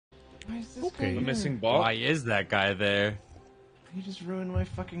Why is this Okay. guy The missing ball. Why is that guy there? He just ruined my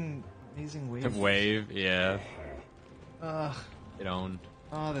fucking amazing wave. Wave, yeah. Ugh. Get owned.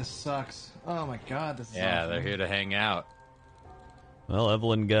 Oh, this sucks. Oh my god, this is Yeah, awful. they're here to hang out. Well,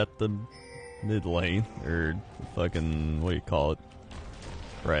 Evelyn got the mid lane, or fucking, what do you call it?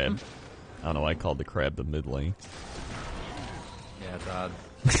 Crab. I don't know, I called the crab the mid lane. Yeah, it's odd.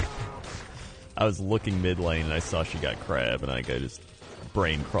 I was looking mid lane and I saw she got crab, and I just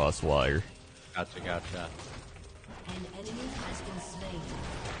brain cross wire. Gotcha. An enemy has been slain.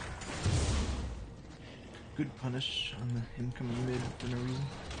 Good punish on him coming mid for no reason.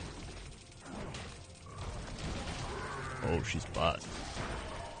 Oh, she's bot.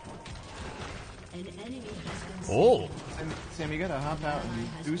 An enemy has been Oh! Sam, you gotta hop out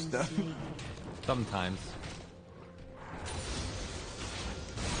and do stuff. Sometimes.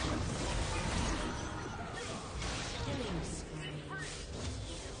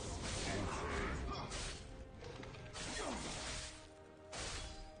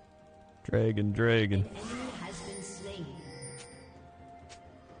 Dragon. An enemy has been slain.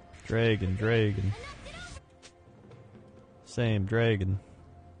 Dragon. Same dragon.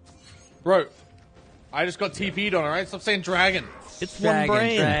 Bro, I just got TP'd on, alright? Stop saying dragon. It's one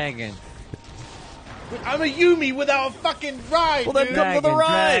brain. Dragon. I'm a Yumi without a fucking ride, Well, then dude. come to the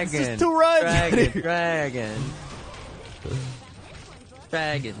rides. There's 2 rides. Dragon.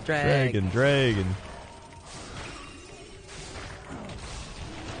 Dragon.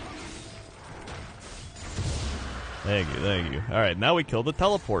 Thank you. Alright, now we kill the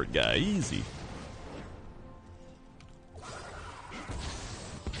teleport guy. Easy.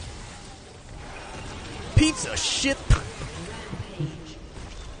 Pizza shit!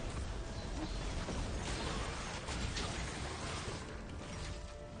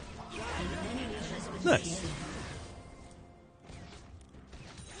 Nice.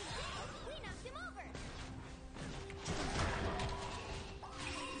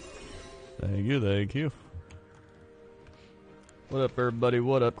 Thank you. What up, everybody?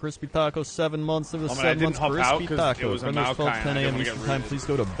 What up? Crispy Taco, 7 months. It was Oh, man, I 7 didn't months. hop out Crispy 'cause Taco. it was a Friendly's 12, Maokai, 10 and I a.m. didn't wanna Eastern get time. rooted. Please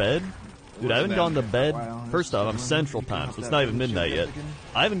go to bed. Dude, I haven't gone to bed. First off, I'm Central Time, so it's not even midnight yet.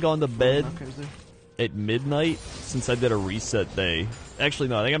 I haven't gone to bed at midnight since I did a reset day. Actually,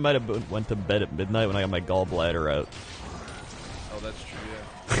 no, I think I might have went to bed at midnight when I got my gallbladder out. Oh, that's true,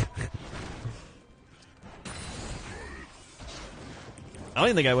 yeah. I don't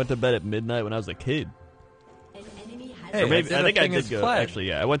even think I went to bed at midnight when I was a kid. An enemy has Hey, Or maybe I think I did is go. flag. Actually,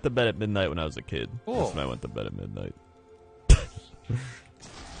 yeah, I went to bed at midnight when I was a kid. Cool. That's when I went to bed at midnight.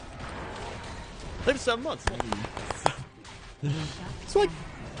 They were 7 months. It's like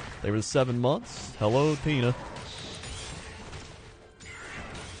they were 7 months. Hello, Tina.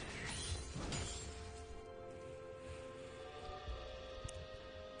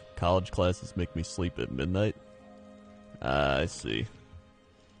 College classes make me sleep at midnight. I see.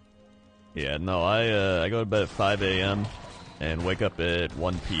 Yeah, no, I go to bed at 5 a.m. and wake up at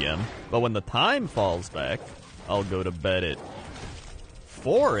 1 p.m. But when the time falls back, I'll go to bed at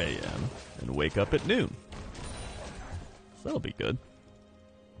 4 a.m. and wake up at noon. So that'll be good.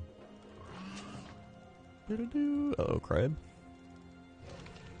 Uh-oh, crab.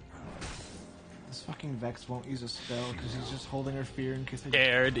 This fucking Vex won't use a spell because he's just holding her fear in case I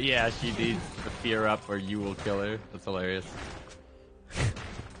Scared. Yeah, she needs the fear up or you will kill her. That's hilarious.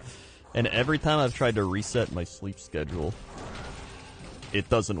 And every time I've tried to reset my sleep schedule, it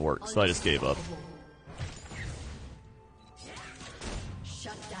doesn't work, so I just gave up.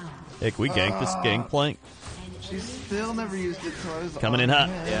 shut down. Hey, can we gank this gangplank? She's still never used it, so I was Coming in hot.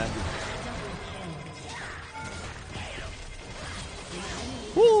 Yeah.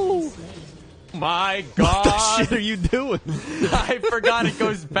 Woo! My What God! the shit are you doing? I forgot it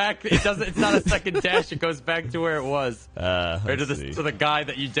goes back. It doesn't. It's not a second dash. It goes back to where it was, I or to see. the guy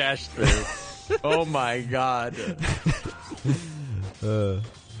that you dashed through. Oh my God! Uh,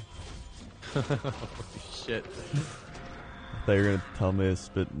 Shit. thought you were gonna tell me to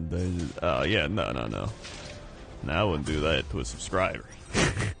spit in danger. Oh yeah, no. No, I wouldn't do that to a subscriber.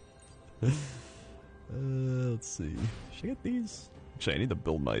 Let's see. Should I get these? Actually, I need to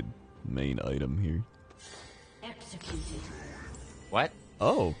build my main item here. Executed. What?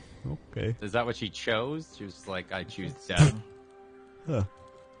 Oh, okay. Is that what she chose? She was like, I choose death. Huh.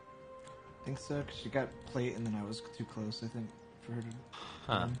 I think so, because she got plate and then I was too close, I think, for her to...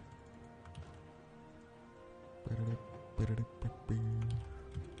 Huh.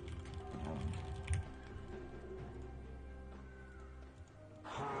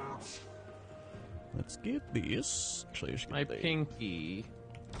 Let's get this. Actually, I should My get that. pinky.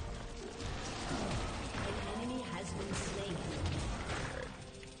 An enemy has been slain.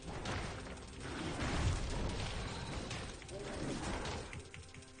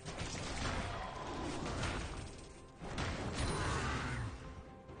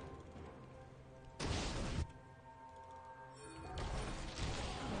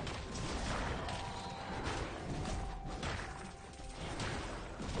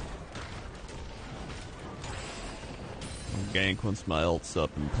 gank once my ult's up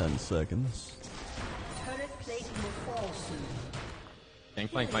in 10 seconds. Turret plating will fall soon.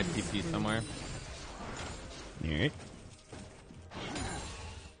 Gangplank might TP somewhere. Alright.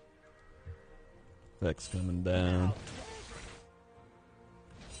 Vex coming down.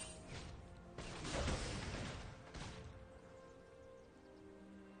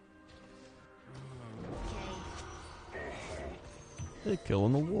 They're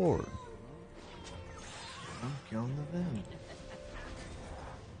killing the ward. I'm killing the vent.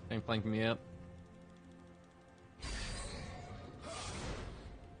 Gangplank me up.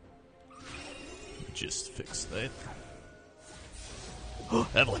 Just fix that. Oh,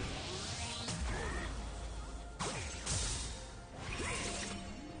 Evelyn.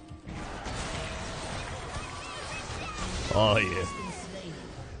 Oh, yeah.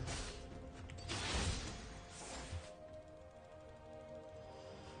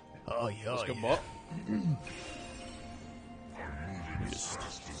 Oh, yeah. Let's go, yeah. bot.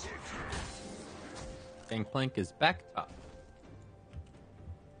 Gangplank is back top.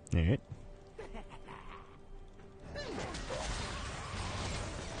 Alright.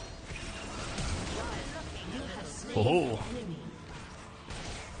 Oh.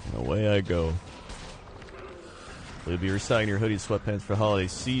 Away I go. Will you be restyling your hoodie sweatpants for holiday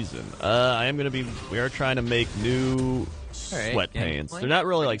season? I am gonna be. We are trying to make new sweatpants. They're not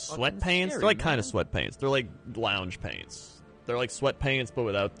really like sweatpants. They're like kind of sweatpants. They're like lounge pants. They're like sweatpants, but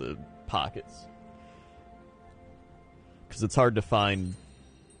without the pockets. Because it's hard to find.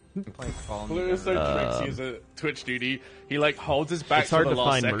 Blue is so tricksy as a Twitch duty. He like holds his back It's hard to the to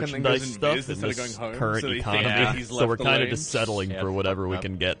last find second and goes merchandise in stuff biz in instead of this going home. current So they think economy. that he's So left we're the kind of lane. just settling for whatever we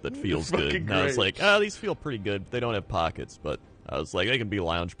can get that feels It's good. fucking And I was great. like, these feel pretty good. They don't have pockets, but I was like, they can be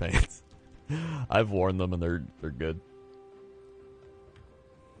lounge pants. I've worn them and they're good.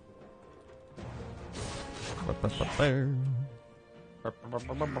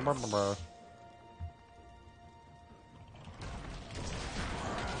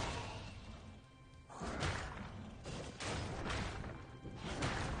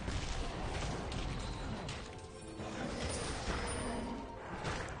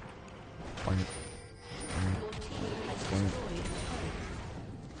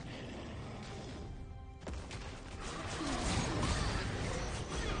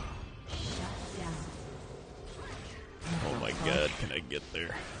 Oh my god, can I get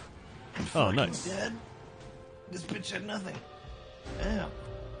there? Oh, nice. Dead? This bitch had nothing. Damn.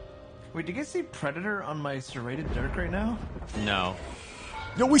 Wait, do you guys see Predator on my serrated Dirk right now? No.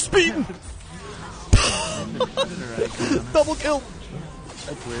 Yo, we speeding! Predator icon. Double kill!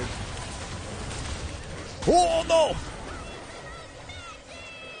 That's weird. Oh no!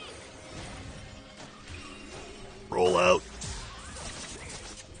 Roll out.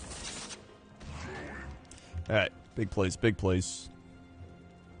 Alright, big place, big place.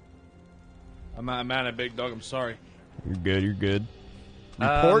 I'm not a man, a big dog. I'm sorry. You're good, you're good.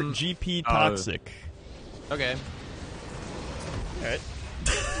 Report GP toxic. Okay. Alright.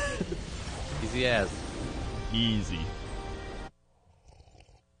 Easy as. Easy.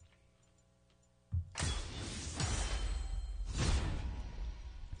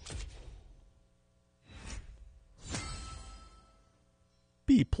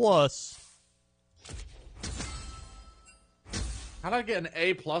 B plus. How'd I get an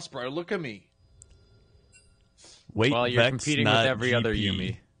A plus, bro? Look at me. Wait, Well, you're Vex, competing with not every other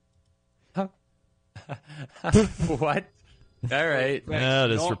GP. Yumi. What? All right. Yeah,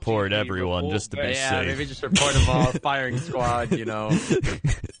 just Not report GP, everyone report just to be Vex. Yeah, safe. maybe just report them all. Firing squad, you know.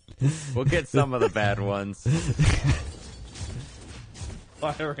 We'll get some of the bad ones.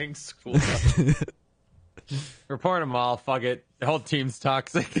 Firing school. Report them all. Fuck it. The whole team's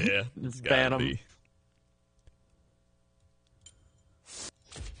toxic. Yeah, it's Just ban gotta them. be.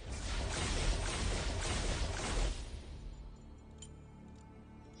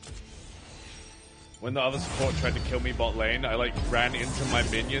 When the other support tried to kill me bot lane, I like ran into my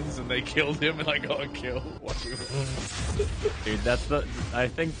minions and they killed him and I got a kill. Dude, that's the. I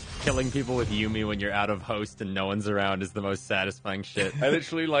think killing people with Yumi when you're out of host and no one's around is the most satisfying shit. I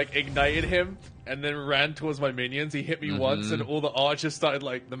literally like ignited him and then ran towards my minions. He hit me once and all the archers started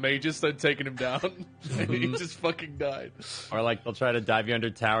like the mages started taking him down and he just fucking died. Or like they'll try to dive you under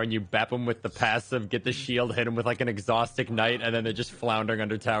tower and you bap them with the passive, get the shield, hit them with like an exhaust ignite, and then they're just floundering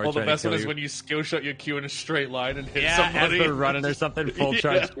under tower. Well, the trying to best kill one is you. when you skill shot your Q in a straight line and hit Yeah, somebody. as they're running or something, full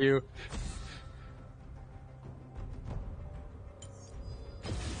charge Yeah. you.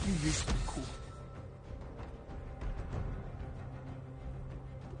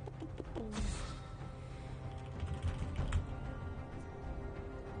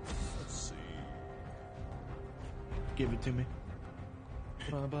 Let's see. Give it to me.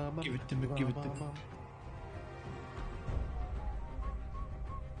 Give it to me. Give it to me.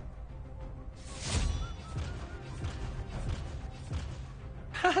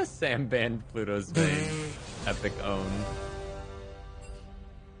 Sam banned Pluto's vein. Epic own.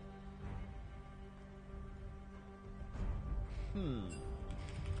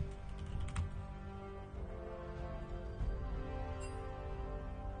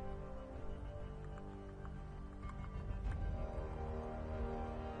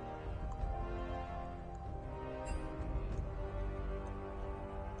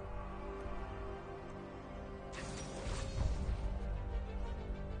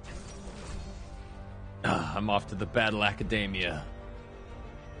 I'm off to the Battle Academia.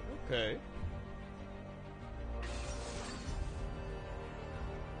 Okay.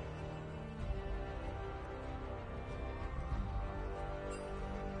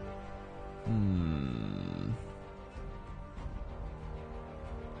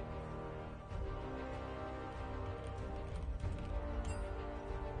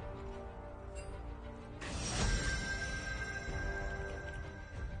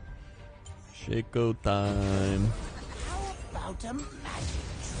 Shaco time. How about a magic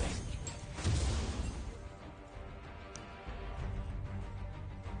trick?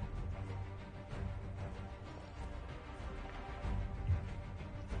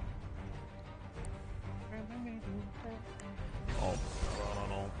 Oh,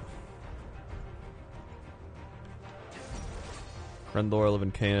 no. Friendor, I live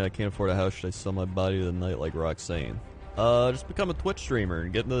in Canada. I can't afford a house. Should I sell my body to the night like Roxanne? Just become a Twitch streamer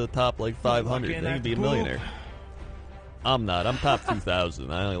and get into the top like 500. Then you'd be a millionaire. I'm not. I'm top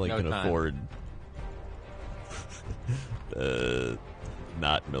 2,000. I only can afford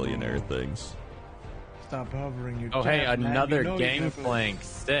not millionaire things. Stop hovering your Oh, hey, tab, man. another You know you Gangplank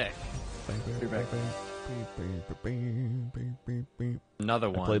stick. Another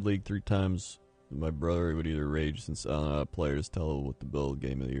I one. played League 3 times. My brother would either rage since I don't know how players tell what the build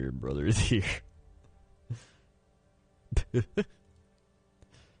game of the year, brother of the year.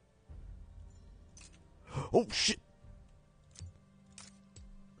 Oh shit!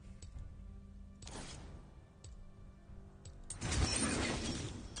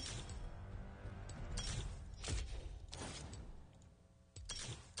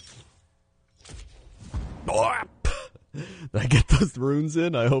 Did I get those runes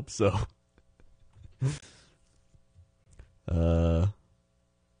in? I hope so.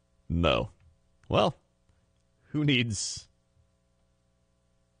 No. Well, who needs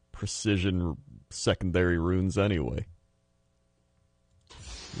precision secondary runes anyway?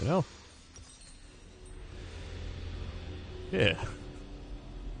 You know? Yeah.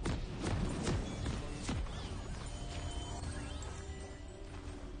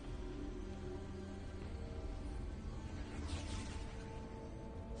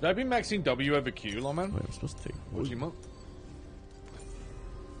 Should I be maxing W over Q, Lawman? Wait, I'm supposed to take. What do you want?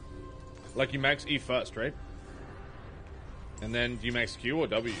 Like you max E first, right? And then do you max Q or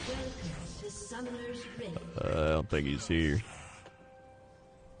W? The summoner's rift. I don't think he's here.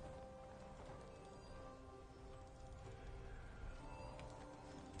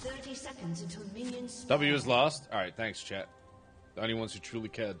 Seconds until minions spawn. W is last. Alright, thanks, chat. The only ones who truly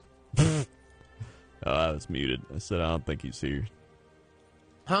cared. Oh, I was muted. I said I don't think he's here.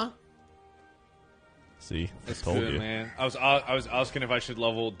 Huh? See, That's I told good, you. man. I was asking if I should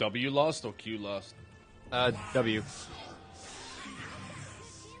level W last or Q last. W.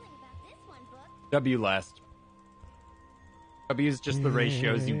 W last. W is just the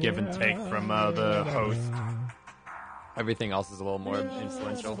ratios you give and take from the host. Everything else is a little more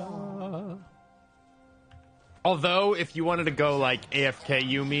influential. Although, if you wanted to go like AFK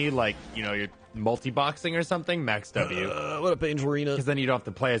Yumi, like, you know, you're multi-boxing or something, max W. What up, Angelina? Because then you don't have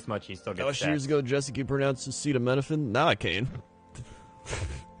to play as much, you still get Years stats. ago, Jesse could pronounce acetaminophen. Now I can.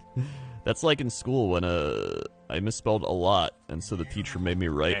 That's like in school when I misspelled a lot, and so the teacher made me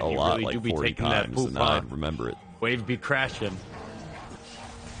write Man, a you lot, really like do be 40 taking that times, poop and now I on. remember it. Wave be crashing.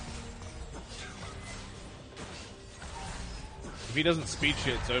 If he doesn't speed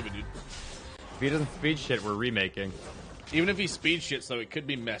shit, it's over, dude. If he doesn't speed shit, we're remaking. Even if he speed shit, so it could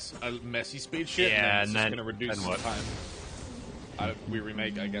be messy speed shit. Yeah, and and then then- it's going to reduce then what? time. We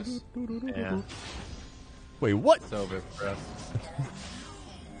remake, I guess. Yeah, Wait, what? it's over for us.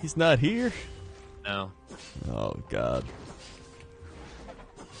 He's not here? No. Oh, God.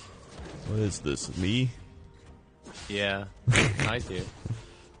 What is this, me? Yeah. I see.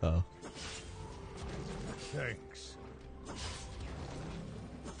 Oh. Thanks.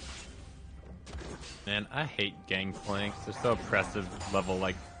 Man, I hate Gangplanks. They're so oppressive, level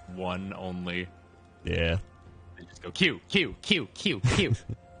like 1 only. Yeah. They just go Q, Q, Q, Q, Q.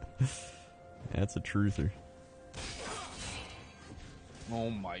 That's a truther.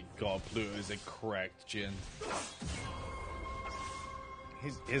 Oh my god, Pluto is a cracked Jin.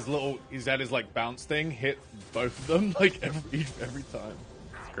 He's had his like bounce thing hit both of them like every time.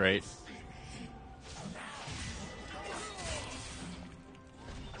 It's great.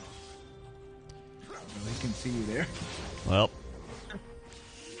 They can see you there. Well.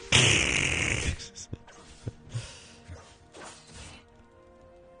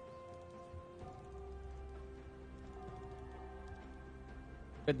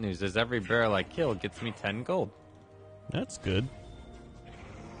 Good news is every barrel I kill gets me 10 gold. That's good.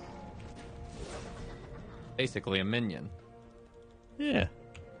 Basically a minion. Yeah.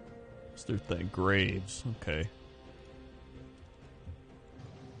 Mr. Thing. Graves. Okay.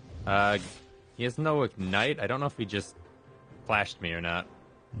 He has no ignite. I don't know if he just flashed me or not.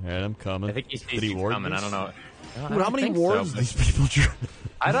 Alright, I'm coming. I think he sees Did he you ward coming. this? I don't know. Dude, how many wards do these people draw?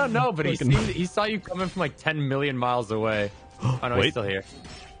 I don't know, but Fucking- he saw you coming from like 10 million miles away. Oh no, Wait. he's still here.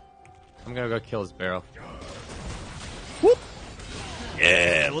 I'm gonna go kill his barrel. Whoop!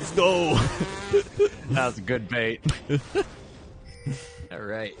 Yeah, let's go. That was a good bait.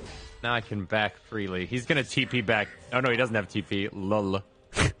 Alright. Now I can back freely. He's gonna TP back. Oh no, he doesn't have TP. Lol.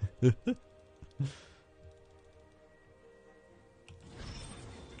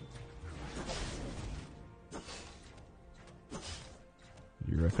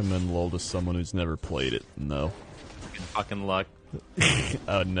 You recommend LoL to someone who's never played it? No. Good fucking luck.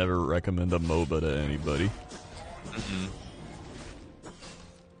 I would never recommend a MOBA to anybody.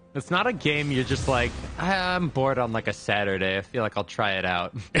 It's not a game you're just like, I'm bored on like a Saturday. I feel like I'll try it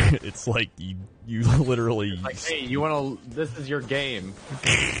out. It's like you literally... Like, hey, you wanna... This is your game.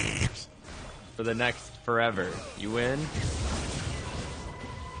 For the next forever. You win?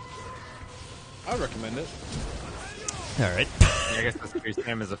 I recommend it. Alright. I guess this Chris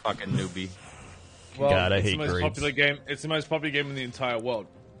Sam is a fucking newbie. Well, God, I it's hate the most Graves. popular game. It's the most popular game in the entire world,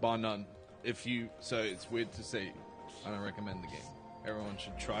 bar none. So it's weird to say I don't recommend the game. Everyone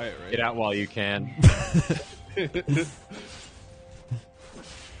should try it, right? Get out while you can.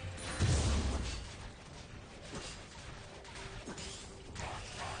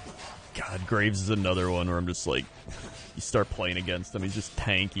 God, Graves is another one where I'm just like, you start playing against him, he's just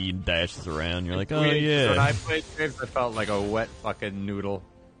tanky and dashes around. You're like, oh When yeah. I played Graves, I felt like a wet fucking noodle.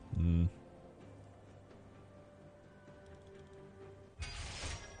 Mm.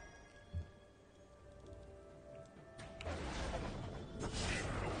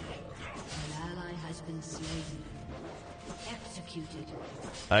 An ally has been slain. Executed.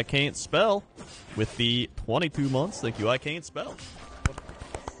 I can't spell. With the 22 months, thank you, I can't spell.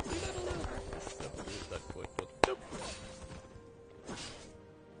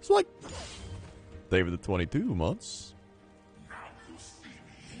 It's like, they were the 22 months.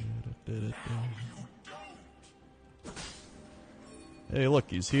 Hey, look,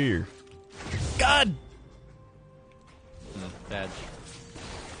 he's here. God! Bad.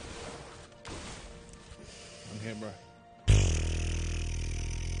 I'm here, bro.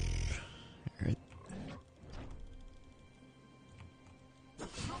 Alright.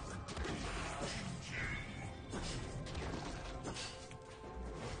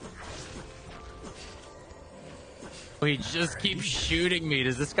 Oh, he just keeps shooting me.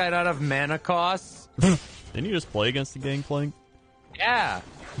 Does this guy not have mana costs? Didn't you just play against the Gangplank? Yeah.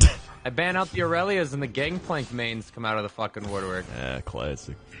 I ban out the Aurelias and the Gangplank mains come out of the fucking woodwork. Ah,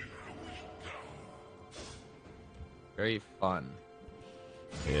 classic. Very fun.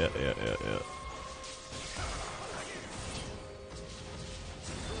 Yeah.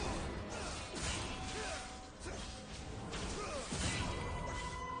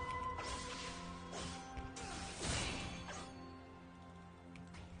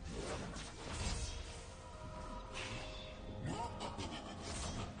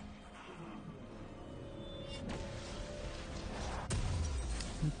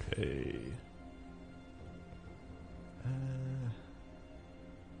 Okay.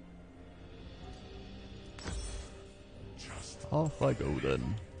 Off I go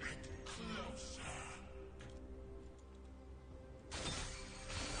then.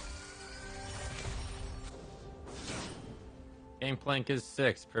 Gangplank is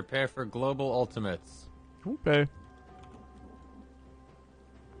 6. Prepare for global ultimates. Okay.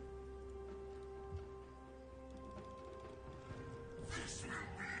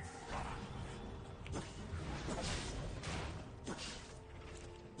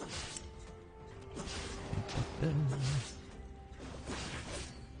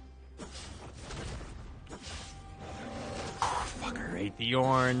 Fucker ate the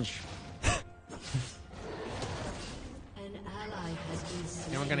orange.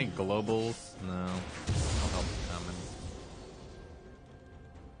 got any globals? No. I'll help coming.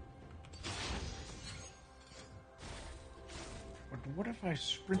 But what if I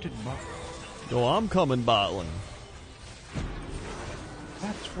sprinted bot? Yo, I'm coming bottling.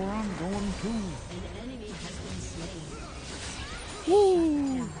 That's where I'm going to. An enemy has been slain.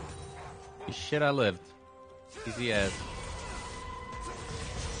 Woo! Shit, I lived. Easy as.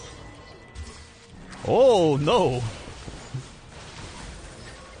 Oh, no.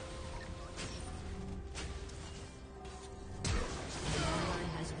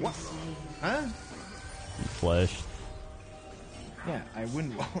 What? Huh? He flashed. Yeah, I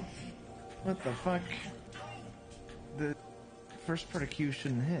win. What the fuck? The first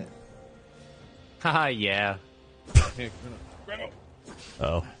persecution hit. Haha, yeah.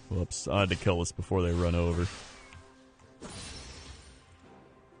 Oh, whoops. I had to kill this before they run over.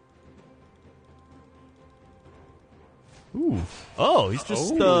 Ooh. Oh, he's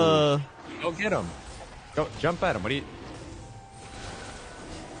just, Go get him. Go, jump at him. What do you...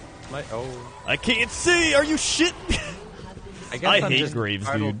 I can't see! Are you shitting? I I'm hate just Graves,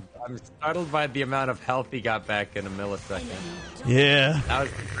 startled, dude. I'm startled by the amount of health he got back in a millisecond. Yeah. That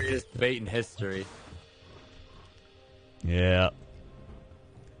was the greatest bait in history. Yeah.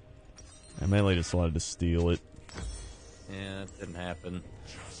 I mainly just wanted to steal it. Yeah, it didn't happen.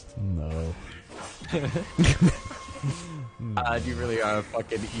 No. You really are a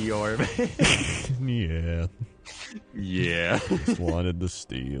fucking Eeyore. Yeah. Yeah. Just wanted to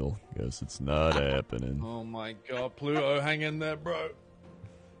steal. Guess it's not happening. Oh my god, Pluto, hang in there, bro.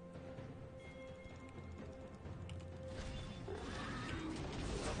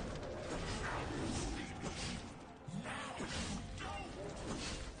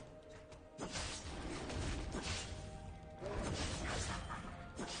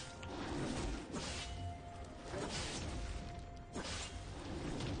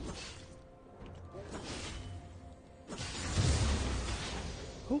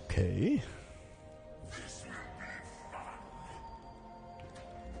 Okay.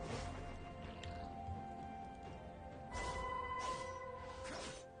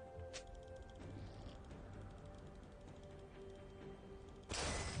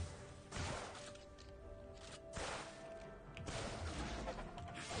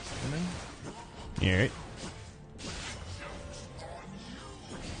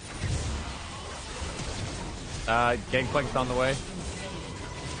 Alright. Gangplank's on the way.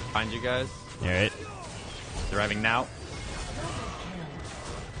 Find you guys. Alright. Arriving now.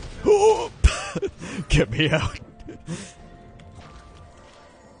 Get me out.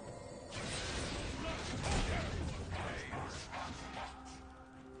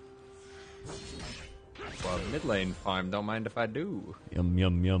 Well, mid lane farm. Don't mind if I do. Yum,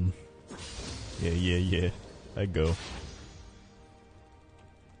 yum, yum. Yeah, yeah, yeah. I go.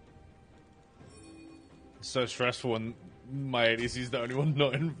 So stressful when my ADC's the only one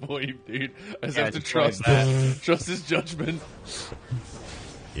not in VoIP, dude. I just Yeah, have to just like trust trust his judgment.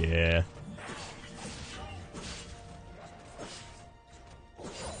 Yeah.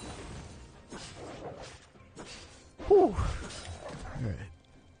 Whew. Alright.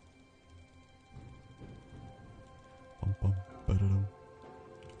 Bum, bum, ba-da-dum.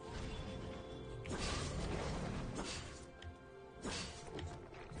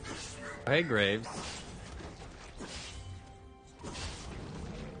 Hey, Graves.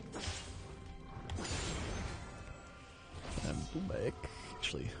 I'm back.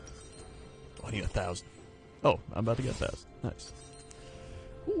 Actually, I need 1,000. Oh, I'm about to get 1,000. Nice.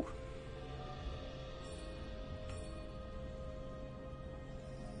 Whew.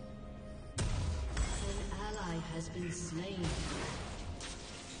 An ally has been slain.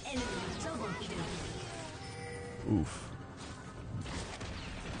 Enemy double kill. Oof.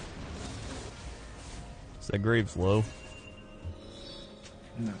 Is that Graves low?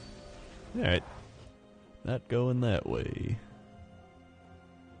 No. Alright. Not going that way.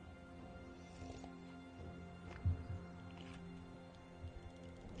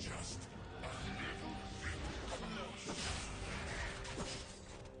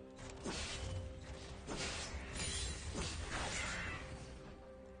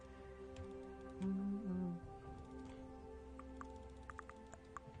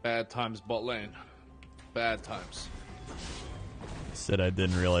 Bad times bot lane. Bad times. Said I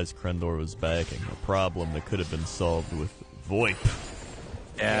didn't realize Krendor was backing. A problem that could have been solved with VoIP.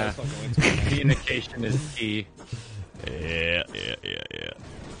 Yeah. Communication is key. Yeah.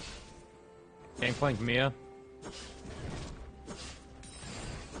 Gangplank Mia.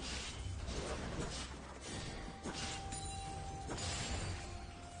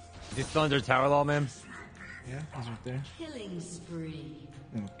 Is he still under tower law, man? Yeah, he's right there. Killing spree.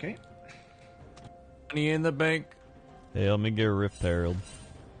 Okay. Money in the bank. Hey, let me get Rift Herald.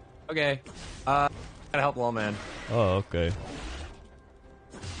 Okay. Gotta help Low Man. Oh, okay.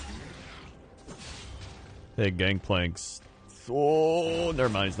 Hey, Gangplank's. Oh, never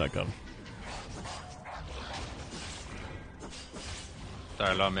mind, he's not coming.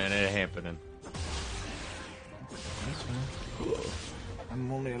 Sorry, Low Man, it ain't happening. That's fine.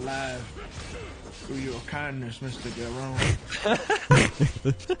 I'm only alive through your kindness, Mr. Garone.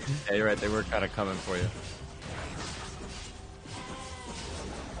 Yeah, you're right. They were kind of coming for you.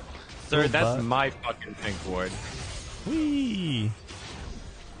 Sir, that's my fucking pink ward. Whee!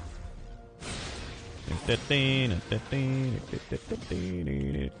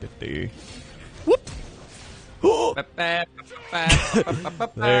 Whoop! There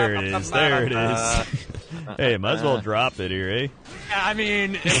it is. There it is. Hey, might as well drop it here, eh? I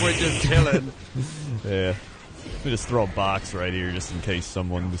mean, if we're just chilling. Yeah. Let me just throw a box right here just in case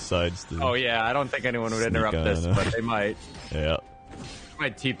someone decides to. Oh, yeah. I don't think anyone would interrupt Sneak this, on, but they might. Yeah.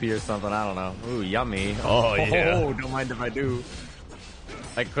 Might TP or something. I don't know. Ooh, yummy. Oh, yeah. Oh, don't mind if I do.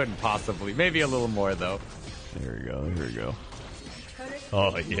 I couldn't possibly. Maybe a little more, though. There we go. Here we go.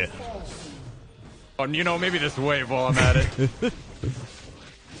 Oh, yeah. Oh, you know, maybe this wave while I'm at it.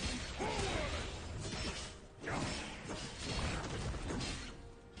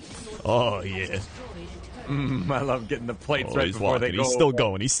 Oh, yeah. I love getting the plates Oh, right he's before walking. they go. He's still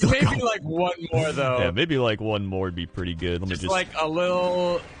going. He's still maybe going. like one more, though. Yeah, maybe like one more would be pretty good. Let me just just. like a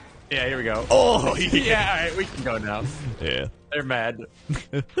little. Yeah, here we go. Oh, yeah. yeah. All right, we can go now. Yeah. They're mad.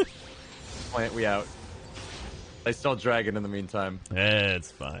 Plant, we out. They still dragging in the meantime. Eh, it's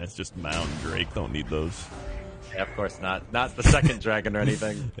fine. It's just Mountain Drake. Don't need those. Yeah, of course not. Not the second dragon or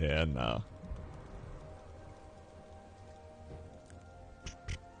anything. Yeah, no.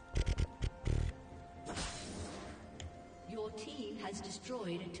 Your team has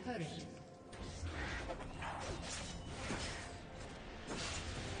destroyed a turret.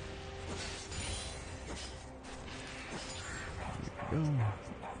 Go.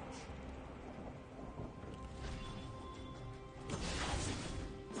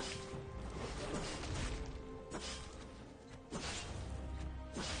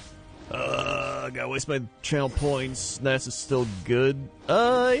 Gotta waste my channel points. Ness is still good.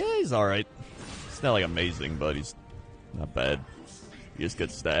 Yeah, he's alright. It's not like amazing, but he's not bad. You just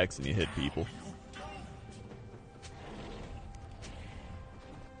get stacks and you hit people.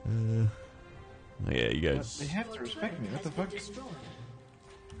 Yeah, you guys. They have to respect me. What the fuck?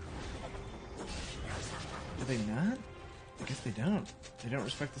 Do they not? I guess they don't. They don't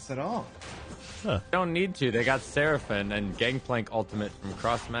respect us at all. Huh. They don't need to. They got Seraphim and Gangplank Ultimate from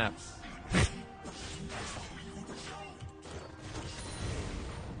cross maps.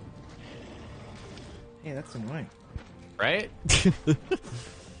 Hey, that's annoying. Right?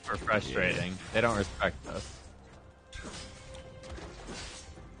 Or frustrating. They don't respect us.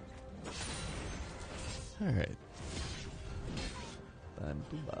 Alright. Time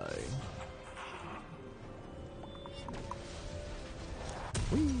to buy.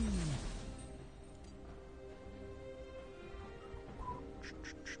 Whee!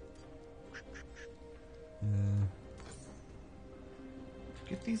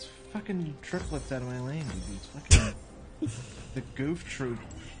 Get these fucking triplets out of my lane, dude. These fucking the goof troop.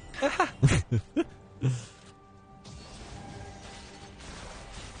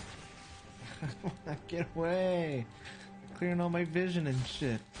 Get away! They're clearing all my vision and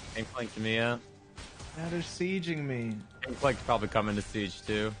shit. Gangplank to Mia. Now they're sieging me. Gangplank's probably coming to Siege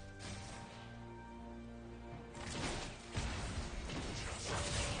too.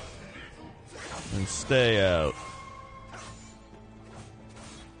 And stay out.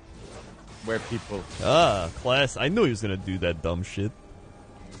 Where people. Ah, class. I knew he was gonna do that dumb shit.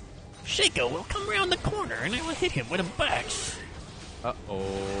 Shaco will come around the corner and I will hit him with a box.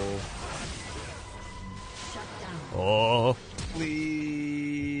 Uh-oh. Oh.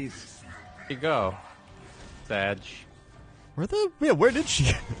 Please. Where'd you go? Sag. Where did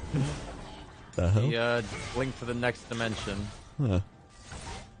she? The hell? He, linked to the next dimension. Huh.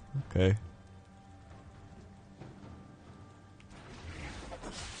 Okay.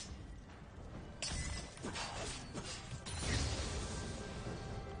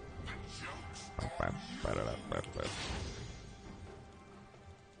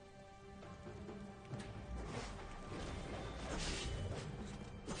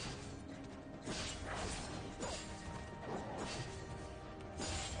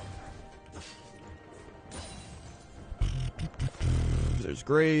 There's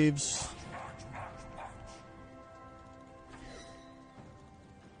Graves.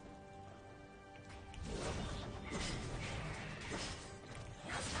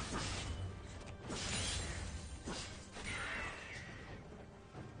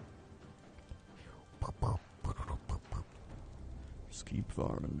 Just keep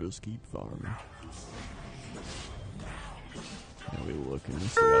farming, just keep farming. Now we looking,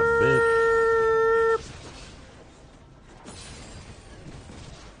 still got a bit.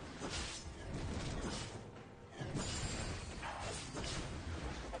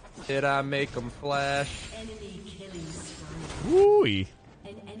 Did I make them flash? Enemy killing spree. Woo-wee.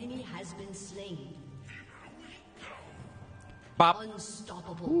 An enemy has been slain. Bop.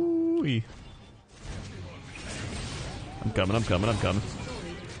 Unstoppable. Woo-wee. I'm coming, I'm coming, I'm coming.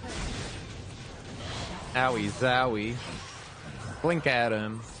 Owie zowie. Blink at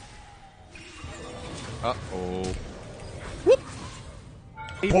him. Uh-oh. Whoop!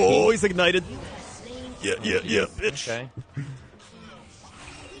 Oh, he's ignited. Yeah, bitch. Okay.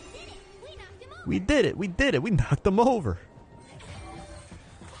 We did it, we knocked him over.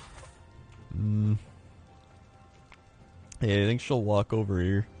 Hey, I think she'll walk over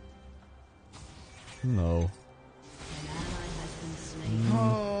here. No.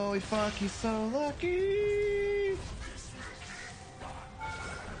 Holy fuck, he's so lucky!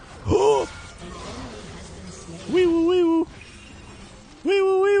 Oh! Wee woo wee woo! Wee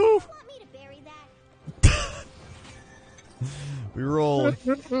woo wee woo! Want me to bury that? We rolled.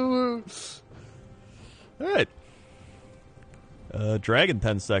 Alright. Dragon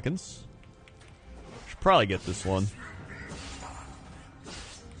 10 seconds. Should probably get this one.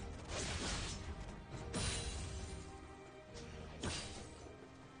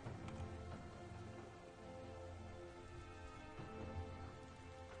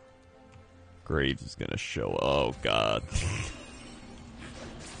 Graves is gonna show. Oh god.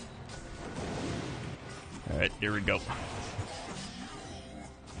 Alright, here we go.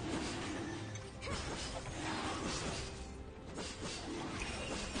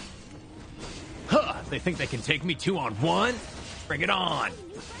 Huh, they think they can take me 2-on-1? Bring it on!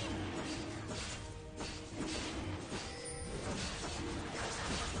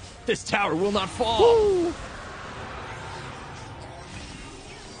 This tower will not fall! Woo!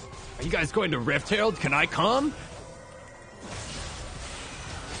 Are you guys going to Rift Herald? Can I come?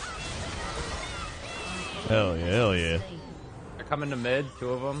 Hell yeah, hell yeah. They're coming to mid, two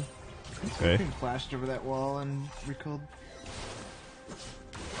of them. Okay. Flashed over that wall and recalled.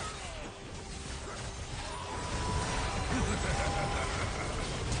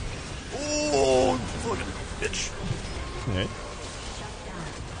 Oh, fucking bitch. Alright.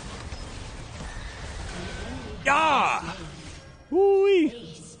 Yeah! Woo-wee.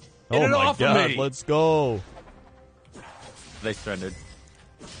 Get Oh it my off of god, me. let's go. They surrendered.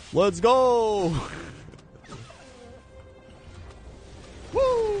 Let's go.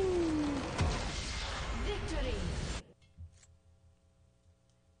 Woo! Victory.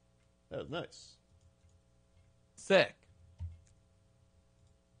 That was nice. Sick.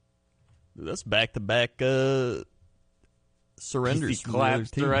 Dude, that's back-to-back surrenders. Easy from the other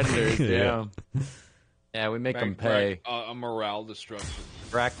clap team. surrenders, yeah. Yeah, we make them pay. A morale destruction.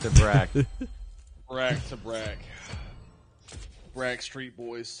 Brack to brack. Brack to brack. Brack Street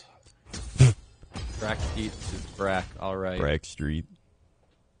Boys. Brack eats is brack, alright. Brack Street.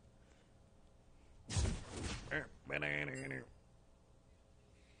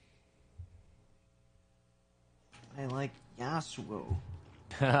 I like Yasuo.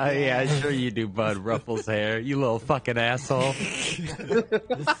 Yeah, sure you do, bud. Ruffles hair. You little fucking asshole.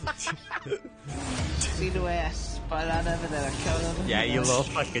 See the way I spun out of it and I killed him? Yeah, you little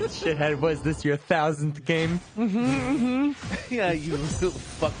fucking shithead. Was this your 1000th game? Yeah, you little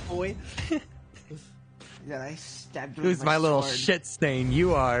fuckboy. Yeah, I stabbed him Who's with my little sword. shit stain?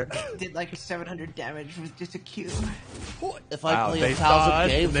 You are. Did like 700 damage with just a Q. If I Wow, play they 1,000 saw us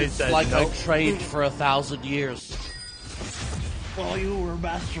games, and they it's said like nope. I trained for 1,000 years. While you were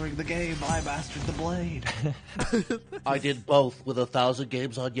mastering the game, I mastered the blade. I did both with 1,000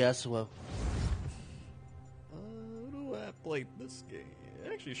 games on Yasuo. Who do I played this game?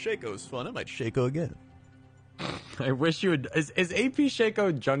 Actually, Shaco's fun. I might Shaco again. I wish you would. Is AP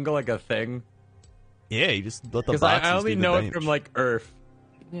Shaco jungle like a thing? Yeah, you just let the Because boxes I only do the know it damage. from like Earth.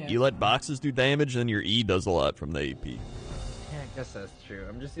 You let boxes do damage, and your E does a lot from the AP. Yeah, I guess that's true.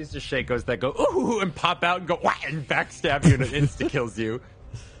 I'm just used to Shakos that go ooh and pop out and go wah and backstab you and it insta kills you.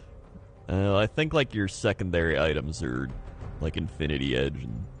 I think like your secondary items are like Infinity Edge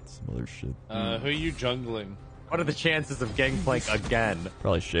and some other shit. Who are you jungling? What are the chances of Gangplank again?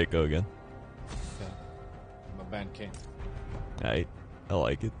 Probably Shaco again. I'm a band king. I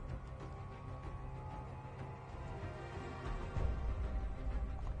like it.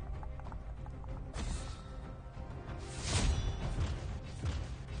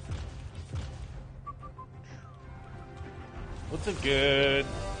 What's a good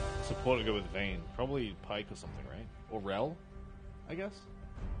support to go with Vayne? Probably Pike or something, right? Or Rel, I guess.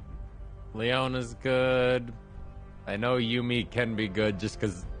 Leona's good. I know Yumi can be good just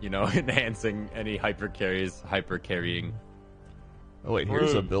because, enhancing any hyper carrying. Oh wait,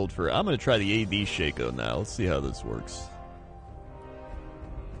 here's a build for... I'm going to try the AD Shaco now. Let's see how this works.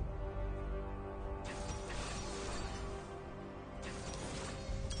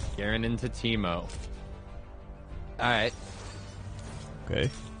 Garen into Teemo. Alright. Okay.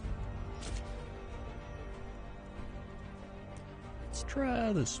 Let's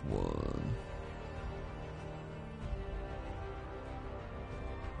try this one.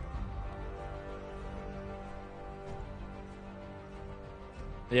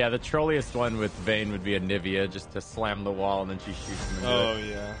 Yeah, the trolliest one with Vayne would be a Nivea, just to slam the wall and then she shoots him into it.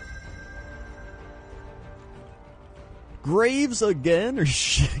 Yeah. Graves again, or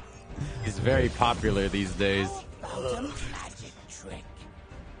shit? He's very popular these days. Magic trick.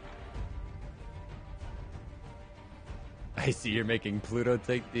 I see you're making Pluto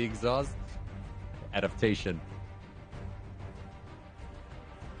take the exhaust. Adaptation.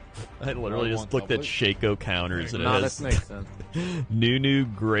 I literally just looked at Shaco counters and it That has makes sense. Nunu,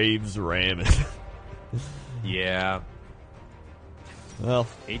 Graves, Ram. Yeah. Well,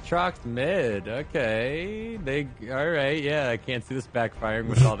 Aatrox mid. Okay. Alright, yeah, I can't see this backfiring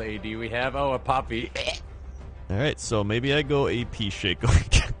with all the AD we have. Oh, a Poppy. alright, so maybe I go AP Shaco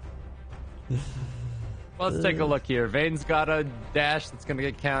again. Let's take a look here. Vayne's got a dash that's gonna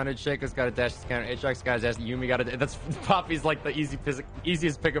get counted. Shaco's got a dash that's counted. Aatrox got a dash. Yumi got a. That's Poppy's like the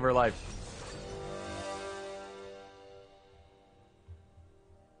easiest pick of her life.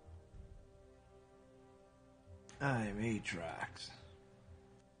 I'm Aatrox.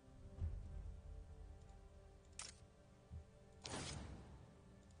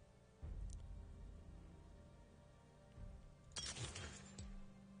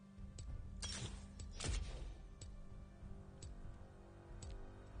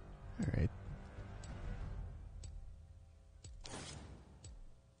 Alright.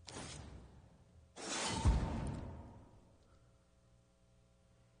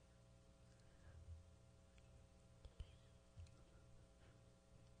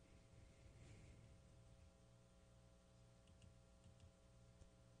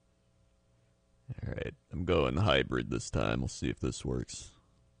 Alright, I'm going hybrid this time. We'll see if this works.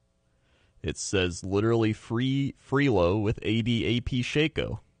 It says literally Freelo with AD AP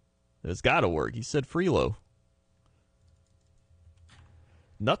Shaco. It's gotta work. He said Freelo.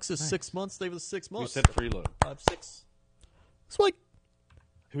 Nux is 6 months. They was 6 Who months. said Freelo? 5, 6. It's like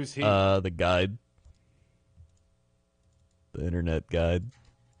Who's he? the guide, the internet guide.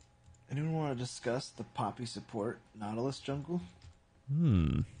 Anyone want to discuss the Poppy support Nautilus jungle?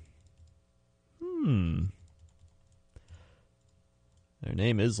 Their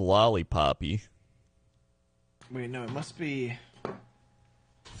name is Lollipoppy. Wait, no, it must be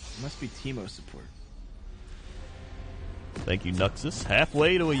Teemo support. Thank you, Nuxus.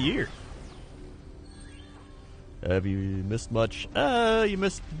 Halfway to a year. Have you missed much? You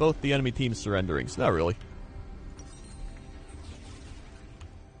missed both the enemy teams surrendering, so not really.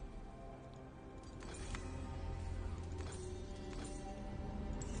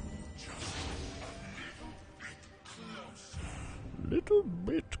 Little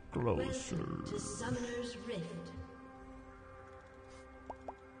bit closer. Welcome to Summoner's Rift.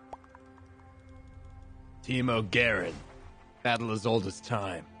 Teemo Garen. Battle as old as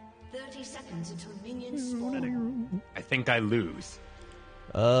time. 30 seconds until minions spawn. I think I lose.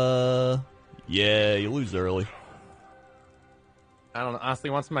 Yeah, you lose early. I don't know.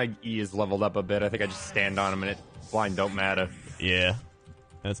 Honestly, once my E is leveled up a bit, I think I just stand on him and blind don't matter. Yeah,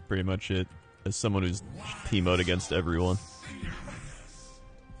 that's pretty much it. As someone who's teamoed against everyone.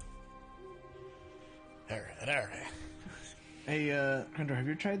 Alright. Hey, Krendor, have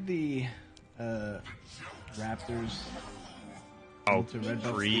you tried the Raptors? Oh, To red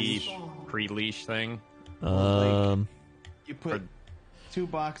buff leash? pre-leash thing. You put 2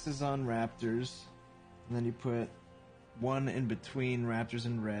 boxes on Raptors, and then you put 1 in between Raptors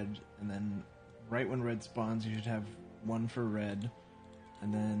and red, and then right when red spawns, you should have 1 for red,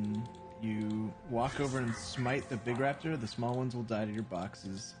 and then you walk over and smite the big raptor. The small ones will die to your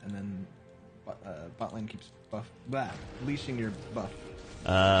boxes, and then bot lane keeps leashing your buff.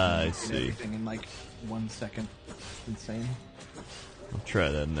 I And see. everything in like 1 second. It's insane. I'll try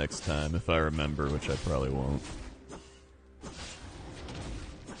that next time if I remember, which I probably won't.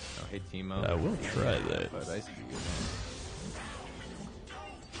 Oh, hey, Teemo. I will try that. But I see you, man.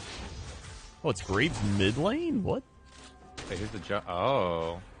 Oh, it's Graves mid lane? What? Hey, here's the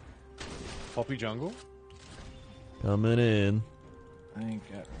Oh. Poppy jungle? Coming in. I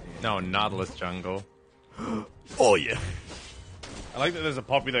ain't got No, Nautilus jungle. Oh, yeah. I like that there's a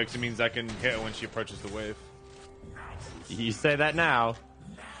Poppy though, because it means I can hit her when she approaches the wave. You say that now.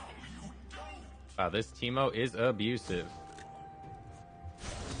 Wow, this Teemo is abusive.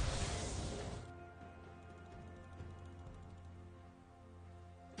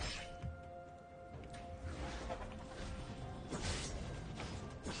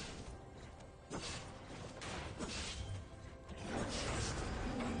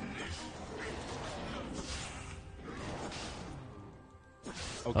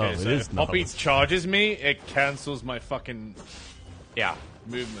 Okay, so if Poppy charges me, it cancels my fucking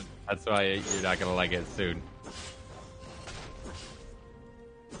movement. That's why you're not gonna like it soon.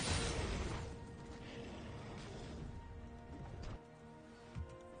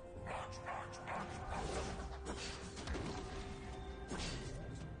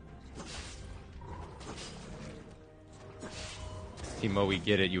 Teemo, we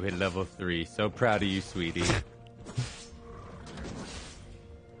get it. You hit level 3. So proud of you, sweetie.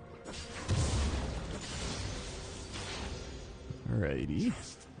 Alrighty.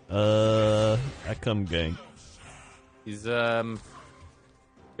 I come gang. He's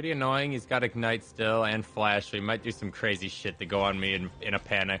pretty annoying. He's got Ignite still and Flash, so he might do some crazy shit to go on me in a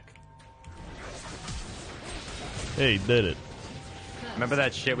panic. Hey, he did it. Remember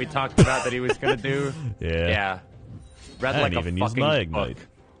that shit we talked about that he was gonna do? Yeah. Yeah. Read I like didn't a even use my fucking Ignite. book.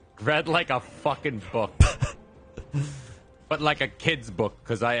 Read like a fucking book. But like a kid's book,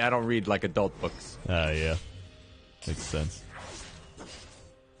 because I don't read like adult books. Yeah. Makes sense.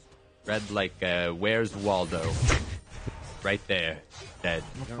 Read like, Where's Waldo? Right there. Dead.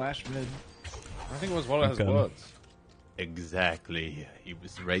 Flash mid. I think it was one of his Okay. words. Exactly. He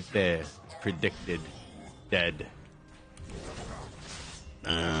was right there. Predicted. Dead.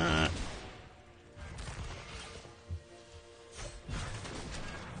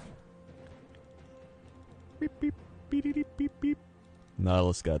 Beep, beep, beep, beep, beep, beep.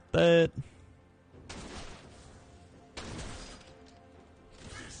 Nautilus got that.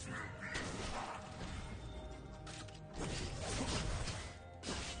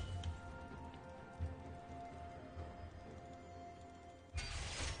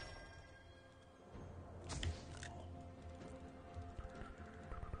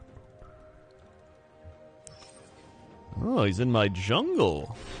 Oh, he's in my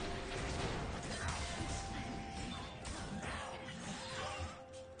jungle.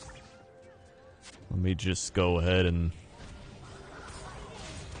 Let me just go ahead and...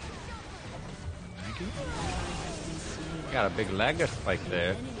 Got a big lagger spike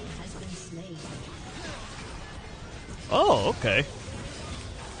there. Oh, okay.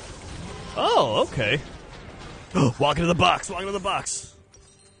 Oh, okay. Walk into the box, walk into the box.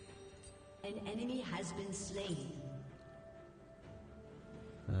 An enemy has been slain.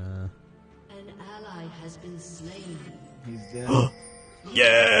 An ally has been slain. He's dead.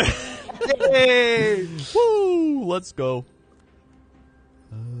 Yeah! Hey! Woo! Let's go.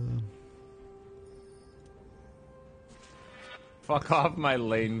 Fuck off my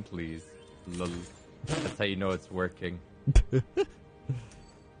lane, please. Lol. That's how you know it's working.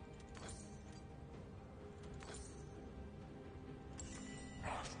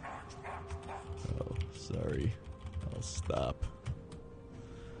 Oh, sorry. I'll stop.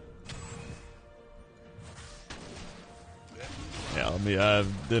 Yeah, I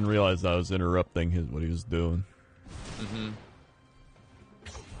didn't realize I was interrupting what he was doing. Mm-hmm.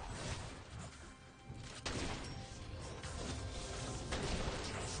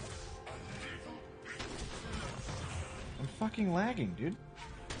 I'm fucking lagging, dude.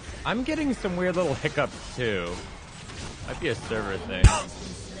 I'm getting some weird little hiccups too. Might be a server thing.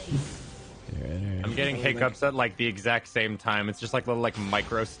 I'm getting hiccups at like the exact same time. It's just like little like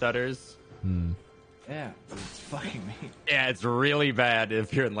micro stutters. Yeah, but it's fucking me. Yeah, it's really bad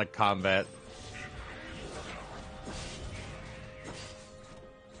if you're in like combat.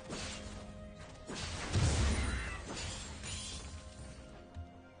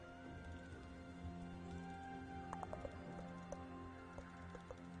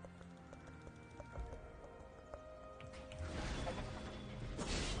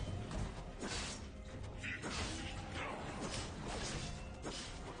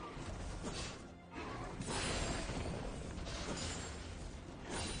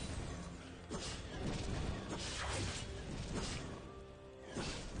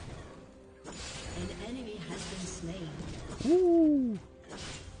 An enemy has been slain. Woo!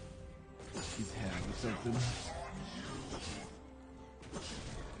 He's having something.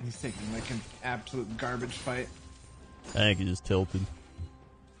 He's taking like an absolute garbage fight. I think he just tilted.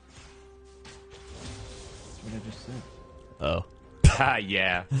 That's what I just said. Oh.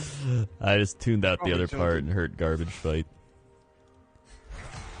 Yeah. I just tuned out the Probably other joking. part and heard garbage fight.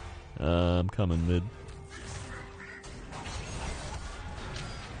 I'm coming mid.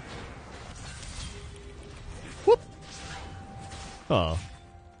 Whoop! Oh.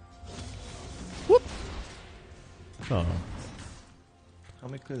 Whoop! Oh.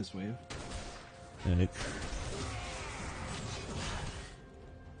 Help me clear this wave. Alright.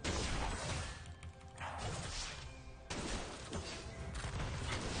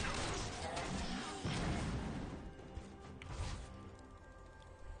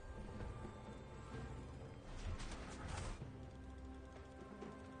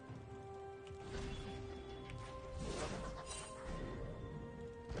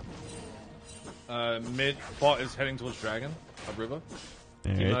 Mid bot is heading towards dragon, upriver.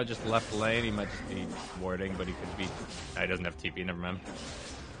 Timo Alright. just left lane. He might just be warding, but he could be. He doesn't have TP. Never mind.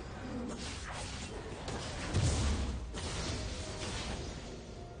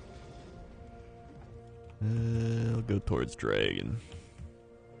 I'll go towards dragon.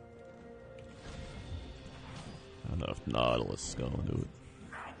 I don't know if Nautilus is going to it.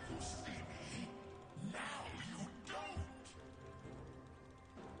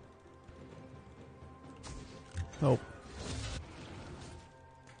 Oh.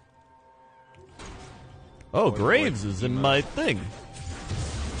 Oh, Graves is in my thing.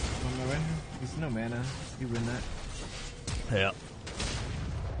 On my way. He's no mana. You win that. Yeah.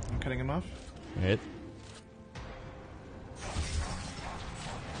 I'm cutting him off. Alright.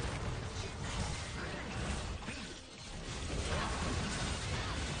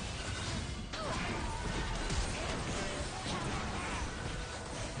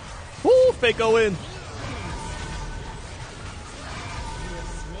 Woo! Fake-o in!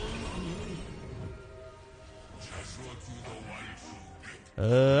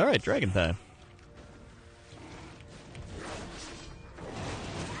 Alright, dragon time.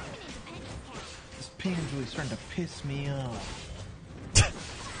 This ping is really starting to piss me off.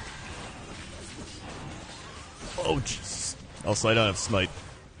 Oh, jeez. Also, I don't have smite.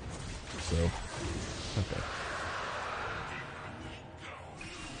 So, okay.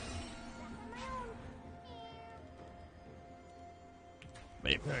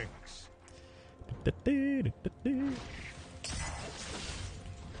 Maybe. Thanks.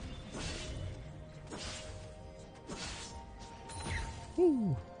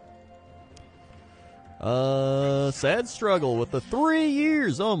 Woo. Sad Struggle with the 3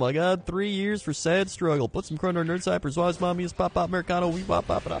 years. Oh my god, 3 years for Sad Struggle. Put some Chrono Nerd Cypers, Wise Mommy is Pop Pop Americano, we pop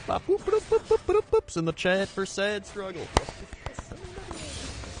pop pop pop whoop whoop whoop whoop whoop whoops in the chat for Sad Struggle.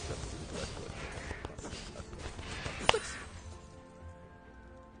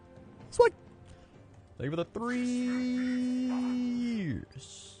 Swag. Thank you for the 3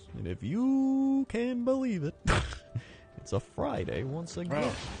 years. And if you can believe it, it's a Friday once again.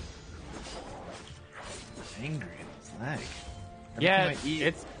 Bro. Angry. It's lag. Every Yeah, time I eat,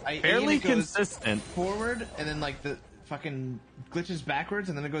 it's I eat, fairly it goes consistent. forward, and then like the fucking glitches backwards,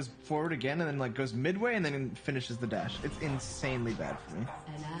 and then it goes forward again, and then like goes midway, and then finishes the dash. It's insanely bad for me.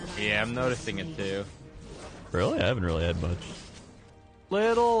 Yeah, I'm noticing it too. Really? I haven't really had much.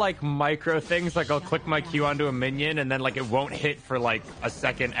 Little like micro things, like I'll click my Q onto a minion, and then like it won't hit for like a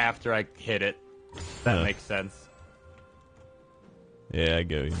second after I hit it. That Huh. makes sense. Yeah, I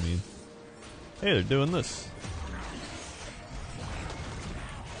get what you mean. Hey, they're doing this.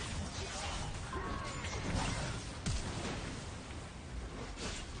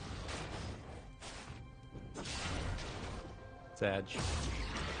 Sad.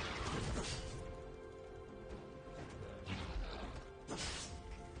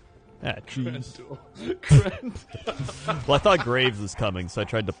 Ah, jeez. That Well, I thought Graves was coming, so I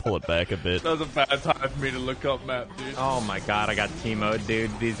tried to pull it back a bit. was a bad time for me to look up map, dude. Oh my god, I got Timo, dude.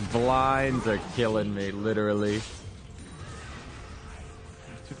 These blinds are killing me, literally. I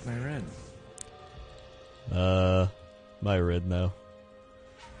took my red. My red now.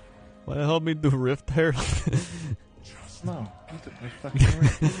 Why the hell me do Rift there? No, you took my fucking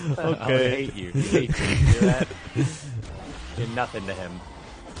red. I Okay. hate you. He hates you. You hear that? You're nothing to him.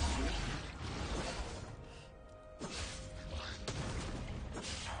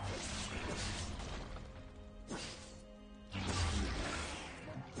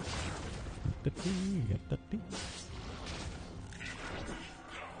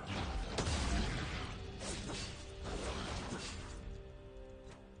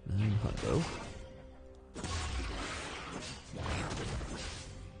 Hundo.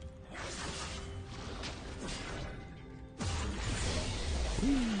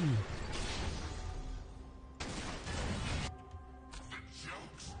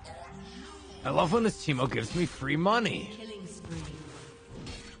 I love when this Timo gives me free money. Killing spree.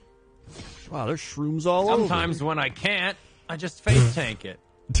 Wow, there's shrooms all Sometimes when I can't, I just face tank it.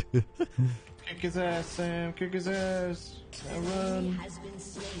 Kick his ass, Sam. Kick his ass. Now run. Has been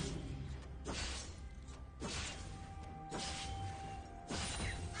slain.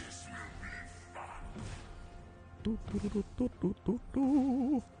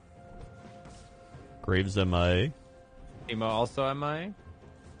 over. Graves MIA. Emo also MI.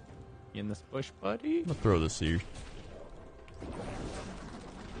 You in this bush, buddy? I'm gonna throw this here.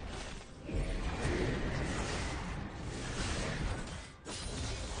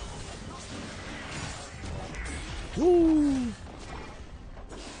 Woo!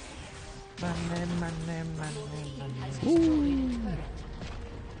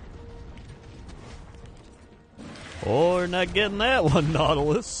 Or not getting that one,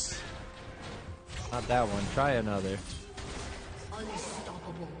 Nautilus. Not that one. Try another.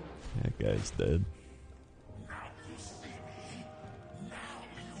 Unstoppable. That guy's dead.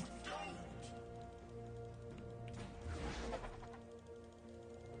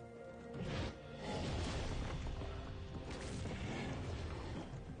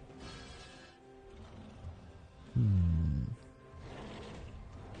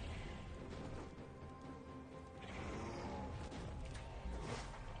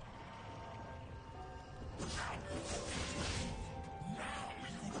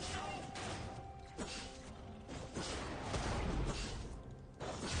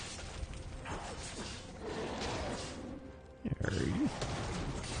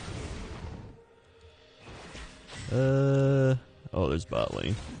 Oh, there's bot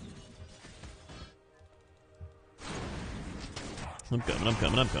lane. I'm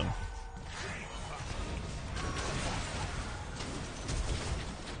coming.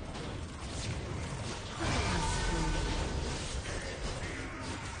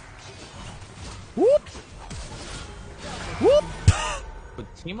 Whoop! Whoop!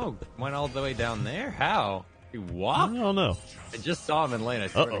 But Timo went all the way down there? How? He walked? I don't know. I just saw him in lane, I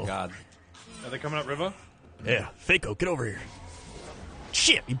swear to God. Are they coming up river? Yeah, Faco, get over here.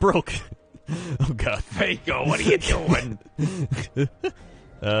 Shit, he broke. Oh god. Faco, what are you doing?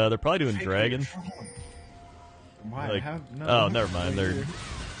 They're probably doing dragon. Why? Like, No, oh, never mind. They're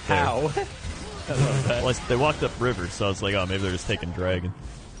How? well, they walked up river, so I was like, oh, maybe they're just taking dragon.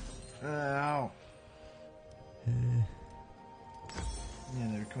 Ow. Yeah,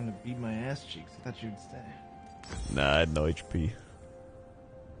 they were coming to beat my ass cheeks. I thought you'd stay. Nah, I had no HP.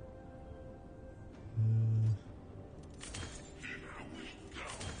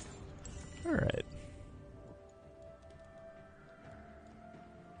 Alright.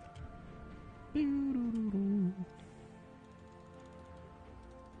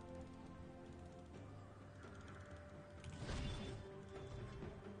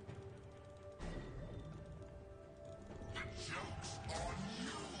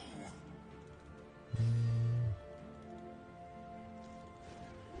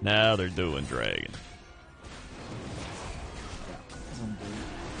 Now they're doing dragon.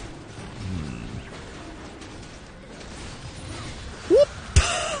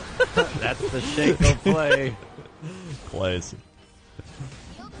 That's the Shaco play. Classic.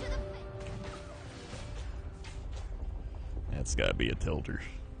 That's gotta be a tilter.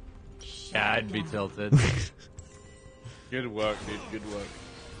 Yeah, I'd be tilted. Good work, dude. Good work.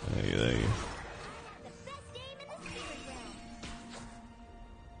 There you.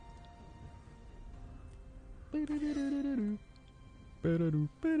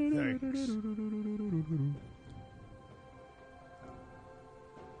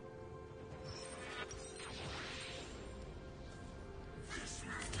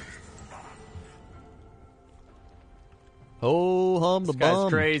 Ho hum the This guy's bomb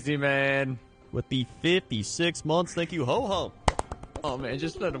crazy, man. with the 56 months. Thank you, ho hum. Oh, man,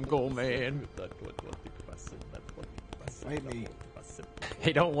 just let him go, man. Fight me.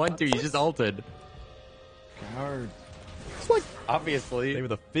 He don't want to, he just ulted. Coward. Obviously. They were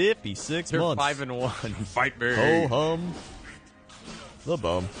the 56 They're months. 5-1. Fight me. Ho hum the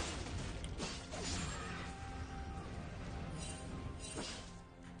bum.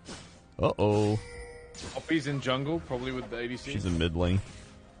 Uh-oh. Poppy's in jungle, probably with the ADC. She's in mid lane.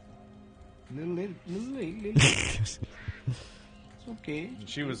 Little. It's okay.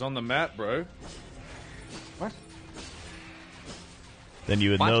 She was on the map, bro. What? Then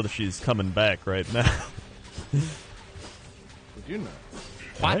you would What? know that she's coming back right now. Did you know?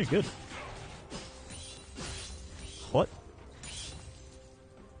 What? Hey, good. What?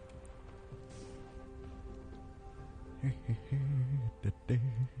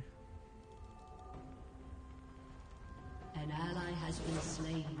 An ally has been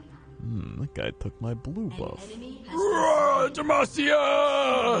slain. That guy took my blue An buff. enemy has been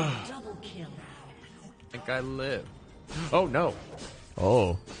Demacia! double kill. think I live. Oh, no.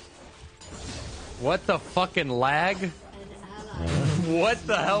 Oh. What the fucking lag? What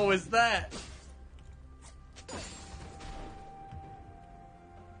the hell was that?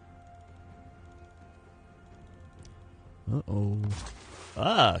 Uh-oh.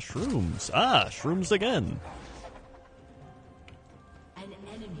 Ah, shrooms. Ah, shrooms again. An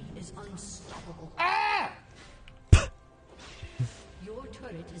enemy is unstoppable. Your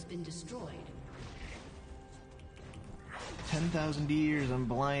turret has been destroyed. 10,000 years, I'm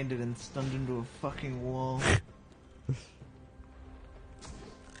blinded and stunned into a fucking wall. You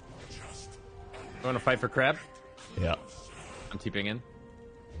want to fight for crab? Yeah. I'm TPing in.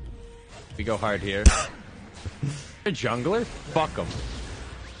 We go hard here. A jungler? Fuck him.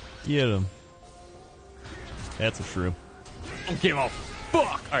 Get him. That's a shroom. Don't give a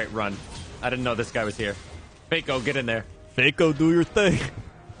fuck! Alright, run. I didn't know this guy was here. Faco, get in there. Faco, do your thing.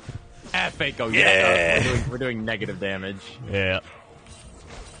 Ah, Faco, Yeah. We're doing negative damage. Yeah.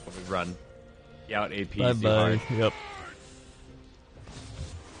 We run. Yeah, out AP. Bye-bye. Yep.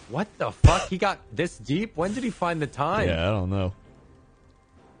 What the fuck? He got this deep? When did he find the time? Yeah, I don't know.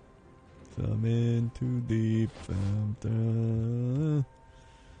 I'm in too deep.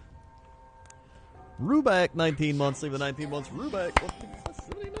 Ruback, 19 months. Leave the 19 months. Ruback.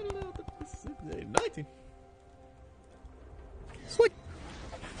 19. Sweet.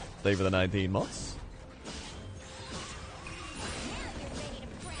 Stay for the 19 months.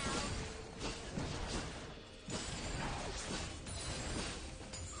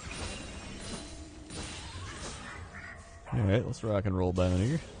 Alright, let's rock and roll down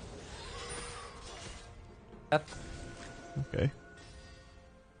here. Okay.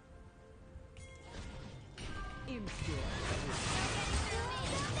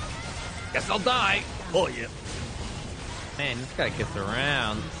 Guess I'll die. Oh, yeah. Man, this guy gets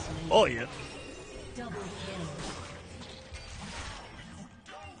around. Oh, yeah. Double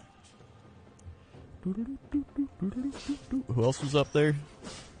kill. Who else was up there?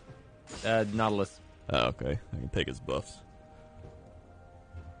 Nautilus. Oh, okay. I can take his buffs.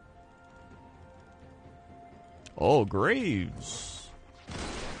 Oh, Graves.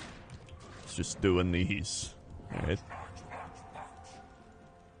 It's just doing these. Alright.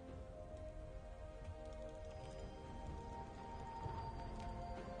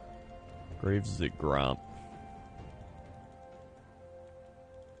 Graves is at Gromp.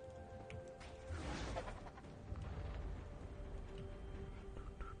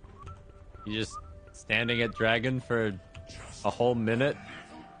 You just standing at Dragon for a whole minute?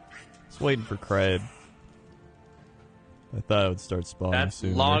 Just waiting for Crab. I thought it would start spawning That's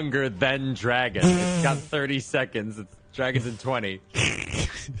sooner. longer than Dragon. It's got 30 seconds. It's Dragon's in 20.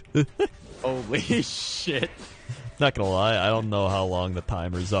 Holy shit. Not gonna lie, I don't know how long the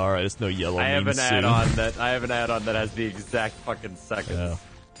timers are. I just know yellow I have means an soon. add-on that has the exact fucking seconds. Yeah.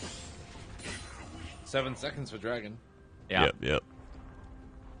 7 seconds for Dragon. Yeah. Yep.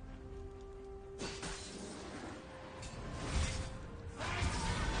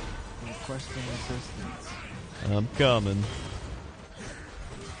 Requesting assistance. I'm coming.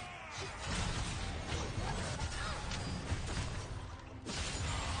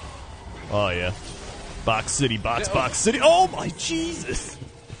 Oh, yeah. Box City, Box City. Oh, my Jesus!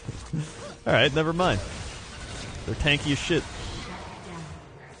 Alright, never mind. They're tanky as shit.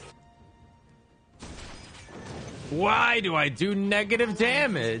 Why do I do negative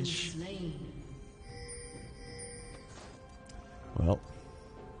damage? Well.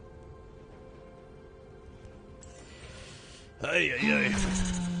 Hey.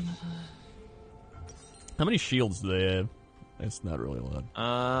 How many shields do they have? That's not really a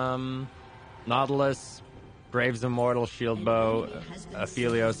lot. Nautilus, Graves Immortal Shield Bow,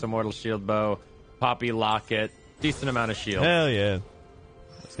 Aphelios Immortal Shield Bow, Poppy Locket, decent amount of shield. Hell yeah.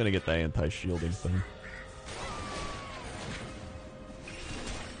 I was gonna get the anti-shielding thing.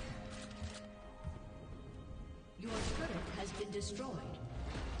 Your turret has been destroyed.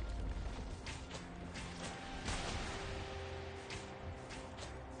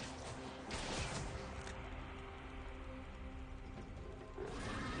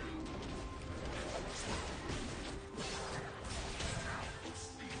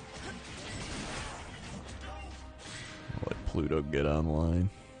 Let Pluto get online.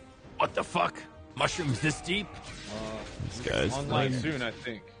 What the fuck? Mushrooms this deep? This guy's Online soon, I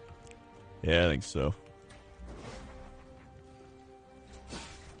think. Yeah, I think so.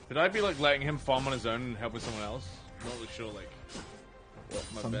 Should I be like letting him farm on his own and help with someone else? I'm not really sure, like,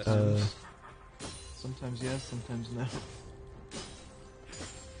 what my best is. Sometimes yes, sometimes no.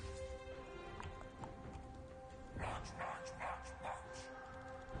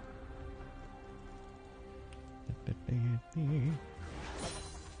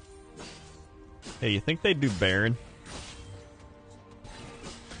 Hey, you think they'd do Baron?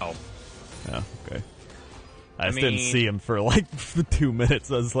 Oh. Oh, okay. I just didn't see him for like 2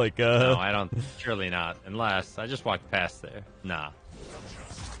 minutes. I was like, No, I don't. Surely not. Unless I just walked past there. Nah.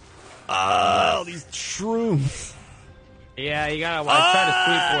 Oh, these shrooms. Yeah, you gotta try to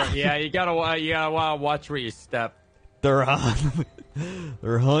sleep for it. Yeah, you gotta watch where you step. They're on.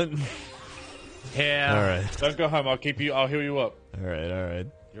 They're hunting. Yeah. All right. Don't go home. I'll heal you up. All right.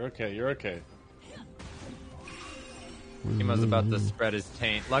 You're okay. Timo's about to spread his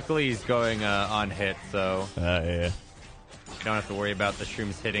taint. Luckily, he's going on hit, so Yeah. you don't have to worry about the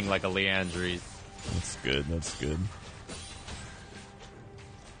shrooms hitting like a Leandries. That's good.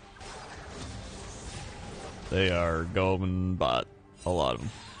 They are going bot. A lot of them.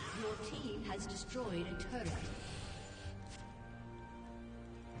 Your team has destroyed a turret.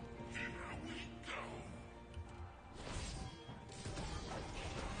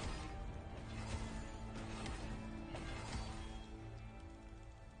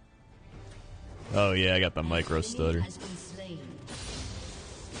 Oh yeah, I got the micro Enemy stutter. has been slain.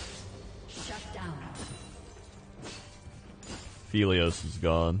 Shut down. Helios is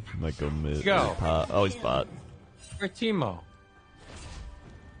gone. Might go mid. Go. Pot. Oh, he's bot. Where's Timo?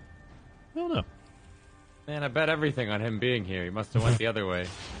 I don't know. Man, I bet everything on him being here. He must have went the other way.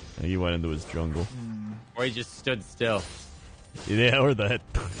 He went into his jungle. Or he just stood still. Yeah, or that.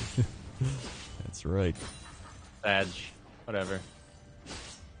 That's right. Sag. Whatever.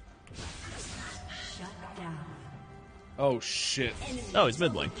 Shut down. Oh shit. Oh, he's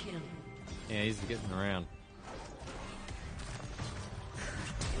mid lane. Kill. Yeah, he's getting around.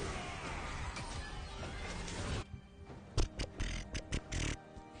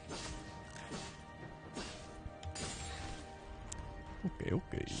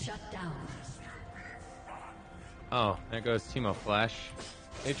 Okay. Shut down. Oh, there goes Timo Flash.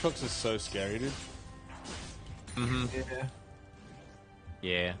 Aatrox is so scary, dude. Yeah.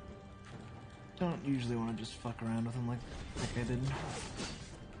 Yeah. Don't usually want to just fuck around with him like I did.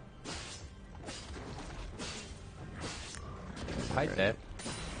 Fight that.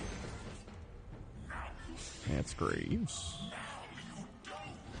 That's Graves.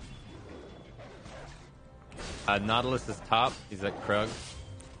 Nautilus is top. He's at Krug.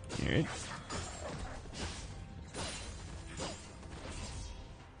 Alright.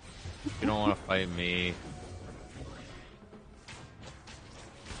 You don't want to fight me.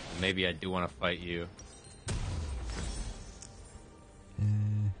 Maybe I do want to fight you.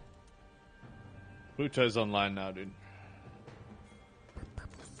 Pluto's online now, dude.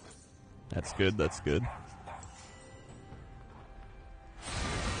 That's good.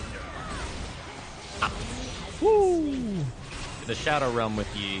 Woo! The Shadow Realm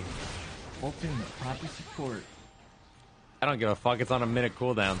with ye. Ultimate proper support. I don't give a fuck. It's on a minute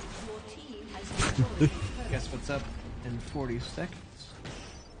cooldown. Your team has destroyed. Guess what's up in 40 seconds?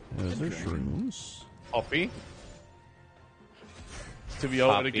 Those are shrooms. Poppy. To be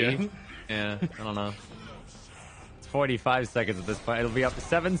over Poppy. again. Yeah, I don't know. It's 45 seconds at this point. It'll be up to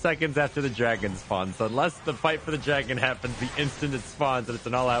 7 seconds after the dragon spawns. So unless the fight for the dragon happens the instant it spawns and it's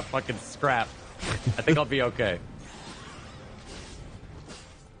an all-out fucking scrap, I think I'll be okay.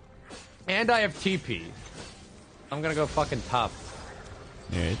 And I have TP. I'm gonna go fucking top.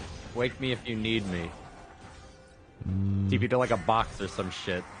 Alright. Wake me if you need me. TP to like a box or some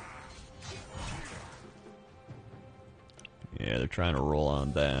shit. Yeah, they're trying to roll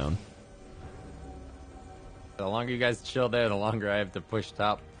on down. The longer you guys chill there, the longer I have to push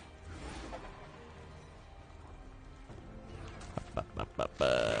top. There we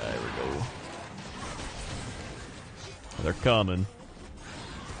go. They're coming.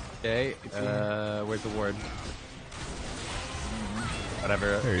 Okay, where's the word?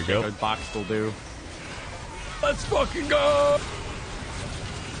 Whatever. There you go. Shaco's box will do. Let's fucking go!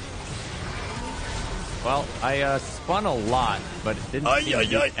 Well, I spun a lot, but it didn't seem to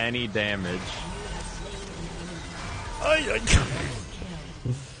do any damage.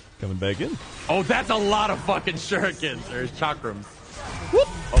 Coming back in. Oh, that's a lot of fucking shurikens or chakrams. Whoop.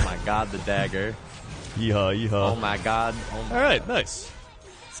 Oh my god, the dagger. Yeehaw. Oh my god. Oh my Alright, nice.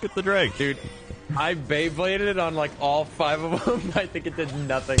 Let's get the drag. Dude, I Beybladed on like all 5 of them. I think it did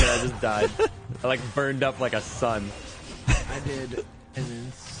nothing and I just died. I like burned up like a sun. I did an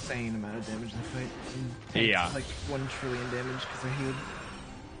insane amount of damage in the fight. And Yeah. Like 1 trillion damage because I healed.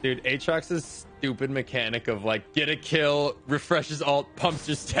 Dude, Aatrox's stupid mechanic of like get a kill, refreshes alt, pumps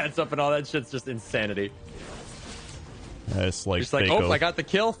your stats up and all that shit's just insanity. It's like Just like, Faco. oh, I got the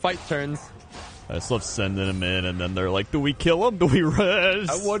kill, fight turns. I just love sending them in, and then they're like, "Do we kill him? Do we res?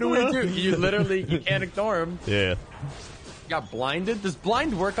 What do we do?" You can't ignore him. Yeah. Got blinded. Does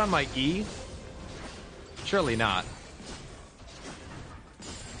blind work on my E? Surely not.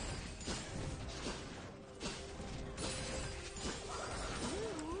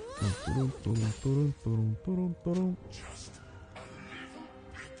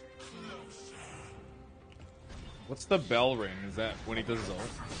 What's the bell ring? Is that when he does his ult?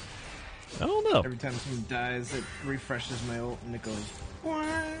 I don't know. Every time someone dies, it refreshes my ult and it goes. What?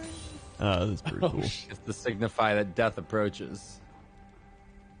 Oh, that's pretty cool. It's to signify that death approaches.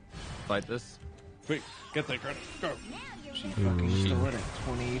 Fight this. Quick, get that credit. Go. She fucking still at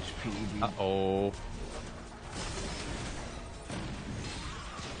 20 HP. Dude. Uh-oh.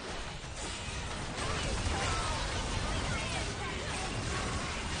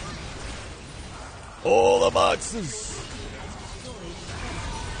 All the boxes.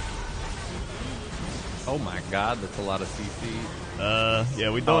 Oh my god, that's a lot of CC.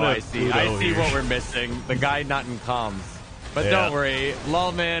 Yeah, we don't have I see. Pluto I see here. what we're missing. The guy not in comms. But Yeah. don't worry,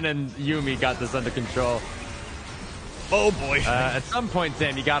 Lulman and Yumi got this under control. Oh boy. At some point,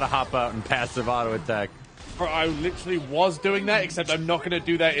 Sam, you gotta hop out and passive auto attack. Bro, I literally was doing that, except I'm not going to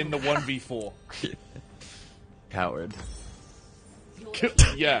do that in the 1v4. Coward.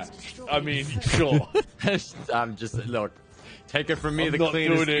 Yeah, I mean, sure. I'm just, look, take it from me, I'm the not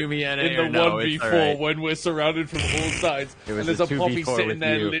cleanest doing it Yumi NA in the or no, 1v4 it's all right. when we're surrounded from all sides, It was and there's a poppy 2v4 sitting with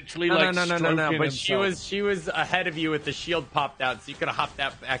there you. literally no, like no, stroking but himself. she was ahead of you with the shield popped out, so you could have hopped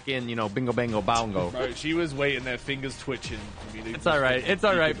that back in, you know, bingo bango bongo. Bro, she was waiting there, fingers twitching. For me to It's alright, it's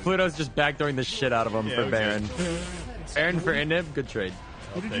alright. Pluto's just backdooring the shit out of him for okay. Baron. Baron for Inib, good trade.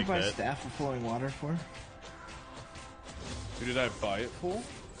 Who did you take buy that. staff of flowing water for? Who did I buy it for?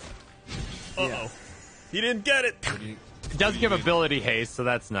 Uh-oh. He didn't get it. It does give ability haste, so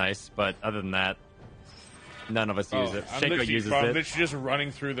that's nice, but other than that, none of us use it. I'm Shaco literally, uses bro, I'm it. literally just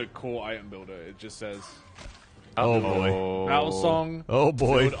running through the core item builder. It just says Oh boy. Battle Song. Oh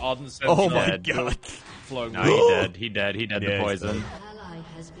boy. Build Ardent Oh Sentinel, my build god. Flow. No, he dead. He dead Yeah, the he's poison. dead. Ally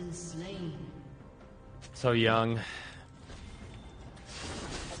has been slain. So young.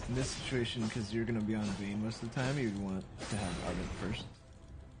 In this situation, because you're going to be on Vayne most of the time, you'd want to have Ardent first.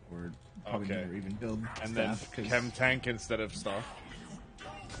 Or probably Okay. never even build And then staff. 'cause, Chem Tank instead of Staff.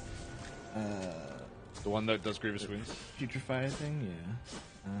 The one that does Grievous Wounds. Putrefy thing,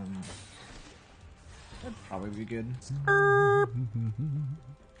 yeah. That'd probably be good.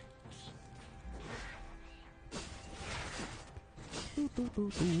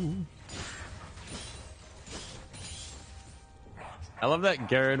 I love that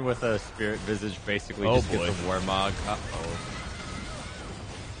Garen with a spirit visage basically Oh, just boy. gets a Warmog. Uh-oh.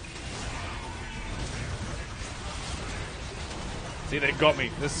 See, they got me.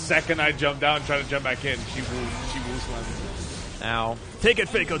 The second I jump down, trying to jump back in, she will slam me. Ow. Take it,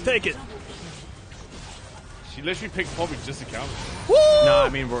 Faco, take it. She literally picked Poppy just to counter. No, I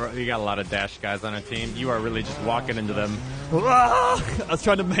mean, we got a lot of dash guys on our team. You are really just walking into them. Ah! I was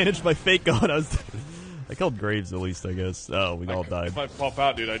trying to manage my Faco, and I killed Graves at least, I guess. Oh, we all died. If I pop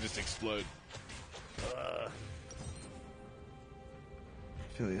out, dude, I just explode.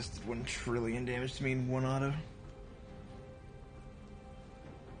 Phileas did 1 trillion damage to me in 1 auto.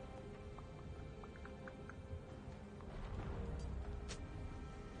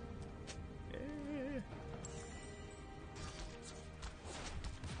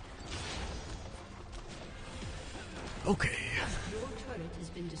 Okay. Your turret has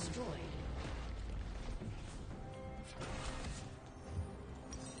been destroyed.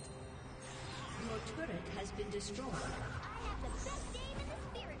 Your turret has been destroyed. I have the best game in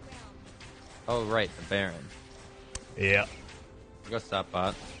the spirit realm. Oh, right, the Baron. Yeah. Go stop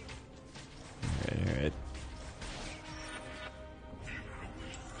bot. Alright.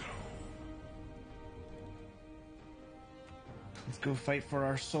 Let's go fight for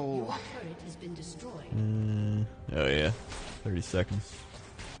our soul. Your turret has been destroyed. Oh yeah. 30 seconds.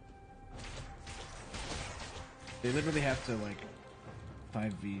 They literally have to, like,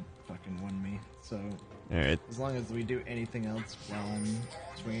 5v fucking 1 me. So, Alright. as long as we do anything else while I'm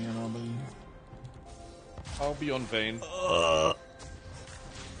swinging on all them. I'll be on Vayne.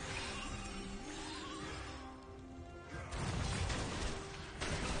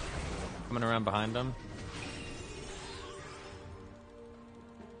 Coming around behind them.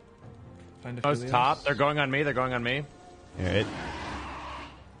 Find a Most Phileas. top. They're going on me. They're going on me. Alright.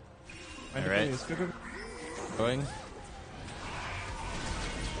 Find a Alright. Phileas. Go, go, go. Going.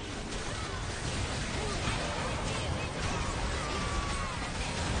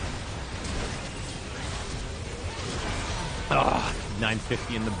 Ah,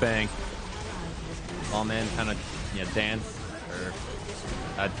 950 in the bank. Small man kind of dance.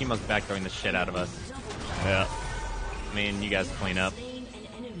 Or Teemo's backdooring the shit out of us. Yeah. I mean, you guys clean up.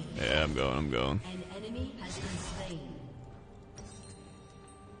 Yeah, I'm going. An enemy has been slain.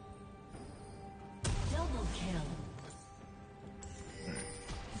 Double kill.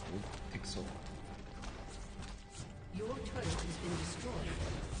 Pixel. Your turret has been destroyed.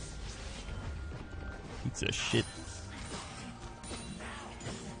 Pizza shit.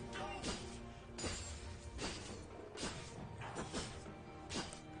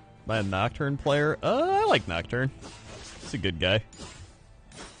 Am I a Nocturne player? I like Nocturne. He's a good guy.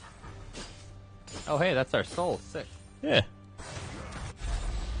 Oh, hey, that's our soul. Sick. Yeah.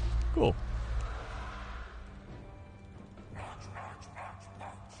 Cool.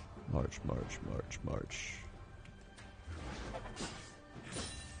 March, march, march, march.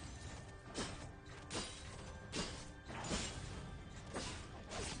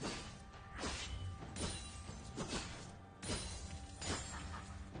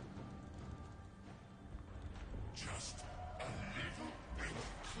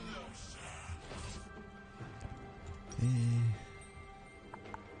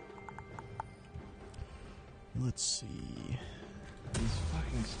 Let's see. These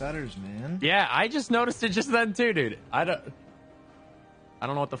fucking stutters, man. Yeah, I just noticed it just then too, dude. I don't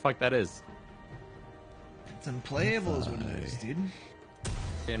know what the fuck that is. It's unplayable is what it is, dude.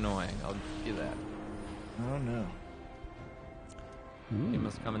 Annoying. I'll give you that. Oh no.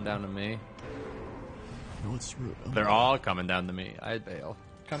 Teemo's coming down to me. What's They're all coming down to me. I bail.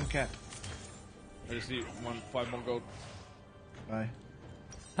 Come, cat. I just need 5 more gold. Bye.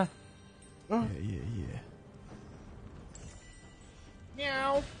 Yeah, yeah, yeah.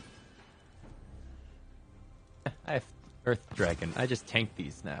 Meow. I have Earth Dragon. I just tank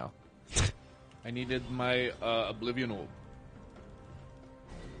these now. I needed my Oblivion Orb.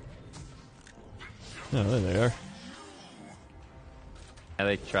 Oh, there they are. Yeah,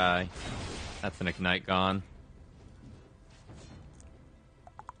 they try. That's an Ignite gone.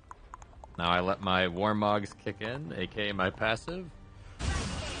 Now I let my Warmogs kick in, aka my passive.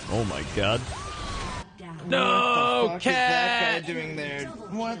 Oh my god. No, what the fuck is that guy doing there?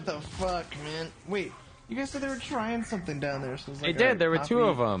 What the fuck, man? Wait, you guys said they were trying something down there. So it was They like, did. alright, There were copy. 2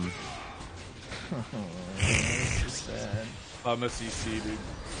 of them. Oh, that's so sad. I'm a CC, dude.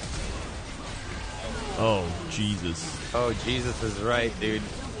 Oh, Jesus. Oh, Jesus is right, dude.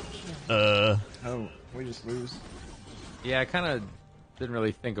 Oh, we just lose. Yeah, I kind of didn't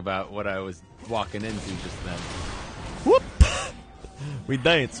really think about what I was walking into just then. Whoop! We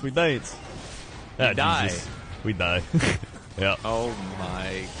dance, we dance. We die. Jesus. We die. Yeah. Oh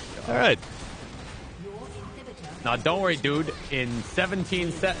my god. Alright. Now, don't worry, dude. In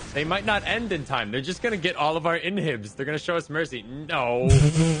 17 sets, they might not end in time. They're just gonna get all of our inhibs. They're gonna show us mercy. No.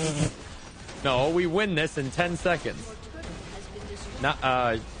 No, we win this in 10 seconds.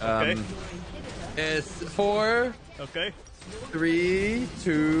 Okay. It's 4, Okay. 3,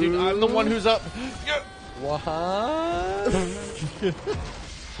 2. Dude, I'm the one who's up. What?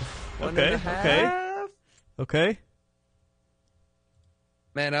 Okay, okay. Okay.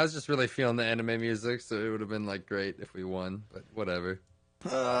 Man, I was just really feeling the anime music, so it would have been like great if we won, but whatever. He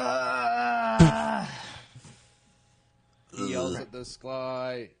yells at the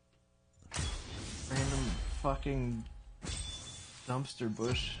sky. Random fucking dumpster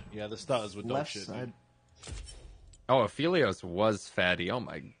bush. Yeah, the starters were dog Left shit. side. Oh, Aphelios was fatty. Oh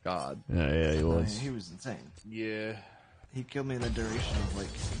my god. Yeah, he was. He was insane. Yeah. He killed me in the duration of like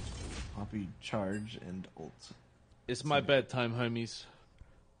Poppy charge and ult. It's my bedtime, homies.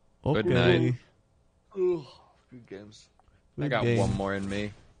 Okay. Good night. Ugh, good games. I got game. one more in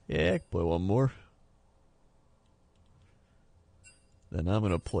me. Yeah, I can play one more. Then I'm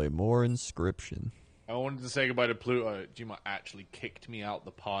gonna play more Inscryption. I wanted to say goodbye to Pluto. Jima actually kicked me out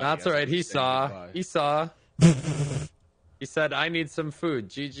the party. That's as I alright. was He saying saw. goodbye. He saw. He said, "I need some food."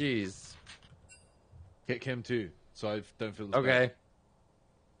 GG's. Kick him too, so I don't feel as Okay.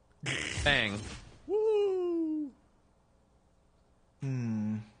 Bang. Woo!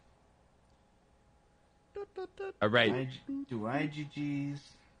 All right. Do IGGs?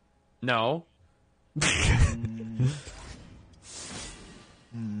 No.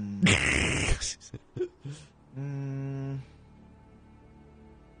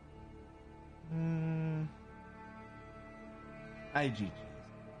 IGGs.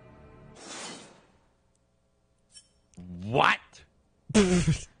 What?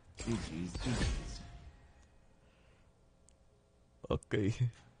 GGs. Okay.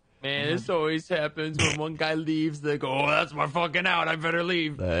 Man, this always happens when one guy leaves. They go, "Oh, that's my fucking out. I better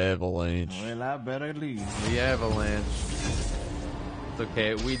leave." The Avalanche. Well, I better leave. The avalanche. It's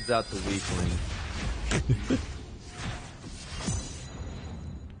okay. It weeds out the weakling.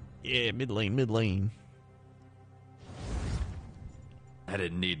 Yeah, mid lane, mid lane. I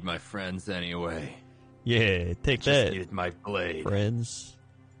didn't need my friends anyway. Yeah, take Just that, needed my blade. friends.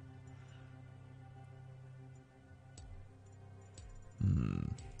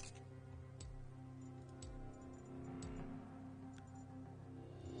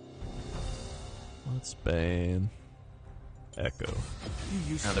 Let's ban Echo.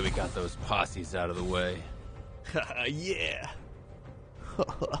 Now that we got those posses out of the way. Yeah.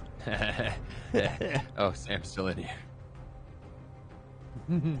 Oh, Sam's still in here.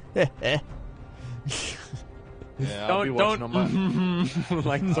 Yeah, I'll be watching on my...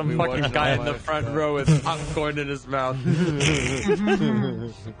 Like some be fucking watching guy on in the my front phone. row with popcorn in his mouth.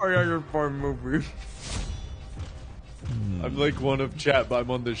 I got your porn movie. I'm like one of chat, but I'm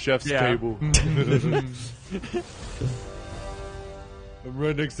on the chef's Yeah. table. I'm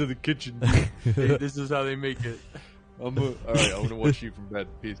right next to the kitchen. Hey, this is how they make it. Alright, I'm gonna watch you from bed.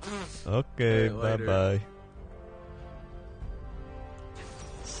 Peace. Okay, Alright, bye later. bye.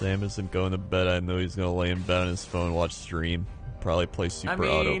 Sam isn't going to bed. I know he's gonna lay in bed on his phone, watch stream, probably play Super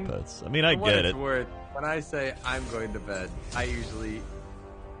Auto Pets. I mean, I For what get it's it. worth, when I say I'm going to bed,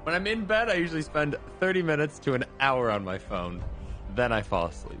 when I'm in bed, I usually spend 30 minutes to an hour on my phone. Then I fall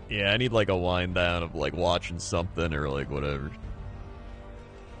asleep. Yeah, I need like a wind down of like watching something or like whatever.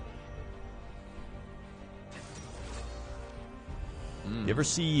 You ever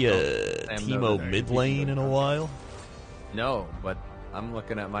see Sam Teemo knows mid that. lane in a while? No, but I'm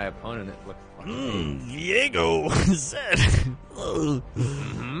looking at my opponent. It looks fucking Diego said.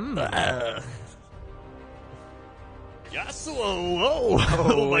 Yasuo,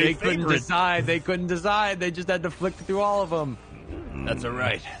 oh, my they couldn't favorite. decide. They couldn't decide. They just had to flick through all of them. That's all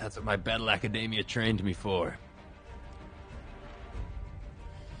right. That's what my Battle Academia trained me for.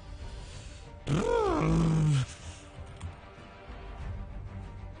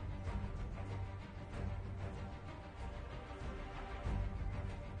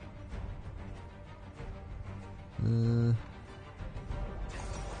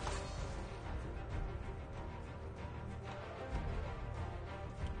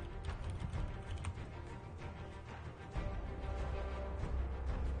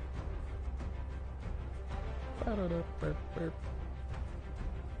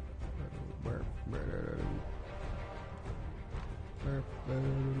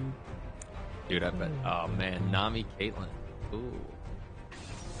 Dude, I bet. Oh man, Nami, Caitlyn. Ooh.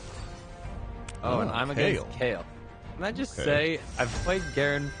 Oh, and I'm against Kale. Can I just say, I've played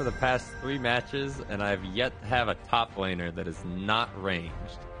Garen for the past 3 matches, and I've yet to have a top laner that is not ranged.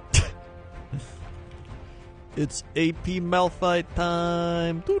 It's AP Malphite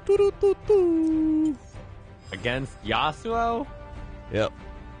time. Doo, doo, doo, doo, doo. Against Yasuo? Yep.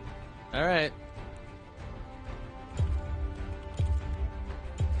 Alright.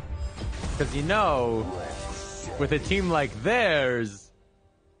 Because you know, with a team like theirs,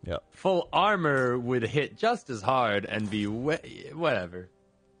 Yep. full armor would hit just as hard and be whatever.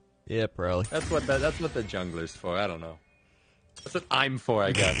 Yeah, probably. That's what the jungler's for. I don't know. That's what I'm for,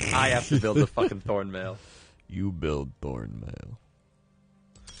 I guess. I have to build the fucking Thornmail. You build Thornmail.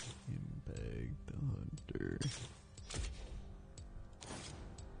 Impact the Hunter.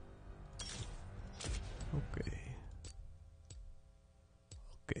 Okay.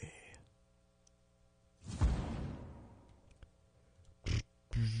 Okay.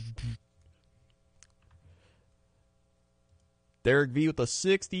 Derek V with the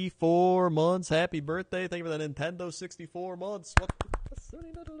 64 months. Happy birthday. Thank you for the Nintendo 64 months. What the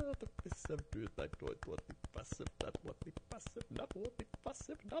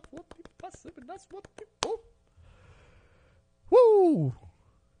Woo!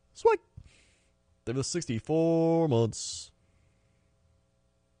 Swipe! There was 64 months.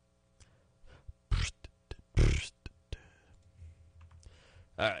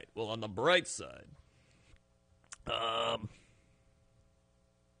 Alright, well, on the bright side,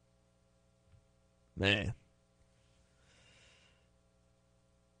 man.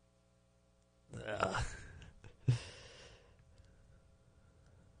 I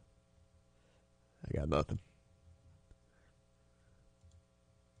got nothing.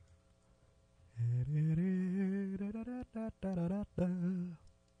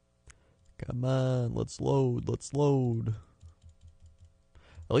 Come on, let's load, let's load.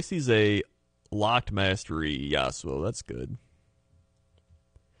 At least he's a locked mastery Yasuo, that's good.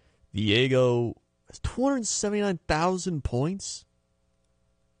 Diego has 279,000 points?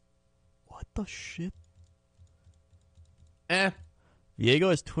 What the shit? Diego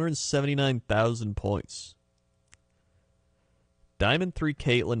has 279,000 points. Diamond 3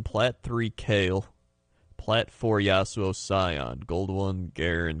 Caitlyn, Plat 3 Kale, Plat 4 Yasuo Scion, Gold 1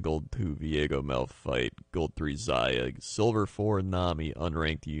 Garen, Gold 2 Viego Malphite, Gold 3 Zaya, Silver 4 Nami,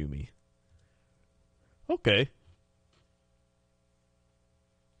 Unranked Yumi. Okay.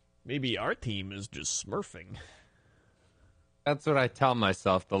 Maybe our team is just smurfing. That's what I tell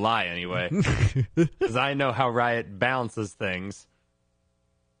myself to lie anyway. Because I know how Riot balances things.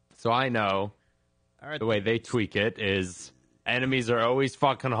 So I know the way they tweak it is enemies are always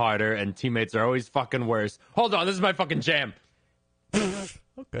fucking harder and teammates are always fucking worse. Hold on, this is my fucking jam.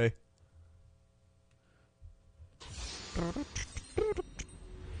 Okay. Alright.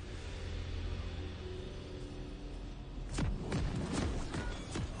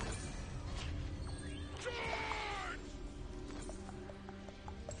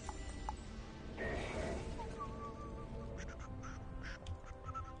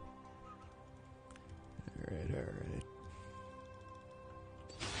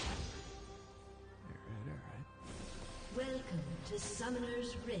 Welcome to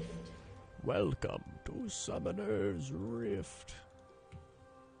Summoner's Rift. Welcome to Summoner's Rift.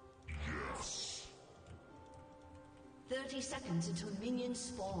 30 seconds until minions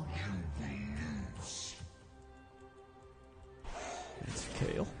spawn. It's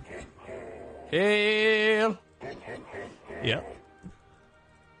Kale. Hail! Yep.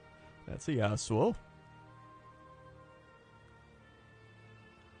 That's a Yasuo.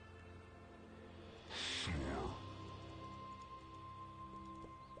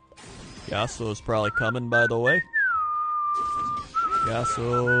 Yasuo's probably coming, by the way.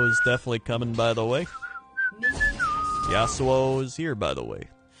 Yasuo is definitely coming, by the way. Yasuo is here, by the way.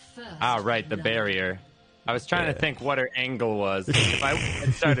 Ah, right, the barrier. I was trying to think what her angle was. If I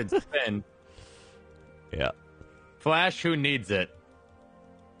had started spin. Yeah. Flash, who needs it?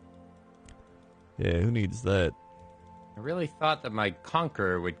 Yeah, who needs that? I really thought that my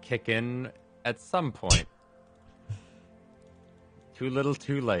Conqueror would kick in at some point. Too little,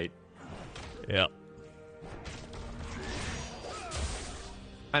 too late. Yeah.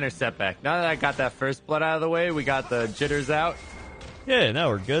 Minor setback. Now that I got that first blood out of the way, we got the jitters out. Yeah, now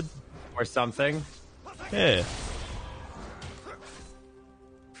we're good. Or something. Yeah.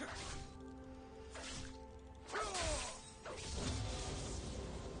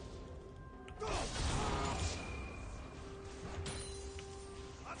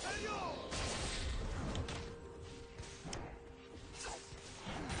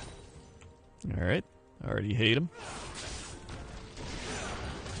 Alright. I already hate him.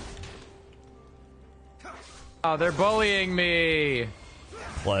 Oh, they're bullying me.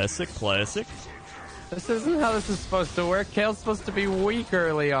 Classic. This isn't how this is supposed to work. Kale's supposed to be weak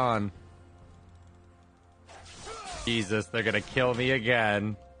early on. Jesus, they're gonna kill me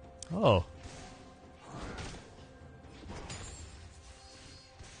again. Oh.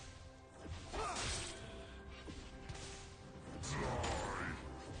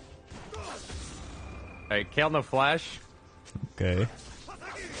 Alright, Kale, no flash. Okay.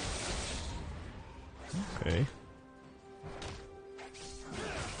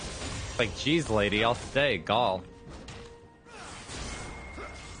 Like, geez, lady, I'll stay. Gall.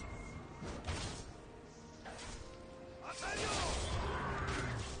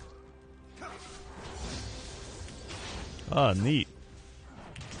 Ah, neat.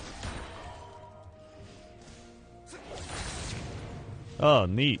 Oh,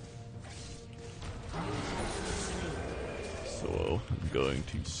 neat. So, I'm going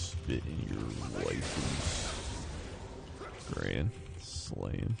to spit in your waifus. Grand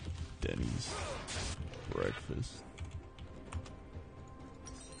Slam Denny's breakfast.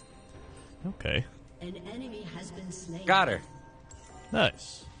 Okay. An enemy has been slain. Got her.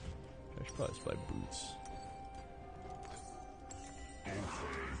 Nice. I should probably buy boots.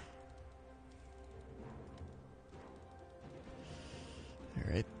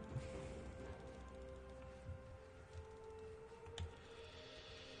 Alright.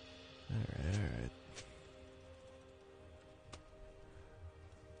 Alright.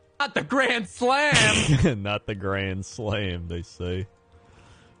 Not the Grand Slam! Not the Grand Slam, they say.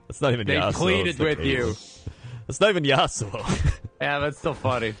 That's not even They Yasuo. pleaded with you. That's not even Yasuo. Yeah, that's still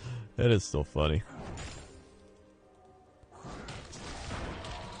funny. That is still funny.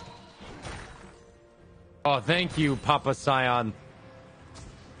 Oh, thank you, Papa Scion.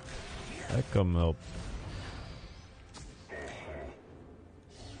 I come help.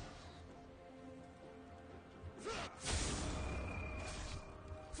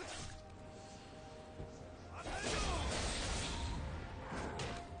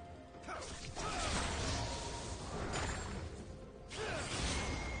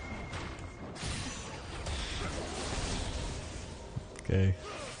 Okay.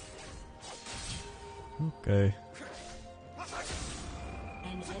 Okay.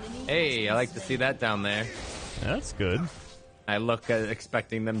 An enemy Hey, I like to see that down there. That's good. I look at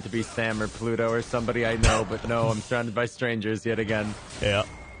expecting them to be Sam or Pluto or somebody I know, but no, I'm surrounded by strangers yet again. Yeah.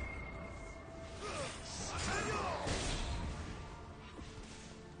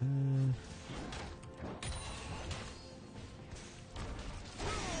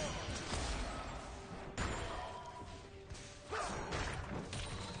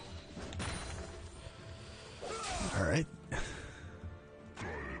 All right.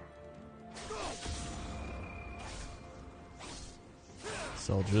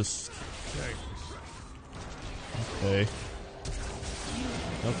 So I'll just... Okay.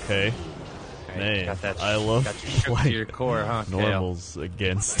 Okay. Man, got that, I love got you shook to your core, huh, Kale? normals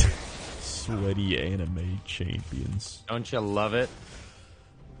against sweaty anime champions. Don't you love it?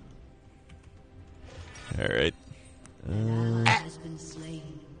 Alright. has been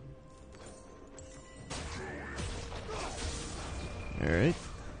slain. Alright.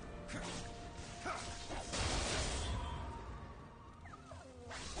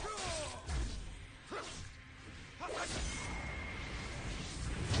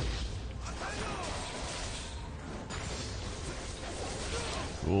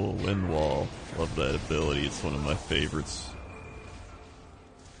 Cool, wind wall. Love that ability. It's one of my favorites.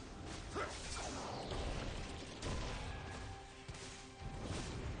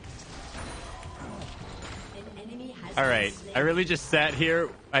 An enemy has All been right, slain. I really just sat here.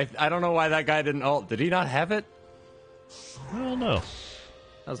 I don't know why that guy didn't ult. Did he not have it? I don't know.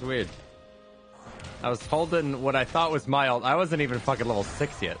 That was weird. I was holding what I thought was my ult. I wasn't even fucking level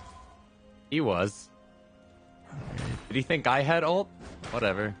 6 yet. He was. Did he think I had ult?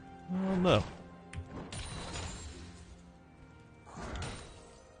 Whatever. I don't know.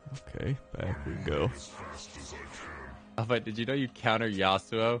 Okay, back we go. Oh, but did you know you counter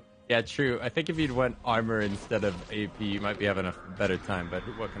Yasuo? Yeah, true. I think if you'd went armor instead of AP, you might be having a better time, but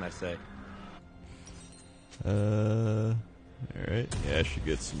what can I say? Alright. Yeah, I should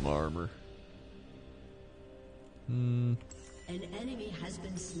get some armor. An enemy has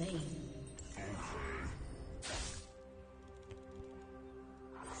been slain.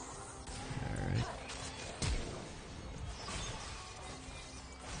 Alright.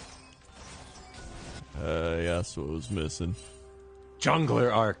 Yeah, that's what was missing.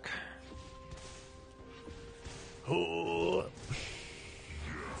 Jungler arc. Oh.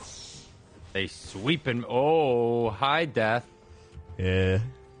 They sweep and oh, hi death. Yeah,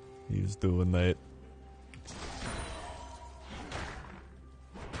 he was doing that.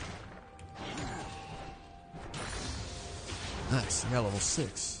 Nice, I got level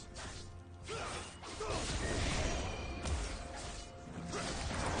 6.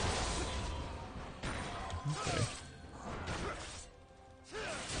 Okay.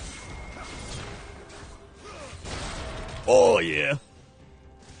 Oh, yeah.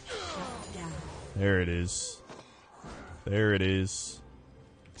 There it is. There it is.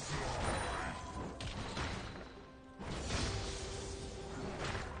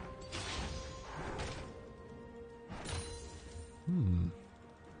 More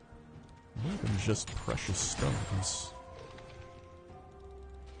than just precious stones.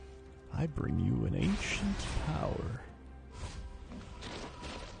 I bring you an ancient power.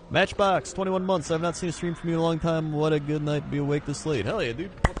 Matchbox, 21 months. I've not seen a stream from you in a long time. What a good night to be awake this late. Hell yeah,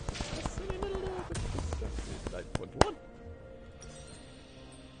 dude.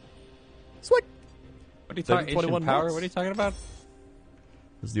 Sweet. What are you talking? 21 Ancient power? months. What are you talking about?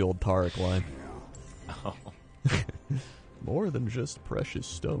 This is the old Tarek line. Oh. More than just precious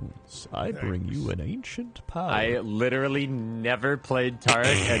stones. I bring you an ancient power. I literally never played Tarek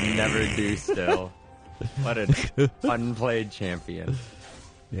and never do still. What an unplayed champion.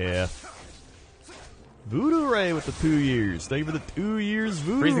 Yeah. Voodoo Ray with the 2 years. Thank you for the 2 years,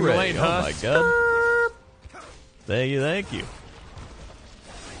 Voodoo Freezing Ray. lane, Oh huh? my god. Thank you, thank you.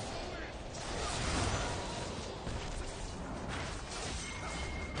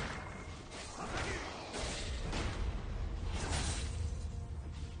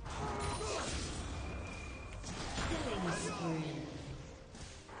 Killing spree.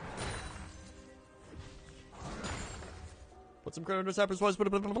 Put some credit to Sappers Voice, put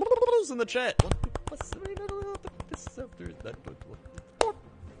in the chat.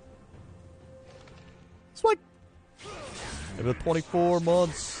 Swag. Maybe 24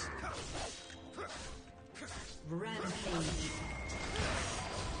 months. Rampage.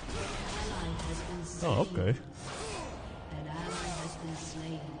 Ally has been slain. Oh, okay. An ally has been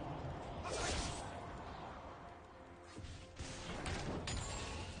slain.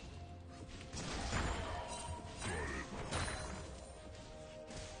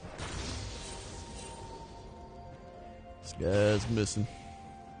 Guy's missing.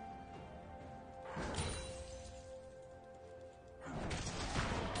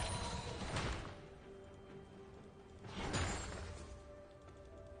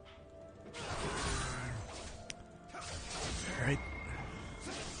 Alright.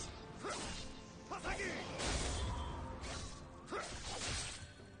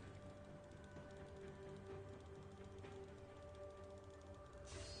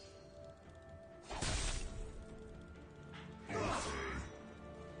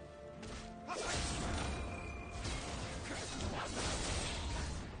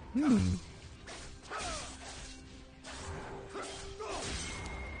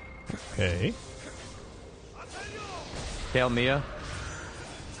 Okay. Tail Mia.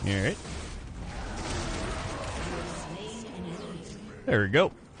 Alright. There we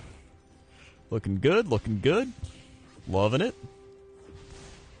go. Looking good, looking good. Loving it.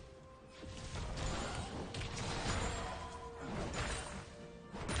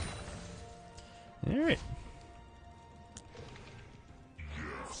 Alright.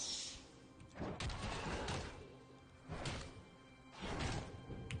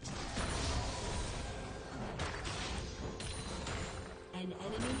 An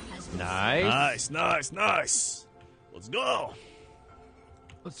enemy has been Nice. Nice. Let's go.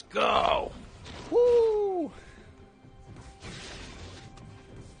 Let's go. Woo!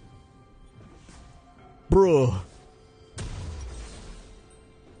 Bruh.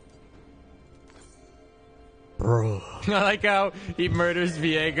 I like how he murders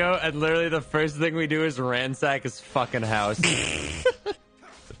Viego, and literally the first thing we do is ransack his fucking house.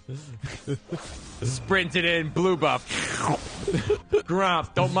 Sprinted in, blue buff.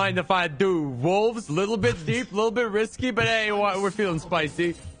 Grump, don't mind if I do. Wolves, little bit deep, little bit risky, but hey, we're feeling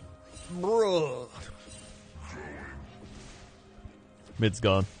spicy. Bruh. Mid's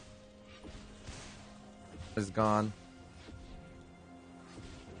gone. Is gone.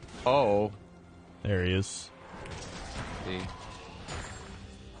 Oh. There he is. See.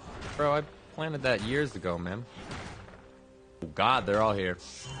 Bro, I planted that years ago, man. Oh god, they're all here.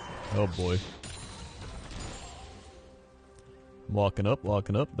 Oh boy. I'm walking up.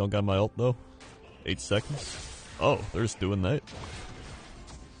 Don't got my ult though. 8 seconds. Oh, they're just doing that.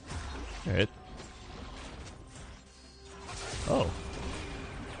 Alright. Oh.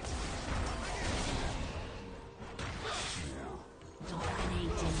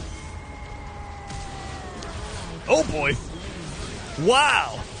 Oh boy!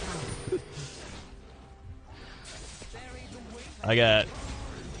 Wow! I got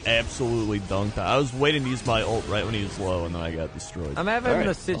absolutely dunked. I was waiting to use my ult right when he was low, and then I got destroyed. I'm having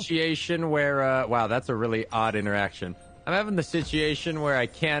the situation where, wow, that's a really odd interaction. I'm having the situation where I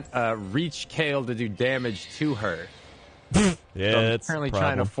can't reach Kale to do damage to her. Yeah, So I'm it's currently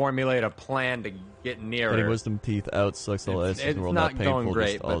trying to formulate a plan to get near Getting her. wisdom teeth out sucks the last It's in the world. not painful, going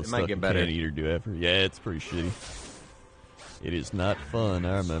great, just all but the it stuff might get you better. Can't eat or do ever. Yeah, it's pretty shitty. It is not fun.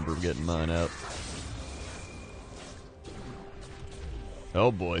 I remember getting mine out.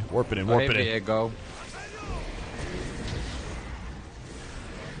 Oh boy, warp it in. There you go.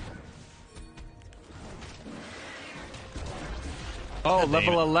 Oh,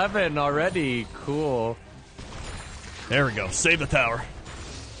 level 11 already. Cool. There we go. Save the tower.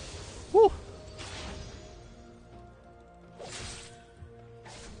 Woo.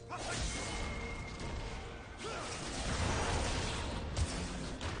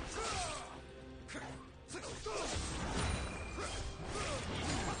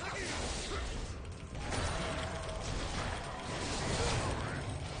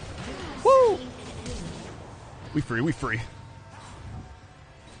 Woo. We free.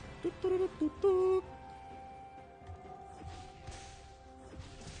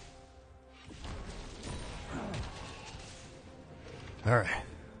 All right.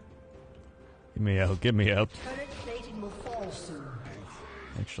 Get me out. turret plating will fall soon.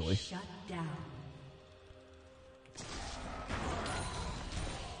 Actually. Shut down.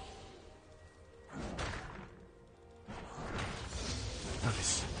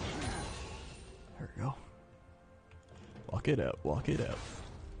 Nice. There we go. Walk it out.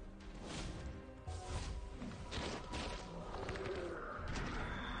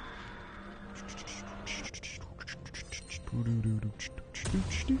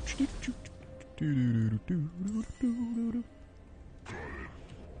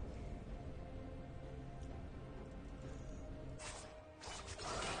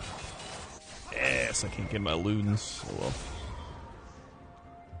 Yes, I can't get my Ludens. Oh well.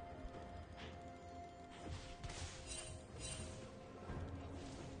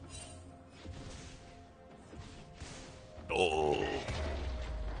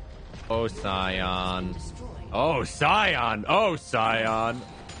 Oh, Scion. Destroyed. Oh, Scion. Oh, Scion.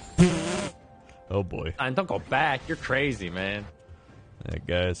 Oh boy. Scion, don't go back. You're crazy, man. That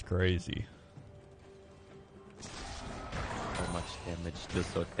guy's crazy. So much damage, still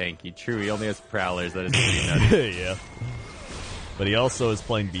so tanky. True, he only has prowlers. That is pretty nuts. Yeah. But he also is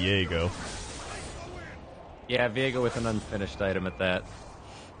playing Viego. Yeah, Viego with an unfinished item at that.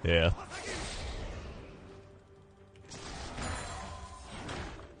 Yeah.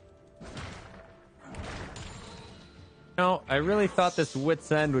 No, I really thought this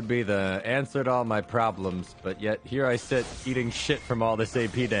Wit's End would be the answer to all my problems, but yet here I sit eating shit from all this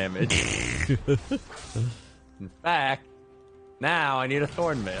AP damage. In fact, now I need a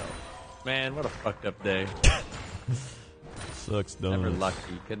Thornmail. Man, what a fucked up day. Sucks, don't Never it?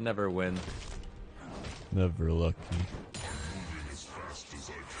 lucky. Could never win. Never lucky.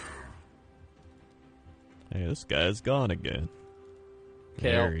 Hey, this guy's gone again.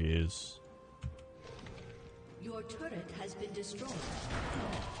 Kale. There he is. Your turret has been destroyed.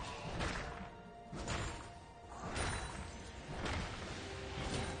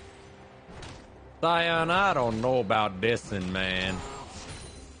 Scion, I don't know about dissing, man.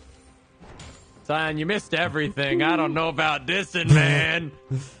 Scion, you missed everything. I don't know about dissing, man.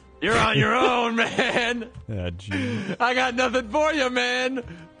 You're on your own, man. Ah, jeez. I got nothing for you, man.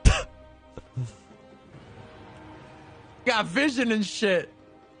 Got vision and shit.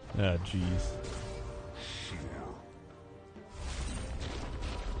 Ah, jeez.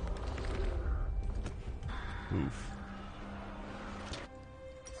 Oof.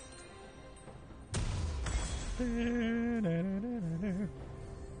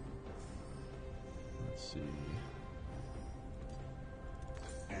 Let's see.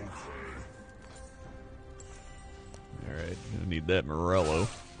 Alright, gonna need that Morello.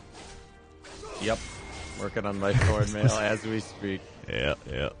 Yep. Working on my Thornmail as we speak. Yeah,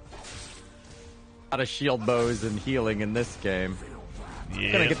 yeah. A lot of shield bows and healing in this game.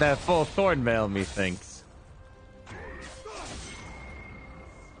 Yeah. Gonna get that full Thornmail, methinks.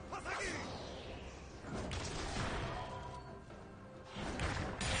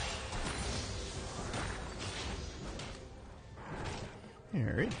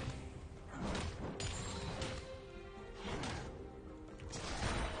 Alright.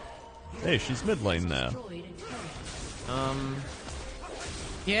 Hey, she's mid lane now. Destroyed a turret.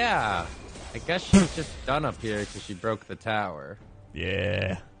 Yeah. I guess she's just done up here because she broke the tower.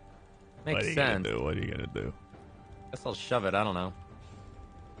 Yeah. Makes What are you sense. gonna do? What are you gonna do? Guess I'll shove it. I don't know.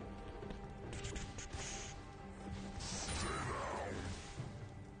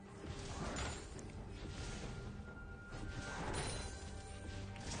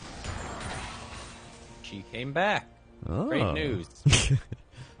 She came back. Great Oh. news.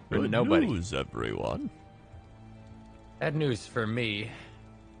 For Good nobody. news, everyone. Bad news for me.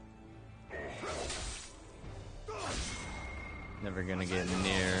 Never gonna get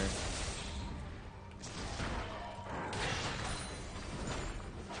near.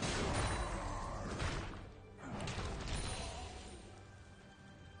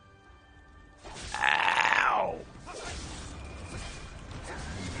 Ow!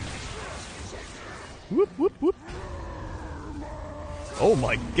 Whoop, whoop, whoop. Oh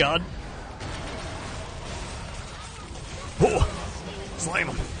my god. Oh, slam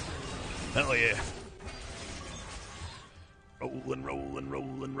him. Hell yeah. Rolling, rolling,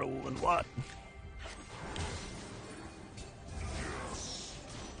 rolling, rolling. What?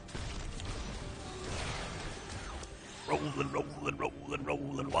 Rolling, rolling, rolling,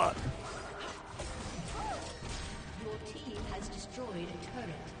 rolling. What? Your team has destroyed a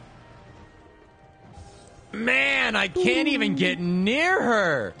turret. Man, I can't even get near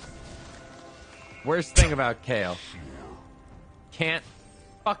her. Worst thing about Kale. Can't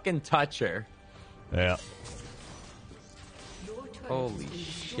fucking touch her. Yeah. Your turret has Holy been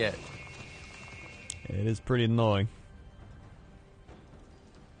destroyed. shit. It is pretty annoying.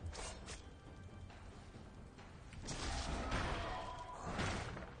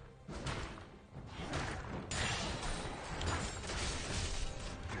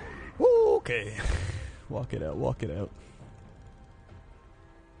 Okay. Walk it out, walk it out.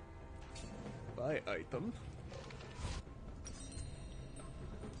 Buy item.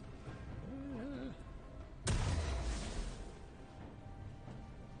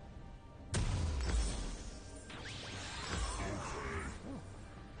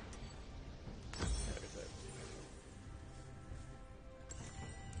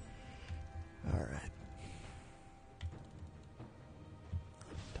 All right.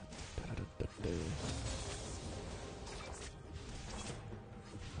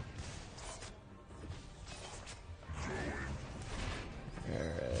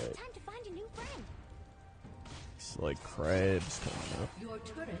 like crabs coming up. Your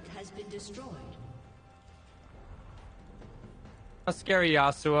turret has been destroyed. How scary,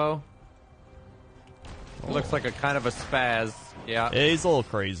 Yasuo? He looks like a kind of a spaz. Yeah. Yeah, he's a little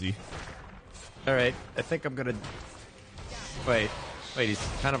crazy. Alright, I think I'm gonna... Wait, he's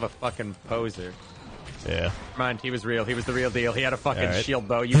kind of a fucking poser. Yeah. Never mind, he was real. He was the real deal. He had a fucking shield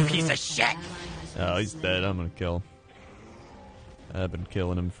bow, you piece of shit! Oh, he's dead. I'm gonna kill him. I've been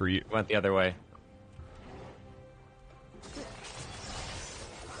killing him for you. Went the other way.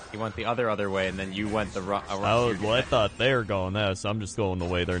 He went the other way, and then you went the wrong... Well, I thought they were going that, so I'm just going the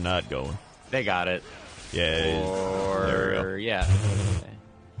way they're not going. They got it. Yeah. Or... There we go. Yeah.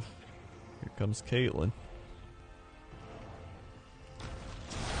 Here comes Caitlyn.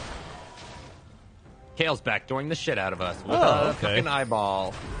 Kale's backdooring the shit out of us with Oh, a okay. fucking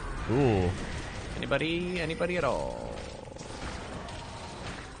eyeball. Cool. Anybody at all?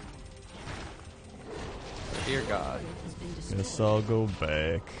 Dear God. Guess I'll go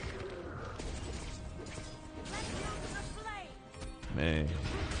back. Man.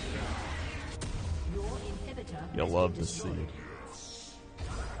 You'll love to see it.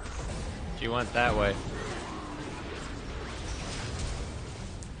 She went that way.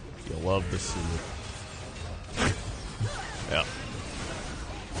 You'll love to see it. Yeah.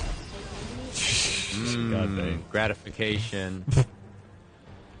 God dang. Gratification.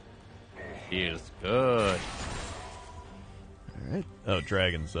 Feels good. Alright. Oh,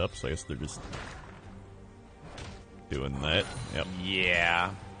 dragon's up, so I guess they're just doing that. Yep.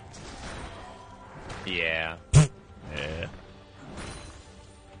 Yeah. Yeah. Yeah.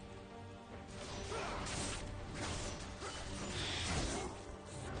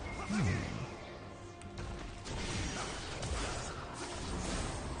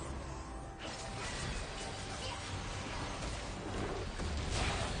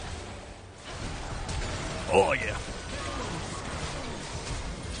 Oh, yeah.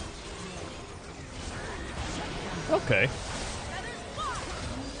 Okay.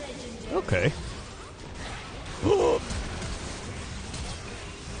 Okay.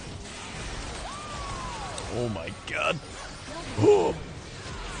 Oh my god. Oh.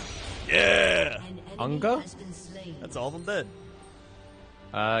 Yeah. Unga? That's all of them dead.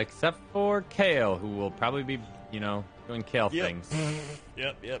 Except for Kale, who will probably be, doing Kale things.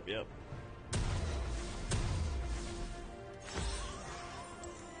 Yep.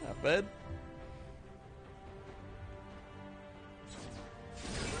 Not bad.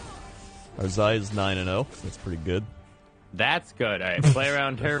 Our Zai's 9-0. That's pretty good. That's good. All right, play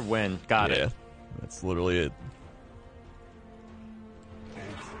around her, win. Got it. That's literally it.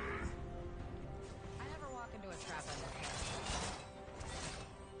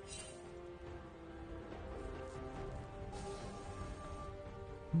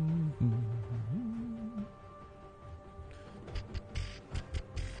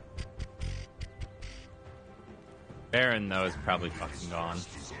 Baron, though, is probably fucking gone.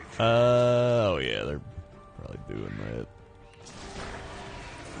 Oh yeah, they're probably doing that.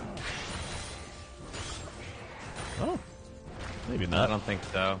 Oh, maybe not. I don't think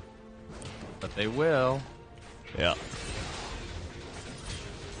so. But they will. Yeah.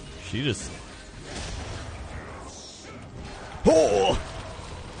 She just... Oh!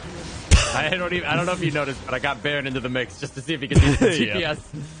 I don't know if you noticed, but I got Baron into the mix just to see if he could use the GPS.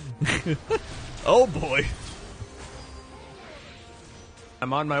 Oh boy.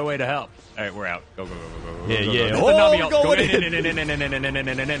 I'm on my way to help. All right, we're out. Go. Yeah. Go. Oh, we're going in.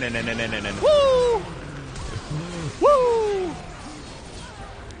 Woo! Woo!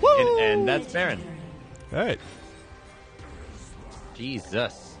 Woo! And that's Baron. All right.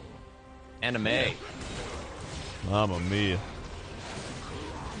 Jesus. Anime. Mamma mia.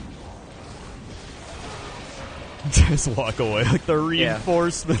 Just walk away like the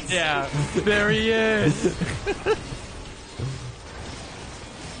reinforcements. Yeah. There he is.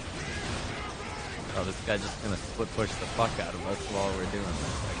 Oh, this guy's just gonna split push the fuck out of us while we're doing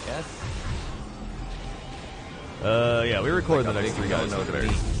this, I guess. Yeah, we record Like the a next big 3 guys no-no over to there.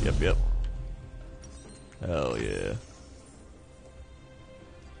 me. Yep. Hell yeah.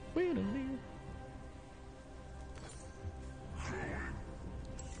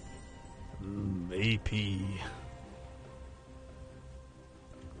 AP.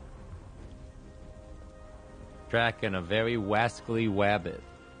 Tracking a very wascally wabbit.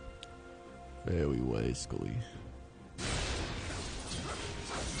 Very wascally.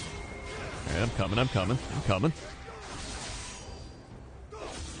 Alright, I'm coming.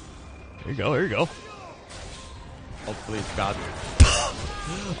 Here you go. Hopefully it's God.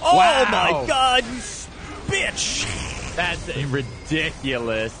 Oh Wow. my god, you bitch! That's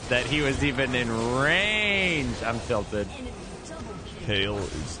ridiculous that he was even in range. I'm tilted. Kale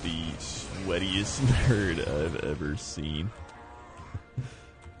is the sweatiest nerd I've ever seen.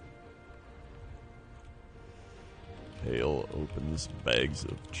 Kale opens bags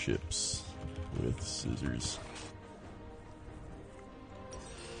of chips with scissors.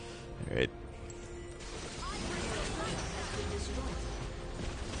 Alright.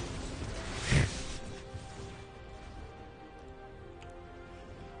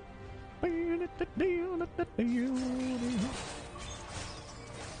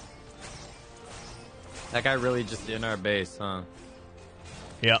 That guy really just in our base, huh?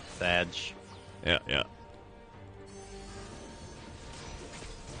 Yeah. Sag. Yeah, yeah.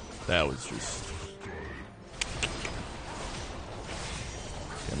 That was just...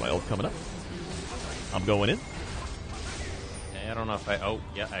 Got my ult coming up. I'm going in. I don't know if I... Oh,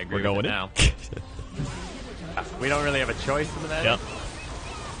 yeah, I agree. We're going with it in. now. We don't really have a choice in that. Yep.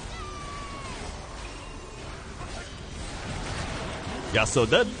 Yasuo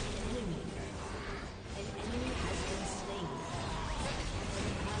dead.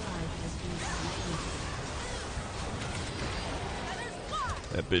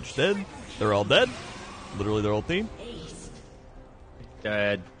 That bitch dead. They're all dead. Literally their whole team.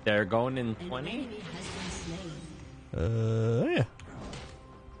 They're going in 20? Yeah.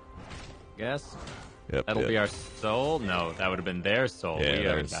 Guess. Yep. That'll be our soul? No, that would have been their soul. Yeah, we their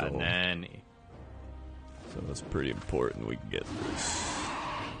haven't gotten soul. any. So that's pretty important. We can get this.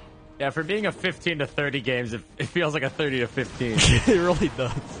 Yeah, for being a 15 to 30 games, it feels like a 30 to 15. It really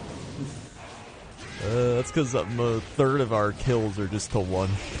does. That's because a third of our kills are just to one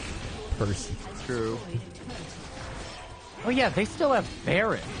person. True. Oh yeah, they still have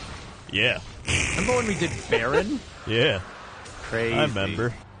Baron. Yeah. Remember when we did Baron? Yeah. Crazy. I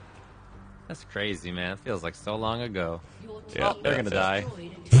remember. That's crazy, man. It feels like so long ago. Yeah, They're gonna die.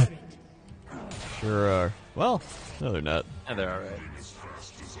 Sure are. Well, no, they're not. Yeah, they're alright.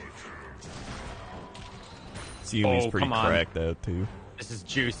 Yumi's pretty come on. cracked out too. This is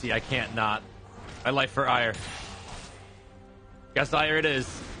juicy. I can't not. My life for ire. Guess ire it is.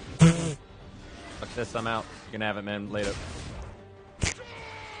 Fuck this, I'm out. You can have it, man. Later.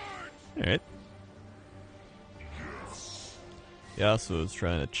 Alright. Yasuo is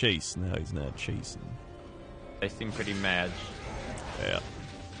trying to chase. Now he's not chasing. They seem pretty mad. Yeah.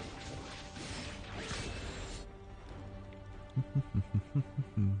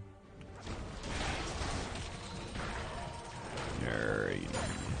 Alright.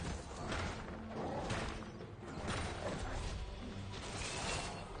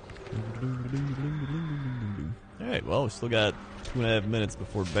 Alright, well, we still got 2.5 minutes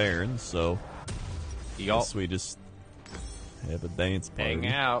before Baron, so I guess we just have a dance party. Hang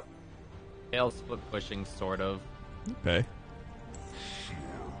out. Tail split pushing, sort of. Okay.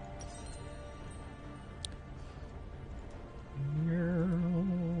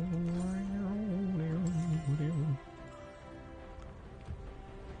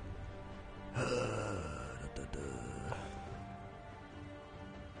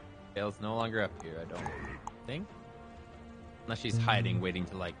 Tail's no longer up here, I don't think. Unless she's hiding, waiting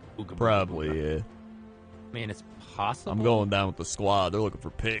to like ooga booga Probably, booga. yeah. I mean, it's possible. I'm going down with the squad. They're looking for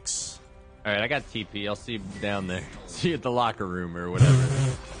picks. Alright, I got TP. I'll see you down there. See you at the locker room or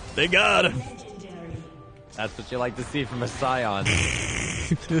whatever. They got him. That's what you like to see from a Scion.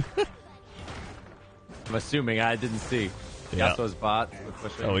 I'm assuming I didn't see. Yeah. Yasuo's bot. We're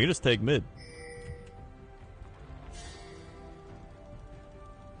pushing. Oh, we can just take mid.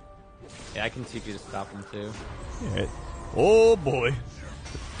 Yeah, I can TP to stop him too. Alright. Oh boy.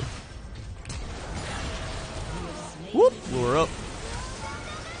 Whoop! Blew her up.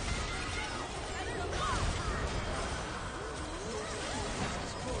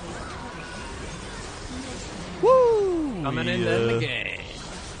 Woo! Coming We, in the game.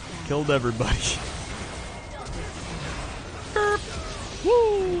 Killed everybody.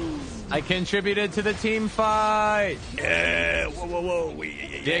 Woo! I contributed to the team fight. Yeah! Whoa, whoa, whoa!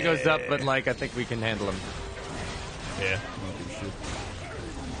 Diego's up, but like I think we can handle him. Yeah.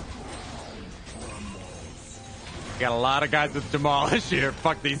 Got a lot of guys with demolish here.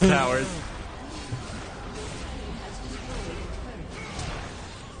 Fuck these towers.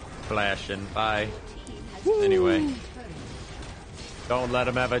 Flashing. Bye. Anyway. Don't let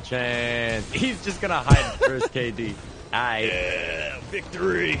him have a chance. He's just gonna hide first KD. Aye. Yeah,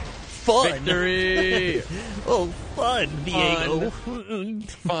 victory. Fun. Victory. Oh, fun, Diego. Fun.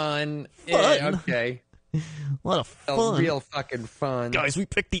 Fun. Okay. A lot of fun. Real fucking fun. Guys, we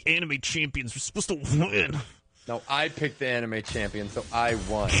picked the anime champions. We're supposed to win. No, I picked the anime champion, so I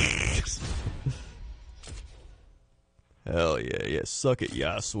won. Hell yeah. Suck it,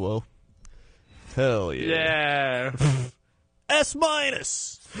 Yasuo. Hell yeah. Yeah. S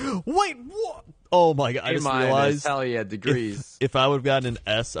minus. Wait, what? Oh my god! I just realized. Hell yeah, degrees. If I would have gotten an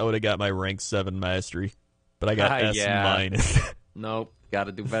S, I would have got my rank 7 mastery. But I got S yeah. minus. Nope. Got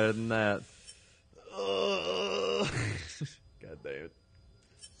to do better than that. God damn it.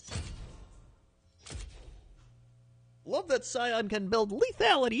 Love that Scion can build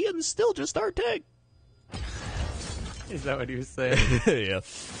lethality and still just our tank. Is that what he was saying? Yeah.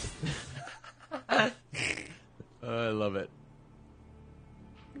 I love it.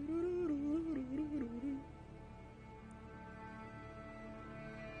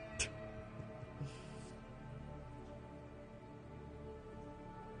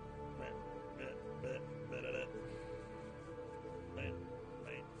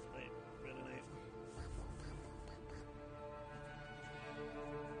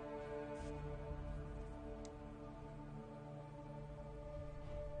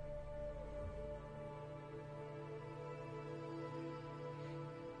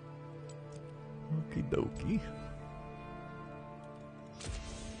 Okie dokie.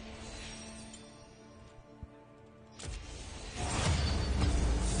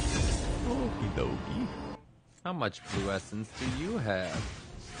 Okie dokie. How much blue essence do you have?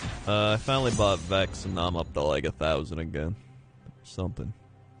 I finally bought Vex and now I'm up to like 1,000 again. Something.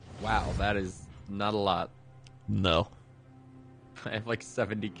 Wow, that is not a lot. No. I have like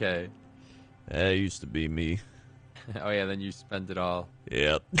 70k. That used to be me. Oh yeah, then you spent it all.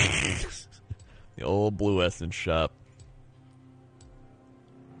 Yep. The old Blue Essence shop.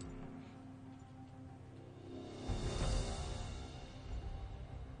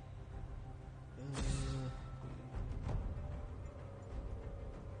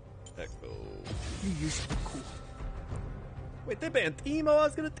 Echo. You used to be cool. Wait, they banned Teemo? I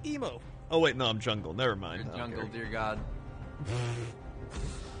was gonna Teemo. Oh wait, no, I'm jungle. Never mind. Your jungle, dear God.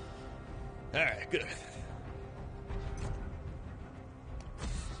 Alright, good.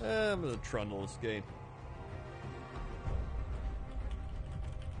 I'm gonna trundle this game.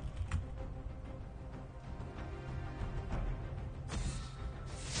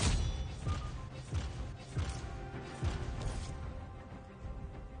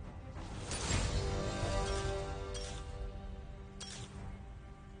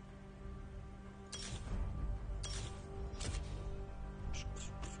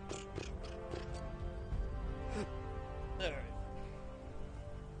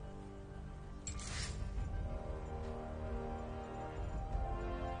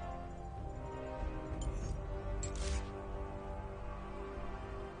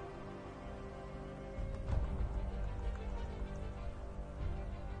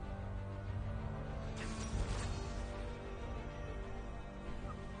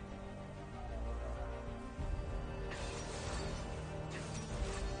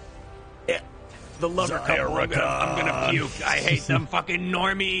 The lover couple. I'm gonna puke. I hate them fucking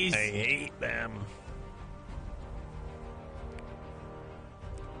normies. I hate them.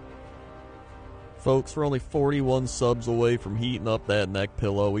 Folks, we're only 41 subs away from heating up that neck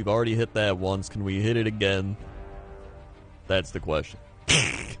pillow. We've already hit that once. Can we hit it again? That's the question.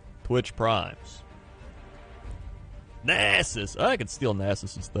 Twitch Primes. Nasus. I could steal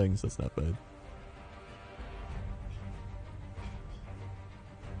Nasus's things. That's not bad.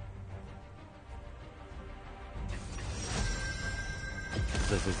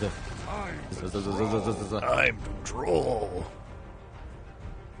 I'm control.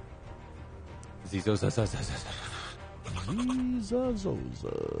 Zed.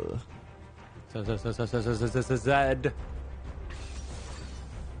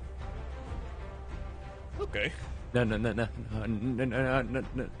 Okay. No.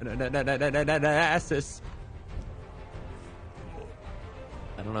 Nasus.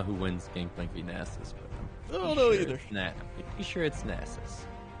 I don't know who wins Gangplank v Nasus, but I don't know either. I'm pretty sure it's Nasus.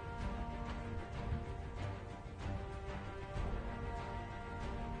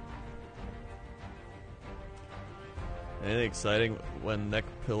 Anything exciting when neck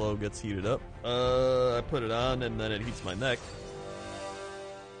pillow gets heated up? I put it on and then it heats my neck.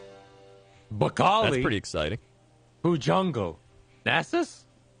 Bakali? That's pretty exciting. Who jungle? Nasus?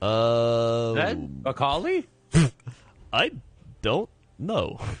 Zed? Bakali? I don't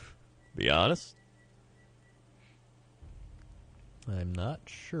know. Be honest. I'm not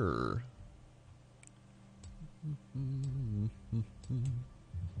sure.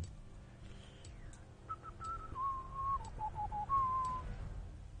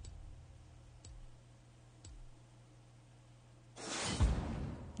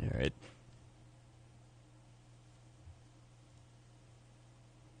 All right.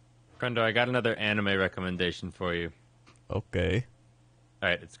 Krendo, I got another anime recommendation for you. Okay. All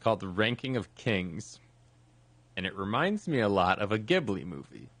right, it's called The Ranking of Kings, and it reminds me a lot of a Ghibli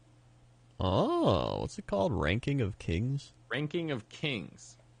movie. Oh, what's it called? Ranking of Kings? Ranking of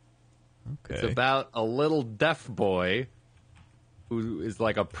Kings. Okay. It's about a little deaf boy who is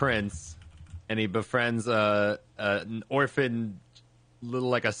like a prince, and he befriends an orphan little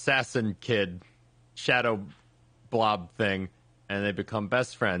like assassin kid, shadow blob thing, and they become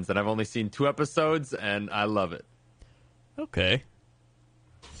best friends. And I've only seen 2 episodes, and I love it. Okay.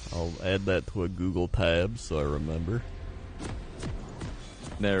 I'll add that to a Google tab so I remember.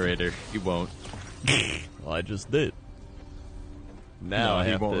 Narrator, you won't. Well, I just did. Now No, I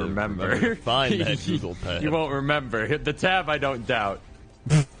he have won't to remember. to find that Google tab. You won't remember. The tab, I don't doubt.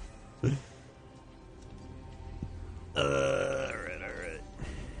 Alright.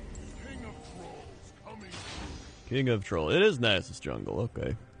 King of Troll. It is Nasus Jungle,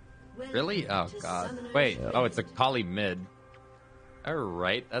 okay. Really? Oh, God. Wait. Oh, it's a collie mid.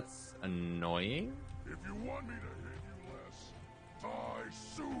 Alright, that's annoying. If you want me to hit you less, die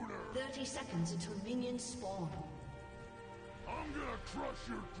sooner. 30 seconds until minions spawn. I'm gonna crush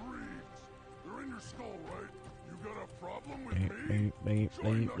your dreams. They're in your skull, right? You got a problem with me?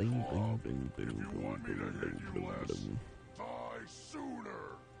 Join the club. If you want me to hit you less, die sooner.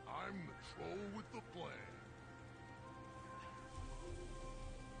 I'm the troll with the plan.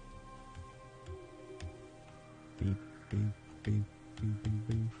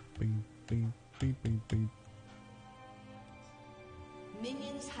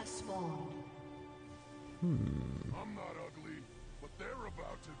 Minions have spawned. I'm not ugly, but they're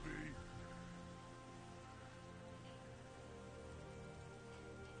about to be.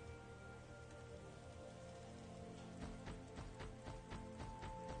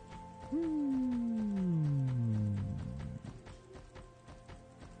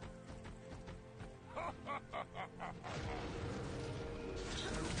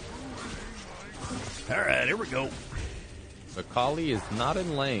 Alright, here we go. The collie is not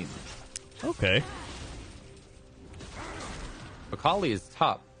in lane. Okay. Macaulay is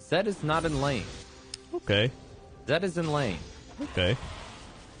top. Zed is not in lane. Okay. Zed is in lane. Okay.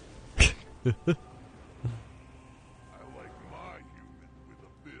 I like my human with a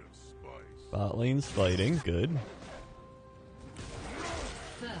bit of spice. Bot lane's fighting, good.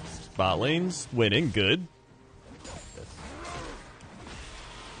 First, Bot lane's winning, good.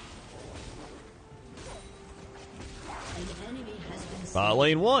 an enemy has been Bot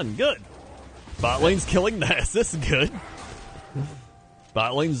lane won, good. Bot lane's killing Nasus, good.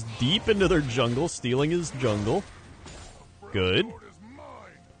 Bot lane's deep into their jungle, stealing his jungle. Good.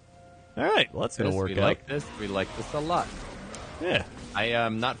 Alright, well that's gonna work we out. like this. We like this a lot. Yeah. I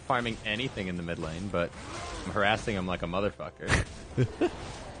am not farming anything in the mid lane, but I'm harassing him like a motherfucker.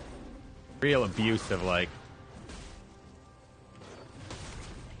 Real abusive, like.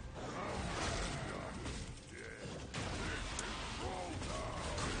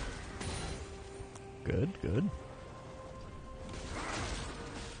 Good, good.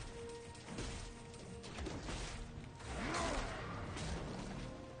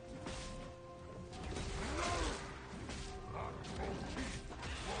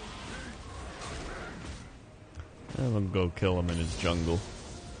 I'm gonna go kill him in his jungle.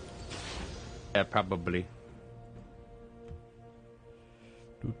 Yeah, probably.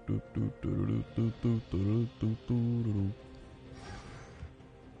 I'm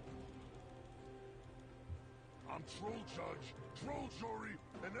troll judge, troll jury,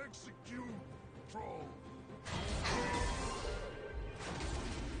 and execute troll.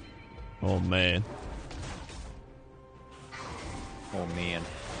 Oh man. Oh man.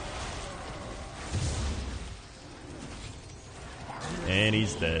 And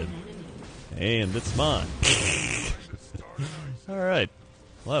he's dead. And it's mine. Alright.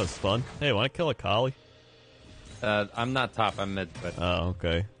 Well, that was fun. Hey, wanna kill a collie? I'm not top, I'm mid, but. Oh,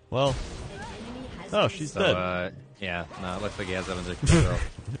 okay. Well. Oh, she's So, dead. yeah, no, it looks like he has that under control.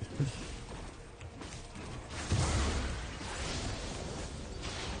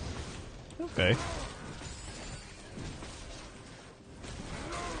 Okay.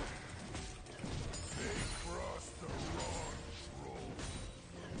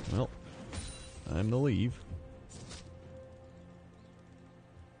 Well, time to leave.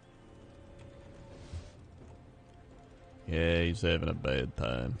 Yeah, he's having a bad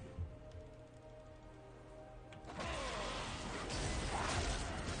time.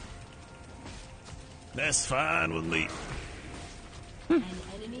 That's fine with me. An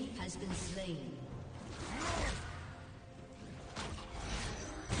enemy has been slain.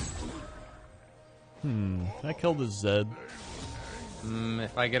 I killed a Zed.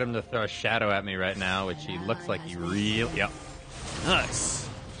 If I get him to throw a shadow at me right now, which he looks like he really... Yep. Nice.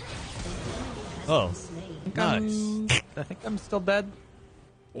 Oh, nice. I think I'm still dead.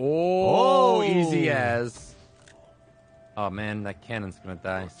 Oh, easy as. Oh, man, that cannon's gonna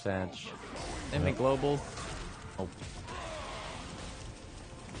die, Sag. Any globals? Oh.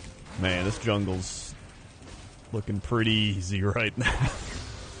 Man, this jungle's looking pretty easy right now.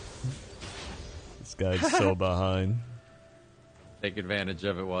 This guy's so behind. Take advantage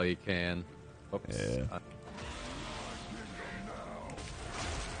of it while you can. Oops. Yeah.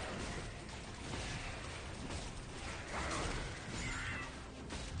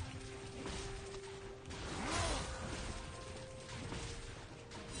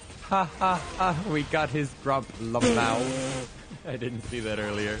 Ha ha ha, we got his grub lamau. I didn't see that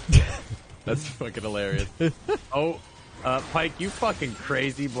earlier. That's fucking hilarious. Oh, Pike, you fucking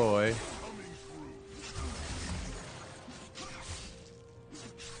crazy boy.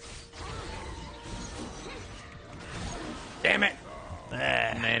 Damn it!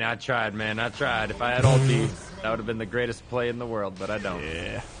 Man, I tried, man. I tried. If I had ulti, that would have been the greatest play in the world, but I don't.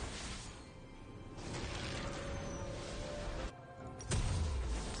 Yeah.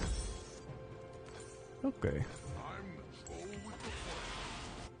 Okay.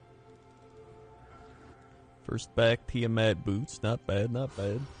 First back Tiamat boots. Not bad, not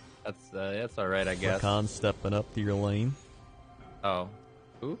bad. That's all right, I guess. Rakan stepping up to your lane. Oh.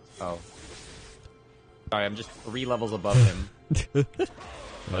 Who? Oh. Sorry, I'm just 3 levels above him. I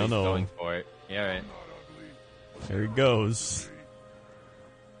He's know. going for it. Yeah, right. There he goes.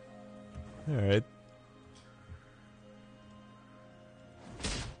 Alright.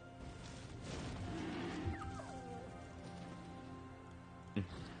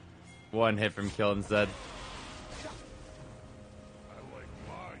 One hit from killing Zed. I like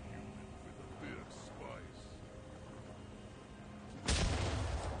my human with a bit of spice.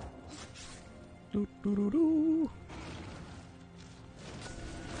 Do, do, do, do.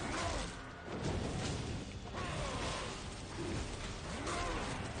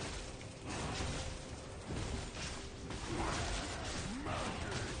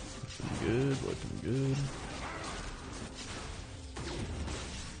 Looking good, looking good.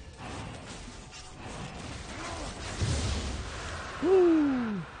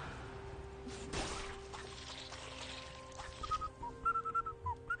 Woo!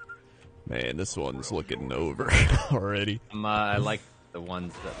 Man, this one's looking over already. I like the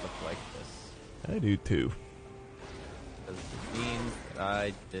ones that look like this. I do too. Because it means that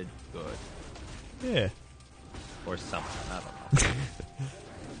I did good. Yeah. Or something. I don't know.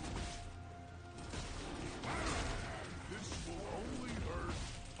 This will only hurt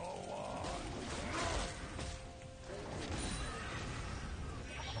a lot.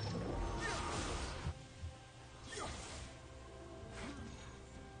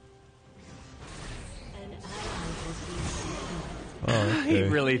 An ally has been slain. Oh, He okay.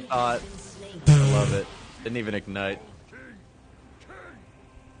 really thought. Slain. I love it. Didn't even ignite.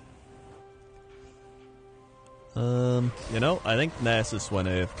 You know, I think Nasus went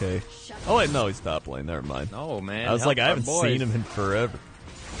AFK. Oh wait, no, he's top lane. Never mind. No, man. I was help like, I our haven't boys. seen him in forever.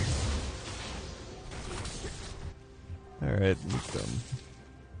 All right, let's go.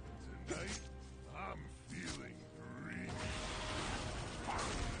 Tonight, I'm feeling green.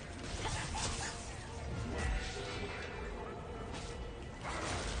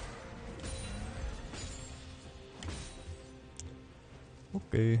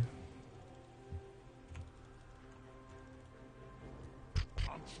 Okay.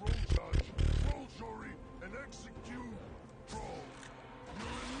 Control touch, control jury, and execute. Control.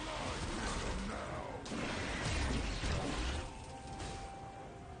 You're in my kingdom now.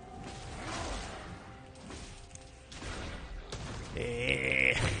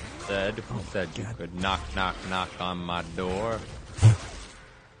 Said, who said you could knock, knock, knock on my door?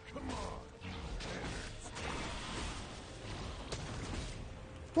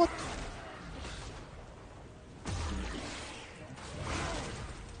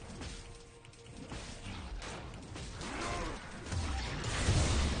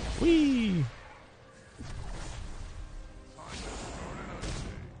 Whee!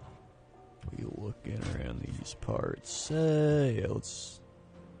 We looking around these parts. Yeah, let's.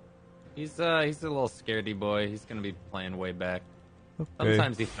 He's a little scaredy boy. He's gonna be playing way back. Okay.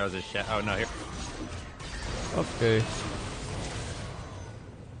 Sometimes he throws his shit. Oh no, here. Okay.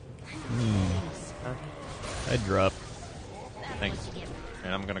 I dropped. Thanks.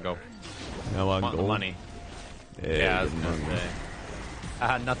 And I'm gonna go. Now I'm Want the gold. money. Yeah, Yeah, I was good gonna money.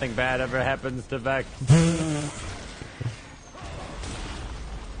 say. Nothing bad ever happens to Beck.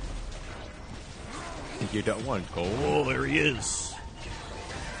 You don't want gold. Oh, there he is.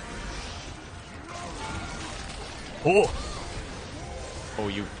 Oh! Oh,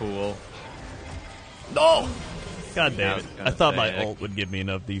 you fool. No! God damn I it. was gonna I thought say, my ult would give me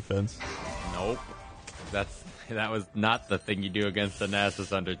enough defense. Nope. That was not the thing you do against the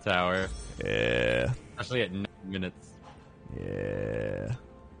Nasus Under Tower. Yeah. Especially at 9 minutes. Yeah.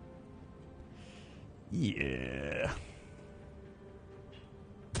 Yeah.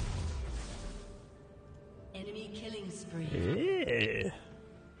 Enemy killing spree. Yeah.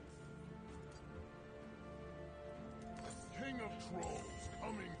 King of Trolls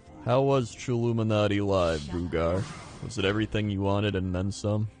coming through. How was Chilluminati Live, Brugar? Was it everything you wanted and then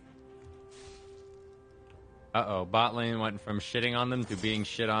some? Uh-oh, bot lane went from shitting on them to being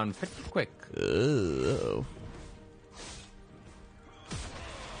shit on pretty quick. Oh.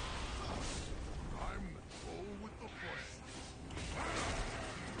 I'm the troll with the flame.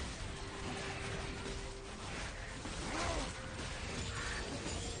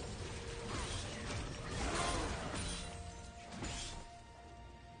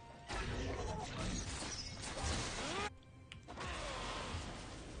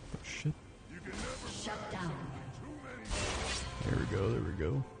 Shit. Shut down. There we go, there we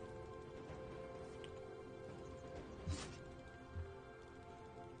go.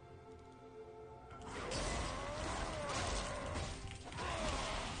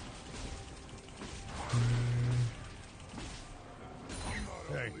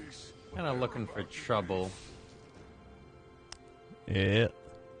 Kind of looking for trouble. Yeah.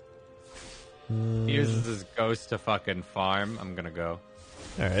 He uses his ghost to fucking farm. I'm gonna go.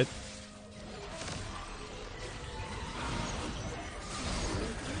 Alright.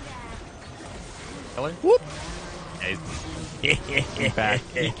 Killer? Whoop! He came back.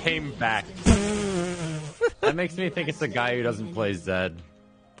 He came back. That makes me think it's a guy who doesn't play Zed.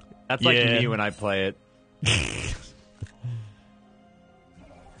 That's like Yeah. me when I play it.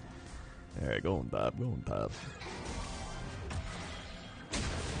 Alright, go on top, go on top.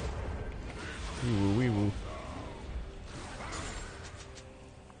 Wee woo, wee woo.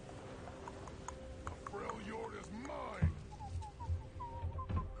 Freljord is mine.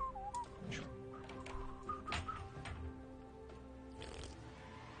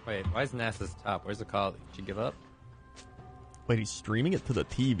 Wait, why is Nasus top? Where's the call? Did she give up? Wait, he's streaming it to the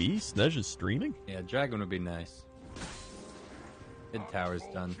TV? Snej is streaming? Yeah, Dragon would be nice. Mid tower's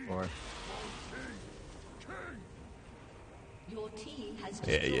done for. Your team has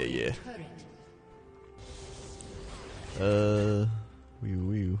Yeah, destroyed yeah, yeah. a turret. Wee woo,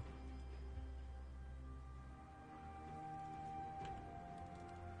 wee woo.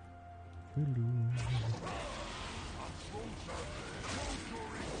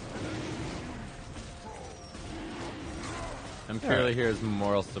 I'm purely here as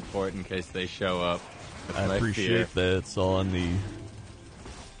moral support in case they show up. That's I my appreciate fear. that it's all on the...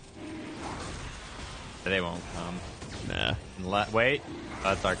 They won't come. Nah. Wait,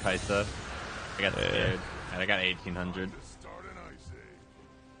 that's our Kaisa. I got scared. And I got 1800. Start an ice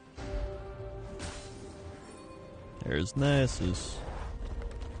age. There's Nasus.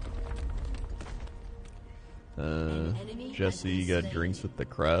 Jesse, you got drinks with the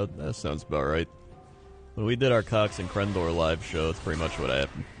crowd? That sounds about right. When we did our Cox and Krendor live show, that's pretty much what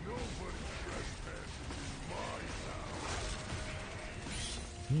happened.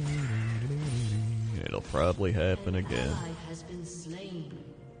 It'll probably happen again. Ally has been slain.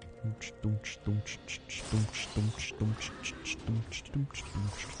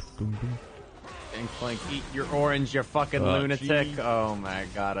 Gangplank, eat your orange, you fucking Oh, lunatic. gee. Oh my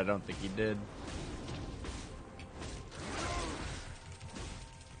god, I don't think he did.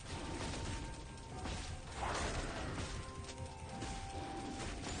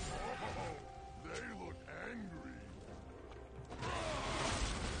 They look angry.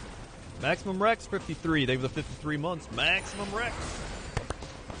 Maximum Rex 53. They have the 53 months. Maximum Rex.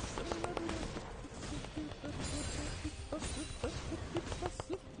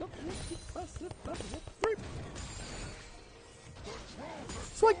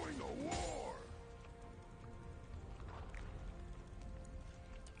 It's like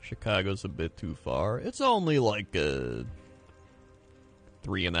Chicago's a bit too far. It's only like a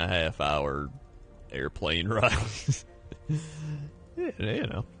 3.5 hour airplane ride. Yeah, you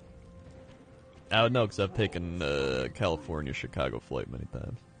know. I would know because I've taken California Chicago flight many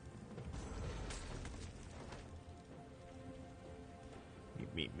times.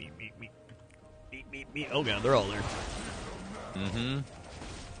 Me. Oh god, they're all there. Mm-hmm.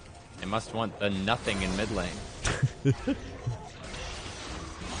 They must want the nothing in mid lane.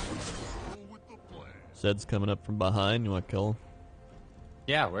 Zed's coming up from behind. You want to kill him?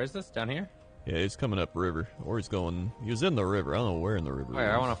 Yeah, where is this? Down here? Yeah, he's coming up river. Or he's going... He was in the river. I don't know where in the river. Wait,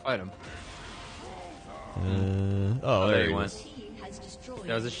 I want to fight him. Oh, there he went. was.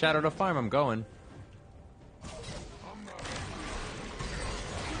 There was a shadow to farm. I'm going.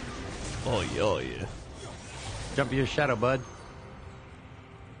 Oh yeah, oh yeah. Jump your shadow, bud.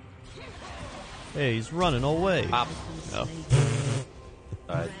 Hey, he's running away. Pop. Oh.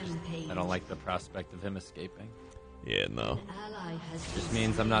 I don't like the prospect of him escaping. Yeah, no. Just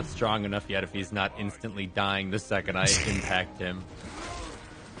means I'm not strong enough yet if he's not instantly dying the second I impact him.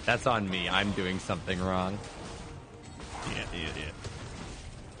 That's on me. I'm doing something wrong. Yeah.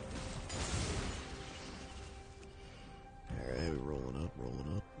 Alright, rolling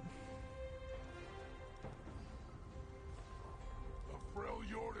up. The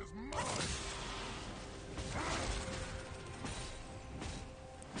Freljord is mine.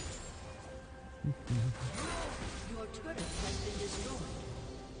 Your turret has been destroyed.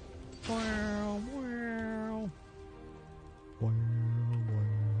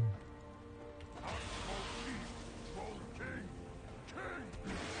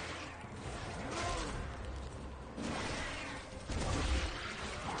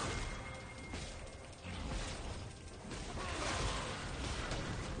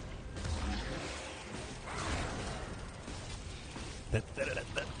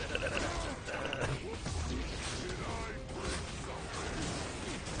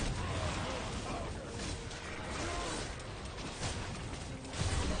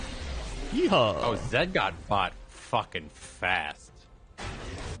 Yeehaw! Oh, Zed got bought fucking fast.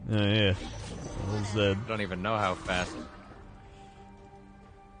 Oh, yeah. Well, Zed. I don't even know how fast.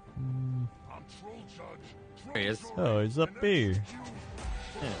 There he is. Oh, he's up here.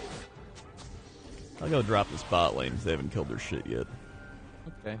 Yeah. I'll go drop the spot lanes. They haven't killed their shit yet.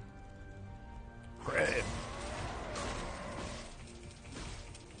 Okay. Crap.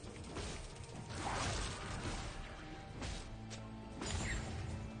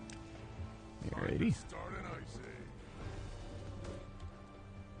 Alrighty.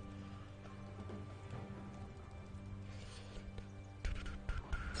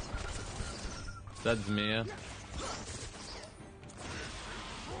 Zed's Mia.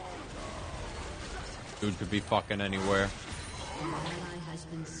 Dude could be fucking anywhere. An ally has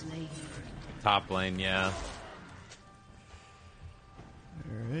been slain. Top lane, yeah.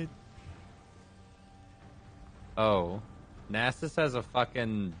 Alright. Oh. Nasus has a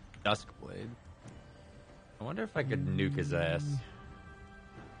fucking Duskblade. I wonder if I could nuke his ass.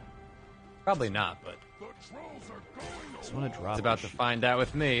 Probably not, but Just want to drop. it's about to find out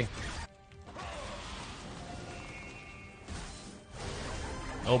with me.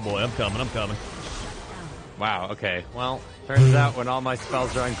 Oh boy, I'm coming. Wow, okay. Well, turns out when all my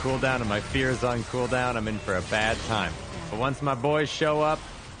spells are on cooldown and my fear is on cooldown, I'm in for a bad time. But once my boys show up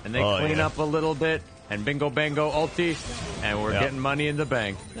and they clean up a little bit and bingo bango ulti, and we're getting money in the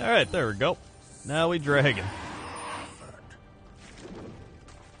bank. Alright, there we go. Now we dragon.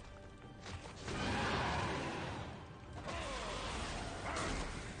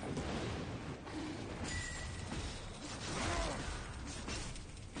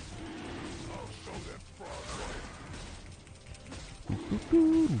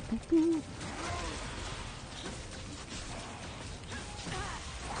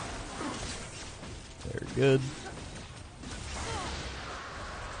 Very good.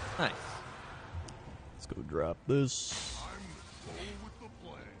 Nice. Let's go drop this.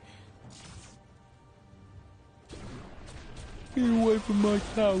 Get away from my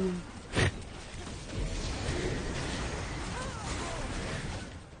tower.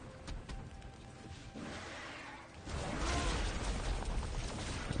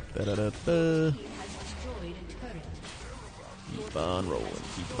 Da-da-da-da. Keep on rolling,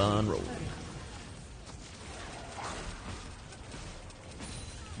 keep on rolling.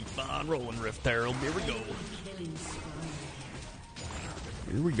 Keep on rolling, Rift Herald. Here we go.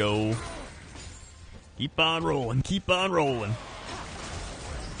 Here we go. Keep on rolling, keep on rolling.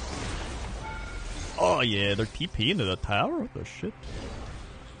 Oh yeah, they're TPing into the tower? What the shit?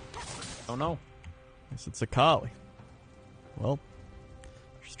 Oh no. Guess it's a collie. Well,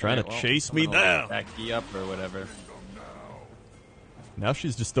 she's trying to chase me down. Back you up or whatever. Now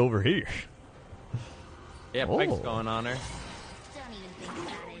she's just over here. Yeah, Oh. Pike's going on her. Don't even think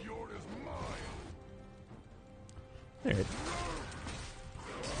about it. There.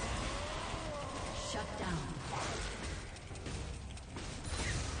 Shut down.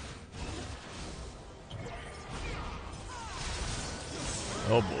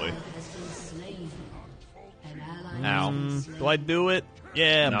 Oh boy. Has been slain. An ally Ow. has been slain. Do I do it?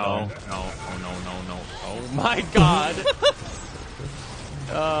 Yeah, I'm No, going. no, oh no. Oh my god.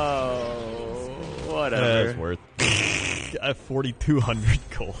 Oh, whatever. That's worth. I have 4,200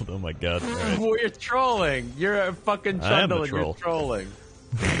 gold. Oh my god. All right. Well, you're trolling. You're a fucking I am trundle a and troll. you're trolling.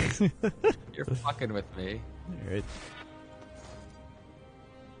 You're fucking with me. All right.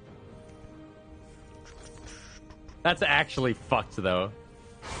 That's actually fucked, though.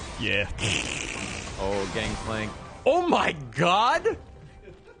 Yeah. Oh, Gangplank. Oh my god!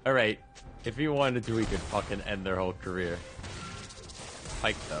 Alright. If he wanted to, he could fucking end their whole career.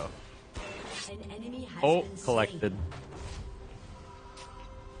 Pike, though. An enemy has Oh, been slain. collected.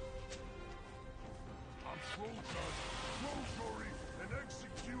 I'm troll cut, troll story, and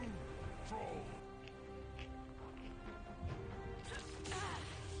execute troll.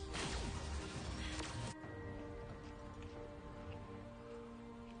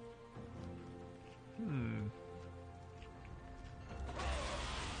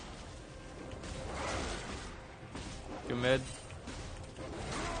 Two mid.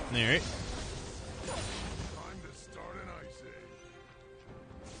 All right. Time to start an ice age.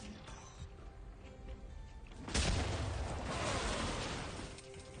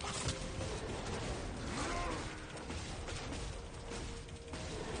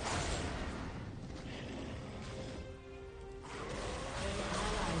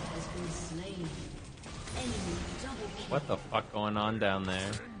 Ally has been slain. Enemy double kill. What the fuck going on down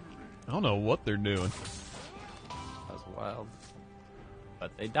there? I don't know what they're doing. That was wild.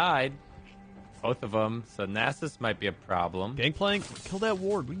 But they died. Both of them. So Nasus might be a problem. Gangplank, kill that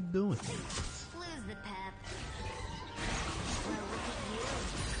ward. What are you doing? Lose the pep. Well, look at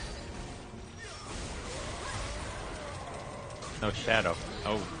you. No shadow.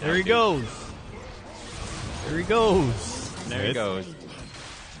 Oh, There he dude. goes. There he goes. There he Right. goes.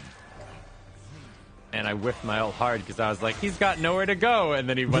 And I whiffed my ult hard because I was like, he's got nowhere to go. And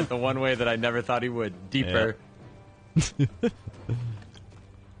then he went the one way that I never thought he would. Deeper. Yeah,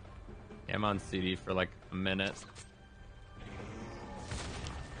 I'm on CD for like a minute.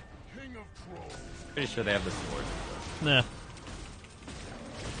 King of trolls. Pretty sure they have the sword. Nah.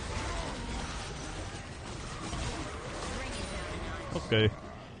 Okay.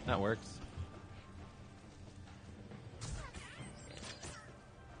 That works.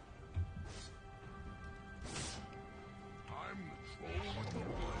 I'm the troll with the blade.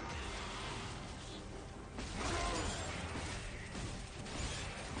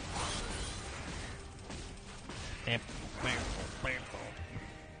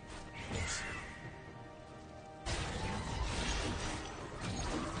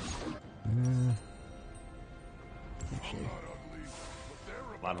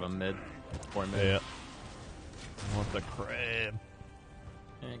 A lot of them mid. 4 mid. Yeah. I want the crab.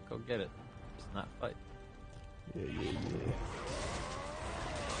 Eh, go get it. Just not fight. Yeah, yeah, yeah.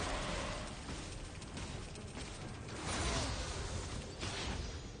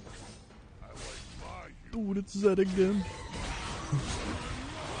 Dude, it's Zed again.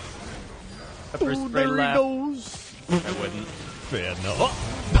 Pepper Dude, spray there he lap. goes. I wouldn't. Yeah, no.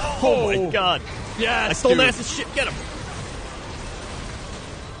 Oh my god. Yeah, I stole Nasus shit. Get him.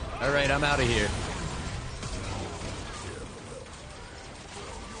 Alright, I'm out of here.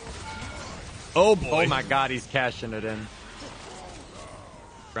 Oh boy. Oh my god, he's cashing it in.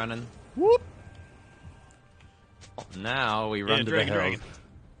 Running. Whoop. Now we run Yeah, to dragon, the hills. dragon.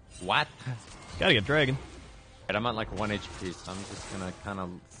 What? Gotta get dragon. Right, I'm on like 1 HP, so I'm just gonna kind of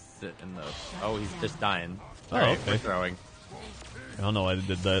sit in the... Oh, he's just dying. Oh, Alright, okay. we're throwing. I don't know why they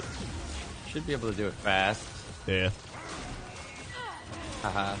did that. Should be able to do it fast. Yeah.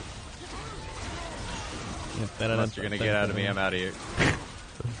 Haha. Unless you're gonna get out of me, I'm out of here.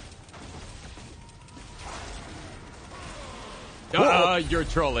 You're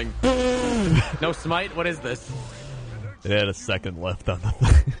trolling. No smite? What is this? It had a second left on the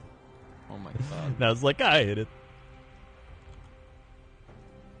thing. Oh my god. And I was like, I hit it.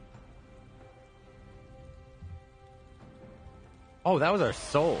 Oh, that was our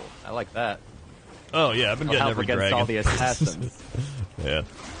soul. I like that. Oh yeah, I've been I'll getting help every against dragon. all the assassins. Yeah.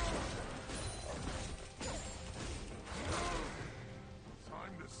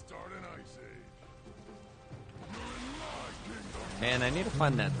 Time to start an ice age. Man, I need to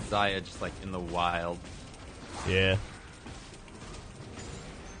find that Zaya just like in the wild. Yeah.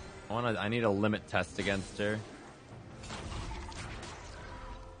 I need a limit test against her.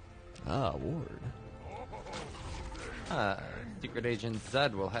 Ah, ward. Secret Agent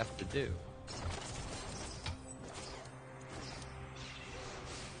Zed will have to do.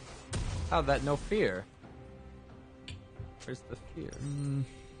 How that no fear? Where's the fear?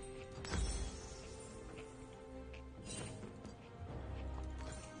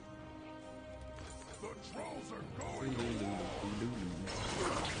 The trolls are going.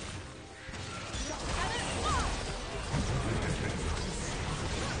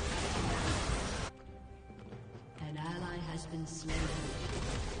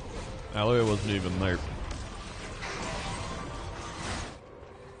 Alloy wasn't even there.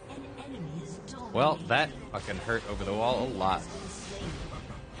 Well, that fucking hurt over the wall a lot.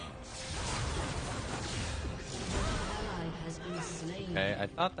 Okay, I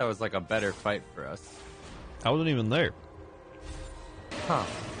thought that was like a better fight for us. I wasn't even there. Huh.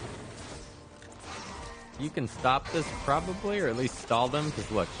 You can stop this probably, or at least stall them, because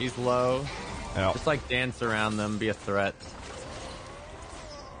look, she's low. Yeah. Just like dance around them, be a threat.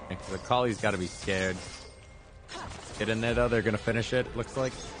 The collie's got to be scared. Get in there though, they're gonna finish it, looks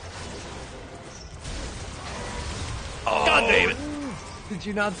like. Oh, God damn it! Did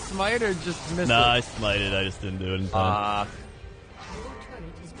you not smite or just miss it? Nah, I smited, I just didn't do it in time.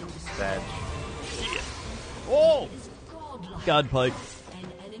 Sad. Oh! God Pike.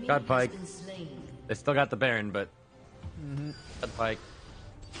 God Pike. They still got the Baron, but... God Pike.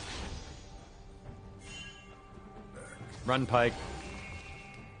 Run Pike.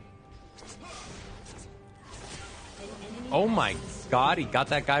 Oh my god, he got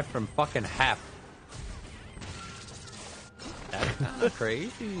that guy from fucking half. That's kind of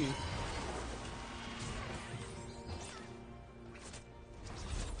crazy.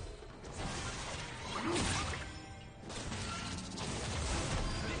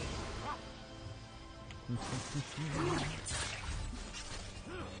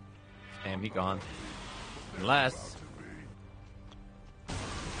 Damn, he gone. Unless...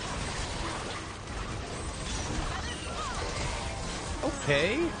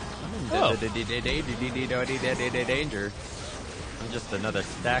 Okay. I'm in danger. I'm just another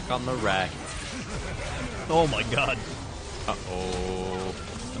stack on the rack. Oh my god. Uh-oh.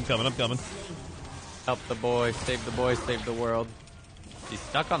 I'm coming. Help the boy, save the world. She's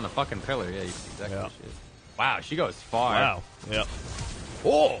stuck on the fucking pillar. Yeah, you see exactly what she is. Wow, she goes far. Wow. Yep.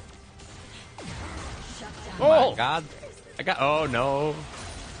 Oh! Oh my god. Oh no.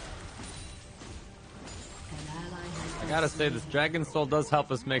 I gotta say, this Dragon Soul does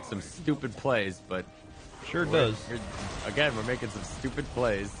help us make some stupid plays, but... Sure does. Again, we're making some stupid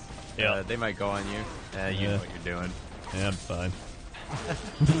plays. Yeah. They might go on you. You know what you're doing. Yeah, I'm fine.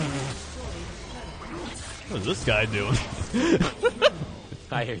 What is this guy doing?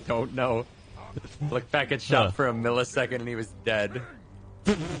 I don't know. Look back at shot for a millisecond and he was dead.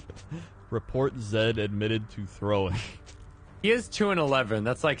 Report Zed admitted to throwing. He is 2-11.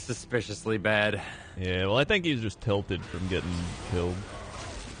 That's like suspiciously bad. Yeah, well, I think he's just tilted from getting killed.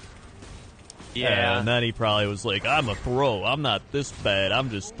 Yeah. And then he probably was like, I'm a throw. I'm not this bad.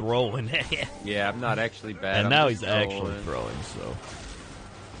 I'm just throwing. Yeah, I'm not actually bad. And now he's actually throwing, so.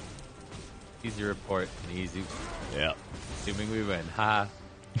 Easy report. Easy. Yeah. Assuming we win. Ha.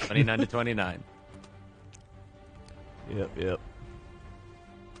 29-29. Yep.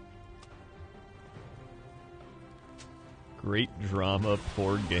 Great drama,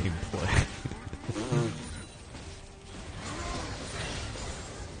 poor gameplay.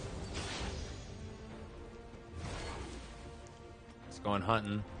 It's going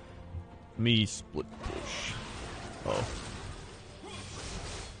hunting. Me split push. Oh.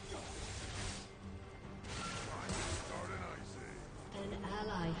 An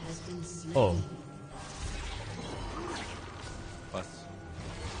ally has been slain. Oh. Plus.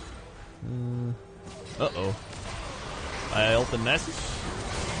 Uh-oh. I ult the Nessus.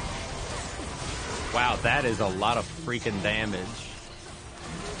 Wow, that is a lot of freaking damage.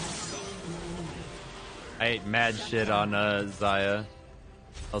 I ate mad shit on Zaya.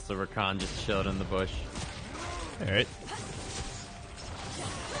 Also, Rakan just chilled in the bush. Alright.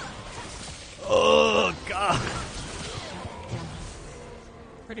 Oh, God.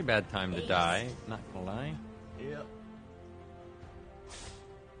 Pretty bad time to die, not gonna lie. Yep.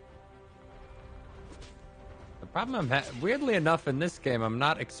 The problem weirdly enough in this game, I'm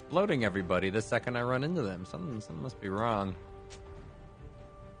not exploding everybody the second I run into them. Something must be wrong.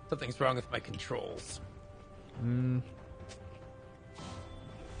 Something's wrong with my controls.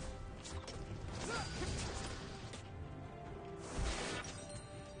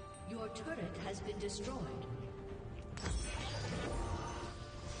 Your turret has been destroyed.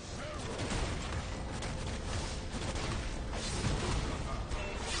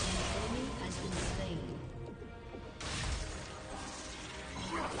 An enemy has been slain.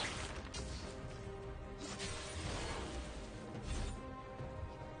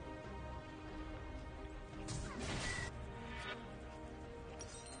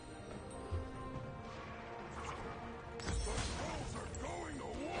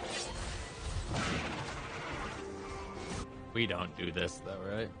 We don't do this though,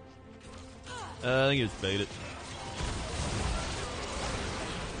 right? I think it's baited.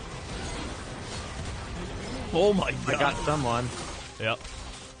 Oh my God. I got someone. Yep.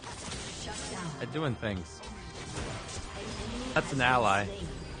 I'm doing things. That's an ally.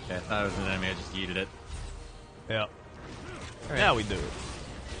 Okay, I thought it was an enemy. I just yeeted it. Yeah. Right. Now we do it.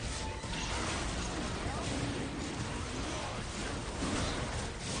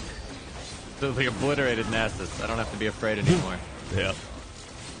 So the obliterated Nasus. I don't have to be afraid anymore. Yeah.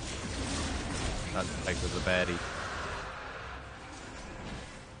 Not like with the baddie.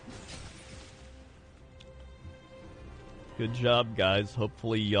 Good job, guys.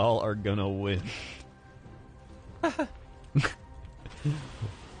 Hopefully y'all are gonna win.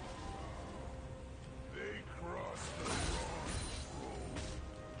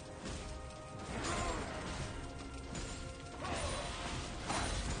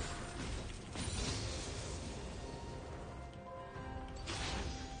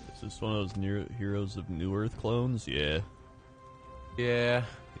 Is this one of those Heroes of New Earth clones? Yeah. Yeah.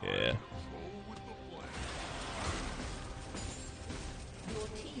 Yeah. Your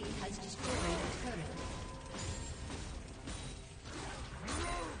team has destroyed a turret.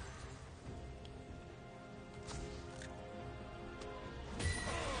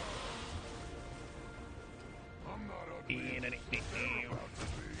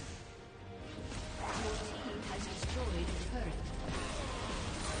 Your team has destroyed a turret.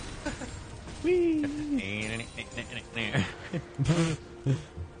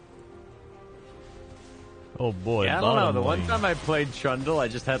 Oh boy. Yeah, I don't know. bottom The one lane. time I played Trundle, I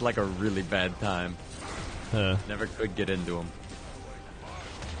just had like a really bad time. Huh. Never could get into him.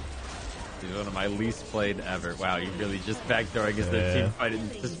 He's one of my least played ever. Wow, you really just backdooring as their team fighting,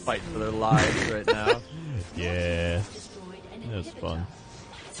 just fighting for their lives right now. Yeah. Destroyed an It was inhibitor. fun.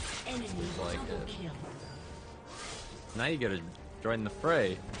 Enemy Like double it. kill. Now you gotta join the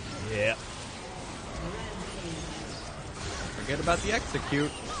fray. Yeah. Forget about the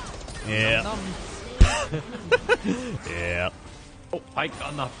execute. Yeah. Nom, nom. Yeah. Oh, Pike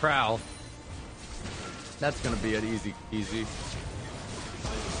on the prowl. That's gonna be an easy.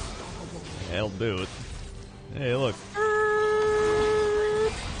 That'll do it. Hey, look.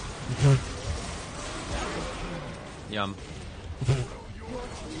 Yum.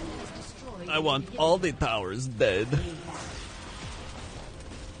 I want all the towers dead. Has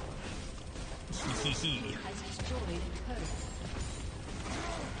destroyed a turret.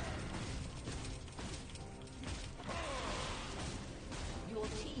 Your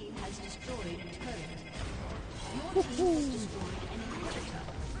team has destroyed a turret. Your team has destroyed an inhibitor.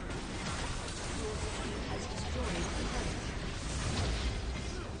 Your team has destroyed a turret.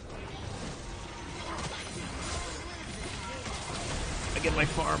 I get my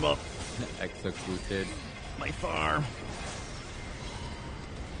farm up. Executed. My farm.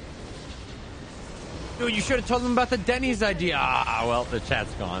 Dude, you should have told them about the Denny's idea. Ah, well, the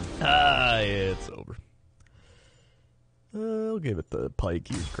chat's gone. Ah, yeah, it's over. I'll give it to Pike.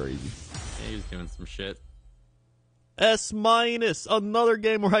 He's crazy. Yeah, he was doing some shit. S minus. Another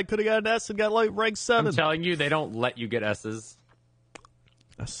game where I could have got an S and got like rank 7. I'm telling you, they don't let you get S's.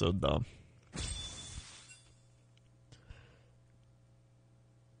 That's so dumb.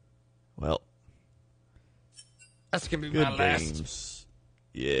 Well, That's gonna be good my last. games.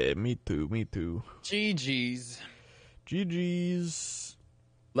 Yeah, me too. Me too. GG's. GG's.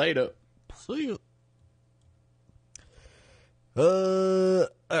 Later. See you.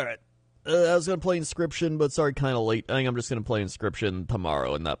 Alright. I was gonna play Inscryption, but sorry, kind of late. I think I'm just gonna play Inscryption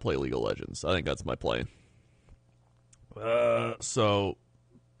tomorrow and not play League of Legends. I think that's my plan. So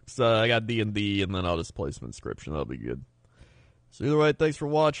I got D&D, and then I'll just play some Inscryption. That'll be good. So either way, thanks for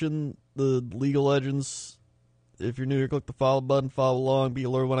watching the League of Legends. If you're new here, click the follow button, follow along, be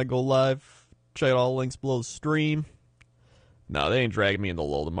alert when I go live. Check out all the links below the stream. No, they ain't dragging me into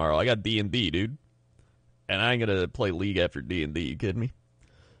LoL tomorrow. I got D&D, dude. And I ain't gonna play League after D&D. You kidding me?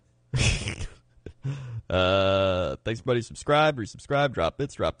 Thanks, everybody. Subscribe, resubscribe, drop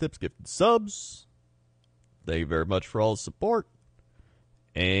bits, drop tips, gifted subs. Thank you very much for all the support.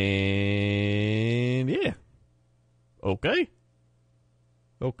 And yeah. Okay.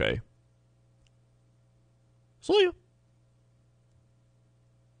 See ya.